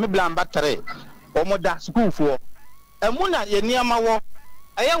no okoda me blamba tere omoda school fo emu na ye niama wo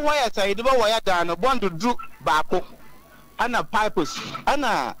aye ho ya sai de ba wo ya da no bondo dru baako ana pipes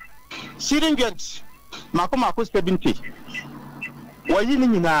ana syringes mako 70 wayi ni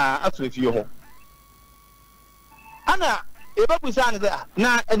nyina afrefie ho ana eba busa ne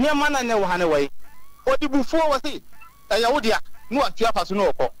na niama na ne wo ha ne wai odibufuo wo se ya wodia no atua paso no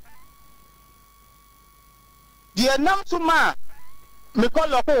okọ die nam so ma me ko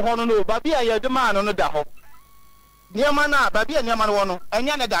loko ho no ba bia ye de ma no da ho niama na ba bia niama no no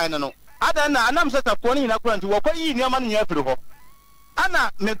enya ne dan no ada na anam se tafo ni na kwanti wo ko yi niama no nya firi ho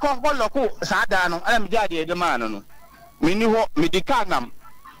ana me ko loko sa da no ana me ja de ma no me ni ho me di kanam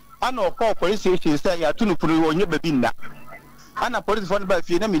ana okọ police station say ya tunu puru onye ba bi nda ana police phone ba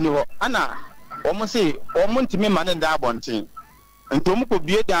fie na me ni ho ana omo se omo ntimi ma ne nda abonten ntom ko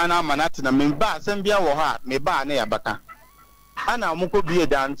bie dan na manate na me ba asem bia wo ha me ba na ya baka ana mo ko bie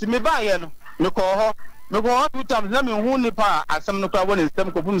dan nti me ba ye no me ko ho two times na me hu ni pa asem no kwa woni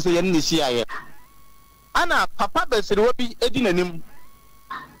stem ko fun se ye ni hia ye ana papa besiri wo bi edi nanim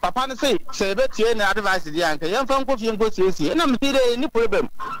papa ne se be tie na advice di anka ye mfa nko fie nko siesie na me tire ni problem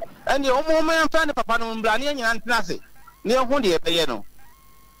ene omo me mfa ne papa no mbra ne nyina ntena se ne hu de be ye no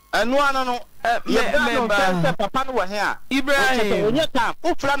anu ano no papa no wa he a Ibrahim onye tam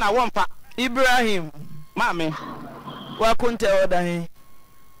ufra na wonfa Ibrahim Mami. Wakunte odahin.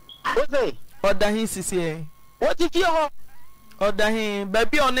 Ose. Odahin sisi. What if you ho? Odahin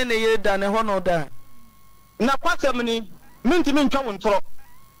baby one ne ye da ne ho no da. Na kwasem ni minti min twa wontro.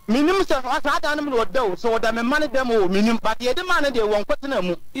 Minim se asa da ne mo da o so da me man dem o minim but ye de man de won kwetena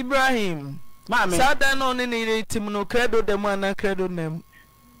mu. Ibrahim. Mami. Sada no ne ne tim no credo dem ana credo nem.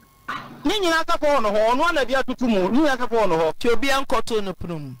 Ni nyina ka fo no ho no na bia tutu mu. Ni nyina ka fo no ho. Ti obi ankoto no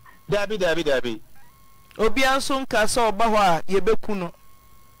prum. Dabi. Obi anso nka so oba ho a ye beku no.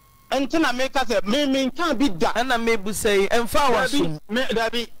 Enti na me ka se me nka bi da. Ana me bu sei emfa waso. Me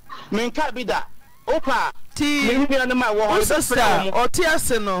dabi. Me nka bi da. Opa. Ti Me bi na ma wo ho. sister oti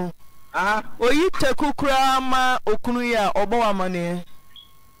ase no. Aha. Oyi tekukura ma okunu ya obo wa mane.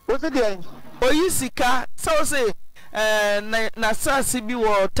 What's it? Oyi sika so say na sasi bi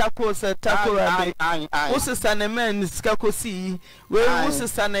wo tako se tako rabe. Wo sister na men sika kosi we wo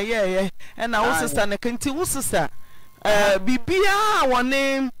sister na ye na wo sister na kanti wo sister bibia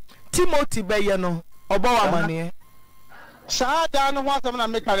wone Timothy beye no obo wa mane. Sa da no ho asem na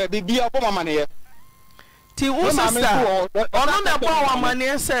me kare bibia obo ma mane ye. Ti wo sister ono na bo wa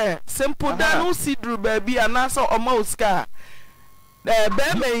mane se simple da no sidru baby anasa oma uska.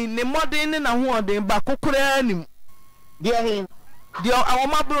 Bebe ni modern na ho odin ba kokora anim. Dia him. Dia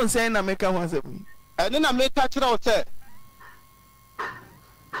awoma bro nsen na meka ho asem. Ene na meka kira o se.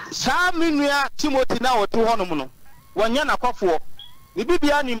 Sa minua Timothy na o to honom no. Wonya na kwafo. Ni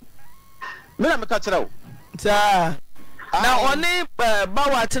bibia nim. Me na meka kira o. Ta. Na oni ba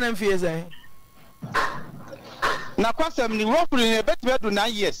wa tena mfie sen. Na kwasem ni roughly ne betwe do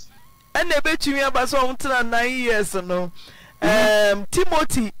 9 years. Ene betumi abaso on tena 9 years no.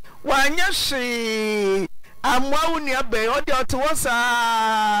 Timothy wanya hwe amwa uni abe odi ote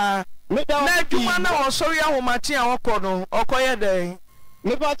wosa na dwuma na osori ahomache a wokọ no okoye den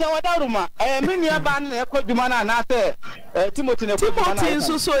me ba ta wadaruma me nua ba na ekọ dwuma na na se Timothy na ekọ dwuma na Timothy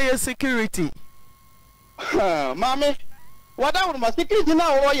nso so ye security mami wadaruma security na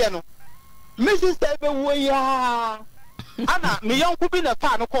wo ye no me sister be wo ya ana me yonku bi na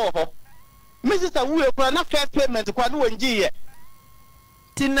fa no ko ho me sister wo e kura na first payment kwa no wanji ye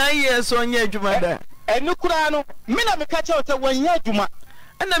ti 9 years onye adwuma da enu kura no me na me ka che o te wanya adwuma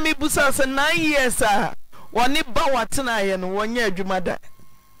ana me busa se 9 years a woni ba watena ye no wanya adwuma da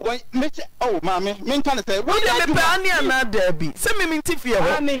me oh mami me nkan say wo de me pa ani ana da bi se me ntifie ho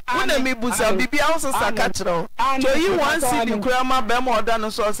wo na me busa bibia ho sesa ka kire to yi 1 cd kura ma be ma oda no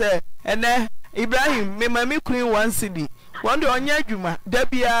so se ene Ibrahim me ma me queen 1 cd wonde onya adwuma da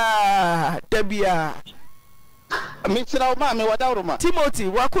bia me tira ma me wadaruma Timothy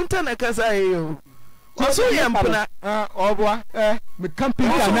wakunta na kasa yo Koso yempuna obwa me camping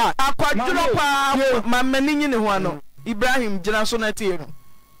na akwaduro pa mamani nyine ho ano Ibrahim jina so na tie no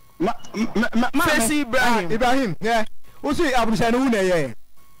Fesi Ibrahim yeah usi abusa no na ye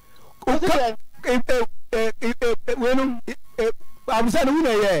wenu abusa no na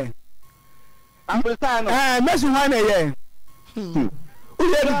ye abusa no mesu ha na ye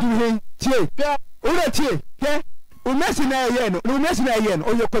uye du he tie ure tie ke o mesu na ye no o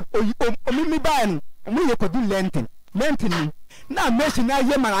mi ba no mo ye kodu lenten na mesu na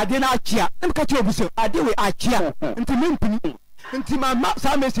ye man ade na achia em ka che obuso ade we achia nti mentini nti ma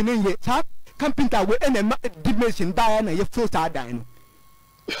sa mesu ne ye sa carpenter we ene dimension da na ye flow sa dan no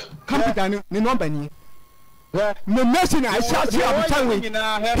carpenter ni number ni me mesu na achia abutan we ke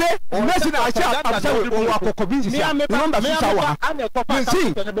mesu na achia abutan we o akokobin sisia ni number sisa wa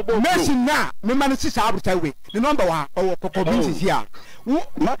nti mesu na me man sisa abutan we ni number wa o akokobin sisia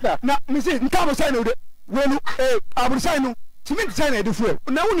na me say nka mo say no de wenu abusan no cement sign na defu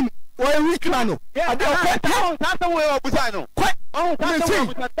na woni o week man no ade o kwa na ta we abusan no kwa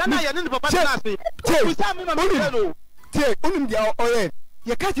na ya ne papa na se abusan me ma me no tie onim dia oye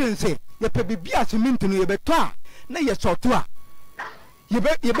ye ka tin se ye pe bibia cement no ye beto a na ye soto a ye be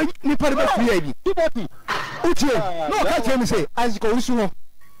ni pare be free bi utie no ka tin se aziko usu ho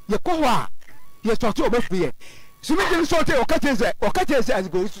ye ko ho a ye soto be free cement no soto o ka tin se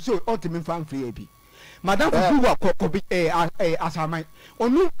aziko usu so on timi fan free bi madam fufu wa kobi asamai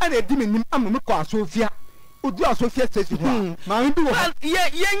onu ana edi menim amu ko asofia odu asofia station ha ma bi wo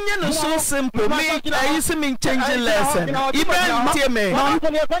ye no so simple me I see me change lesson Ibrahim tie me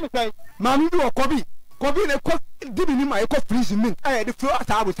ma bi wo kobi ne ko di menim ai ko freeze me ai de flow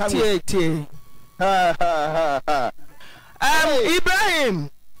asabu time tie Ibrahim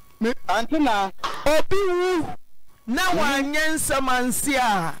me Aunte Naa obi wu na wanyensa mansi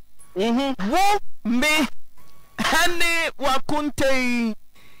a wo me hane wakunte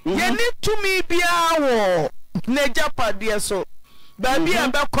yeni tumi bia wo na japade so ba bia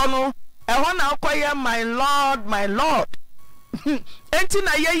be kono ɛhɔ na akɔyɛ my lord enti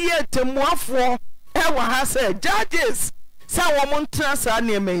na yɛyɛ temuafoɔ ɛwɔ ha sɛ judges sɛ wɔn ntena saa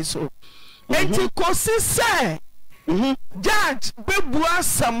nneɛma yi so enti kɔsi sɛ judge bebu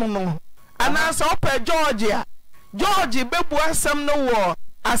asɛm no anaasɛ ɔpɛ George bebu asɛm no wɔ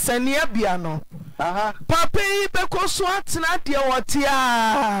asɛnea bia no papa yi bɛkɔ so atena deɛ wɔte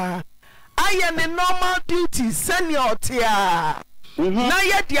a ayɛ ne normal duty sɛnea ɔte a na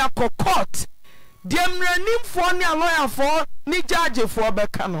yɛde akɔ court deɛ mmeranimfoɔ ne alɔyafoɔ ne judgefoɔ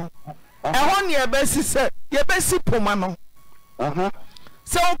bɛka no ɛhɔ ne yɛbɛsi sɛ yɛbɛsi poma no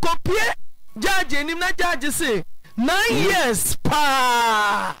sɛ ɔkɔpie judge anim na judge se 9 years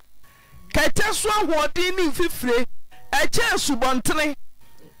paa kɛtɛ so ahoɔden ne mfifire ɛkyɛ subɔntene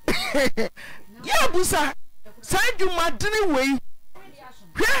yɛbusa saa dwumadene wei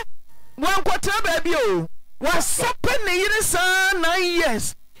hwɛ wankɔtena baabi o wasapɛ ne yere saa 9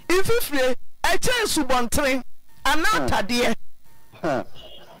 years mfifire ɛkyɛ subɔntene anaa tadeɛ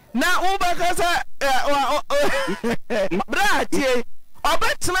na wobɛka sɛ bratie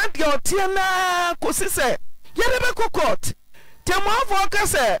ɔbɛtena deɛ ɔteɛ naa kɔsi sɛ yɛde bɛkɔ court tɛmuafoɔ ka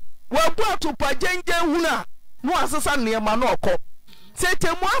sɛ wabu atopa gyɛngyɛn hunu a no asesa nneɛma no ɔkɔ sɛ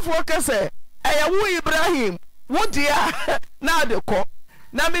tɛmuafoɔ ka sɛ ɛyɛ wo Ibrahim wo deɛ na ade kɔ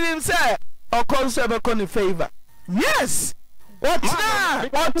na menim sɛ ɔkɔ nso ɛbɛkɔ ne favor yes ɔtena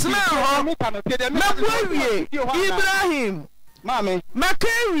hɔ na boawie Ibrahim maka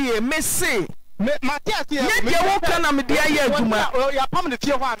awie mese nyɛ deɛ woka na mede ayɛ adwuma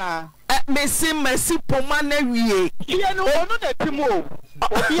mesi poma na wie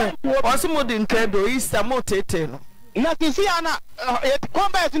ɔse mo de nkɛdo Easter mo tete no na kisi ana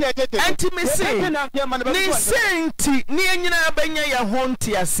combat na tete anti mesi ne senti ne nyina bɛnya yɛ ho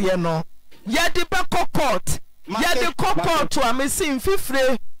ntiaseɛ no yɛde bɛkɔ court yɛde kɔ court a mesi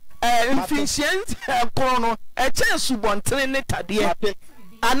mfifire mfinhyɛn koro no ɛkyɛ subɔntene ne tadeɛ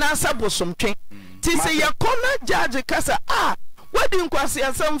anaasɛ bosomtwe ti sɛ yɛkɔ na judge kasa wadi nkwasi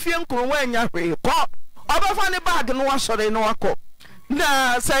asɛm fie nkoro wanya hwee kɔ ɔbɛfa ne bag no wasɔre no wakɔ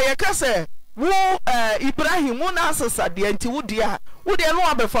na sɛ yɛka sɛ wo Ibrahim wo na asesadeɛ nti wo deɛ no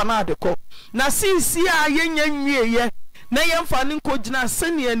wabɛfa no ade kɔ na sisi a yɛnya nwieyɛ na yɛmfa ne nkɔgyina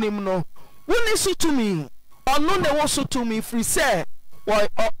sɛnea anim no wo ne so tumi ɔno ne wo so tumi firi sɛ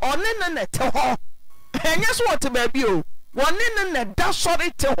ɔne ne te hɔ ɛnyɛ so wɔte baabi o wɔne ne da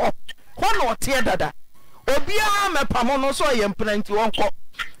sɔre te hɔ na ɔteɛ dada obiara mɛpamo no so ɔyɛ mpena nti wɔnkɔ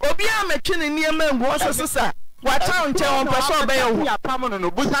obiara mɛtwe ne nneɛma ngu ɔsɛ sesa wata nkyɛn wɔmpɛ sɛ ɔbɛyɛ wo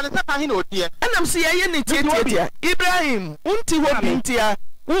ɛnam sɛ yɛyɛ ne tiatiatia Ibrahim wonti hɔ bi ntia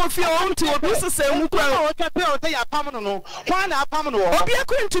wo fie wonti hɔ bi sesɛ mu kora obiara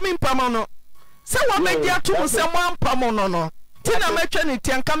kɔ ntumi mpamo no sɛ wɔbɛgye ato mu sɛ moampamo no no nti na mɛtwa ne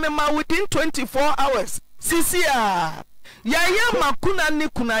tianka mema within 24 hours sisi a yɛyɛ makuna ne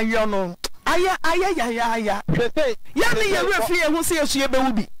kuna yɛ no aya ya ne yɛwerɛ fi yɛ ho sɛ yɛso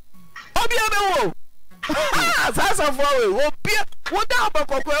yɛbɛwo bi obia bɛwo sasafo we obia woda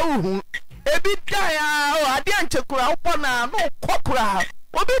wobɛkɔkɔ ahuhu ebi da ya adeɛ nkyɛ kora wopɔ na no kɔ kora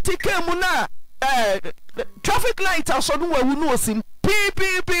obi ti ka mu na traffic light aso no wawu no osim pi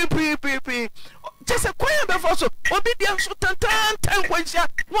just a quiet before so obi dia so tantan kwanhia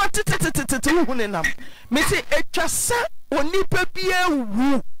no tetetetete hu ne nam me se etwasa onipa bia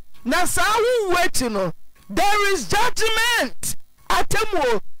wu na saa wu wati no there is judgment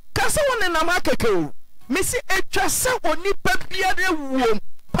atemu kasa won nam akekeu me se etwasa onipa bia de wu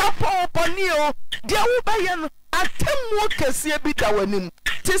papa oponio dia wo baye no atemu kese bi da wanim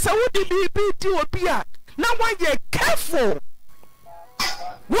ti se wo di bi ti obi a na why careful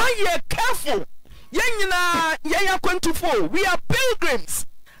Yenyina yaya kwentufo we are pilgrims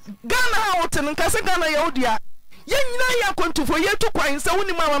Ghana houten nkase Ghana yaodia yenyina ya kwentufo yetu kwan se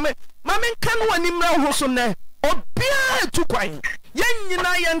woni mama nka no wani mra ho so ne obia etu kwan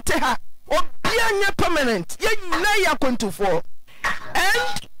yenyina yente ha obia nya permanent yenyina ya kwentufo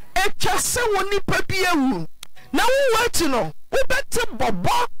and etwase woni pa bia wu na wo wati no wo bete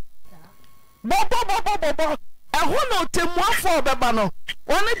bobo ɛho no temuafo bɛba no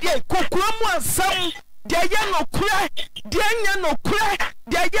wɔne deɛ kokura mu asam deɛ yɛ no kura deɛ nya no kura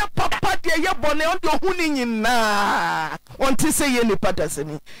deɛ yɛ papa deɛ yɛ bɔne ɔde ɔho ne nyinaa ɔnte sɛ yɛ nipa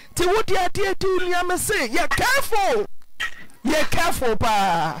dasani te wo deɛ adeɛ de uniame sɛ yɛ careful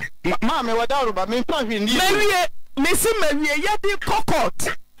pa ma me wada roba me pa hwe ndi mawie yɛde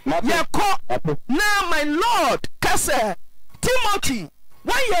kokot yɛkɔ na my lord kasa Timothy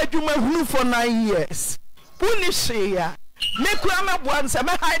why adwuma hunu for 9 years Punishia, make Rama once a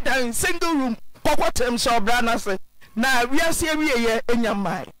hide down in single room, Pocotem so branase. Now we are serious in your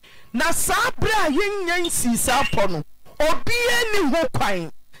mind. na saa bra yenyan si saa pɔ no obie ni ho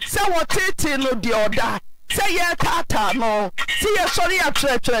kwan sɛ wɔtete no de ɔda sɛ yɛ tata no sɛ yɛ sɔre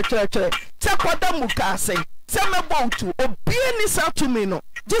atrɛtrɛtrɛtrɛ sɛ kɔda mu kaase sɛ mɛbɔ utu obie ni saa tumi no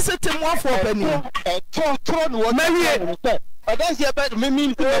gye te mo afɔ bani toro no wɔ mawie ɔdansi ɛbɛ mimi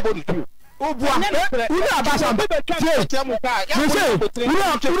nti ɛbɔ no tu obua uru abasa mba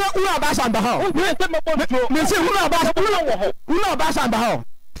uru abasa mba ha mese uru abasa mba ha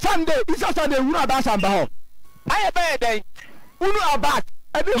Sunday isa Sunday uru abasa mba ha aye bɛyɛ dɛn uru abasa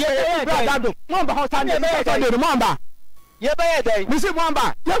ebi yɛ dado mo mba ha Sunday mo mba yɛ bɛyɛ dɛn mese mo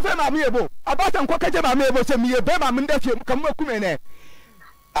mba yɛ fɛ ma me yebo abasa nkɔ kɛgye ma me yebo sɛ me yebo ma me ndafie kam akume ne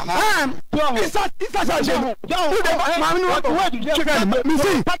isa Sunday no ma me no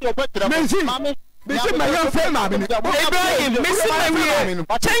Missy, my young friend, Ibrahim, Missy,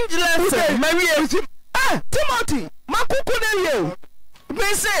 change lesson, Maria, Timothy, Makuku,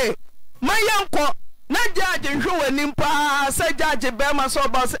 Missy, my young co, not judge and show an impa, say Judge Bama so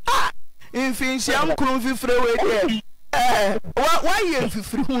boss, in Finch, young Crumfi Freeway. Why you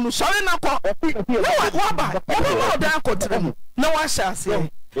free? Sorry, no, no, I shall say.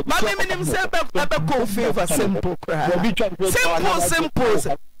 My name himself, a favor, simple cry. Simple.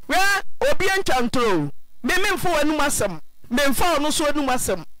 Where Obian Chantro, Mimim for a numasum, Memfa no so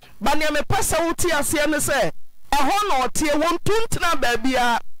numasum, Banya me pass out here, say, a honor tier 1 tuntna baby,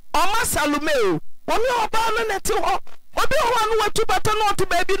 or Masalumeo, one your banner to her, or be one way to better not to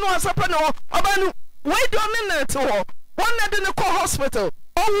baby no sapano, or ban wait on in to her, one at the co hospital,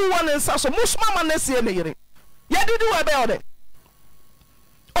 all one in Sasso, most mamma Nessie. Yet did you about it?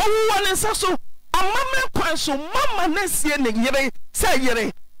 All one in Sasso, a mamma quanso, mamma Nessie, say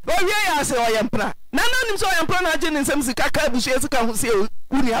yere. Oh yeah, I say I am pra. Nana nim so I am pra na je nim sem sika ka busu sika ho se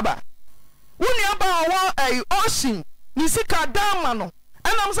uniaba. Uniaba wa ocean ni sika dama no.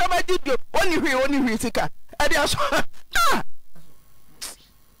 Enam say ba didio oni hwe sika. E dia so. Ah.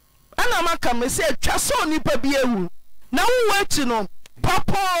 Ana maka me say twa so nipa bi ewu. Na wo wachi no.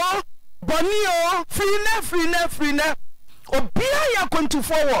 Papa bonio free na. Obia ya kontu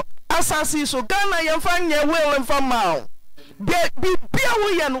forward. Asasi so Ghana yemfa nye we mfa ma. We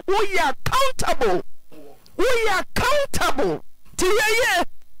are accountable. We are accountable. Tiye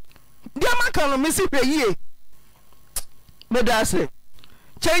dear makano missy ye. Medase.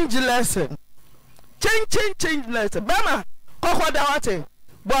 Change lesson. Change lesson. Bama, Coco Dawate.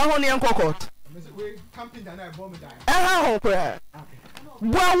 Boahoni and Cocot. Aha hokra.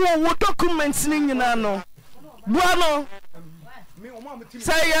 Boawo documents ninano. Boano.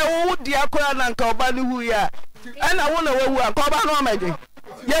 Say ya wo dia kwa na nka obani hu ya. And I want to know who Coba no Maggie.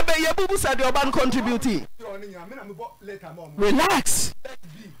 Yabubu said your band contributing. Relax.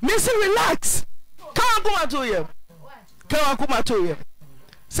 Missy, relax. Come to you. Come to you.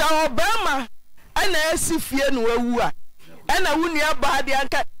 So Obama and I see fear no wua. And I wouldn't have body and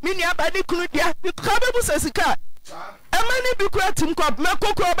cat. Minia body couldn't ya. Kababu says a cat. A many be creating crop.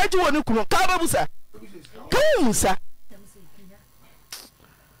 Mako bet you on the Kababusa. Come, sir.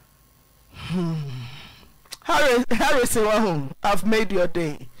 Harrison, I've made your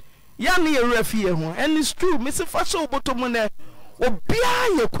day. Yanni a refugee, and it's true, Mr. Faso Botomone, or Bia,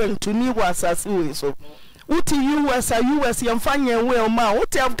 you went to New as we so. Uti US, young funny and well, ma,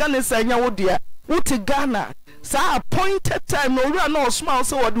 Uti Afghanistan, your dear, Uti Ghana. Sa appointed time, no run or small,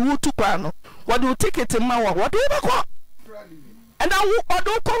 so what do you to Pano? What do you take it in Mawa? What do you call? And I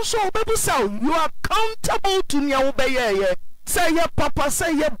don't console, baby, so you are accountable to Nyao. Say your papa,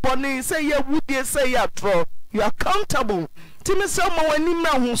 say your bonnie, say your woody, say your draw. You are accountable. Timmy, someone in my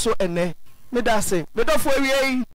home so ene. Me da say, but of where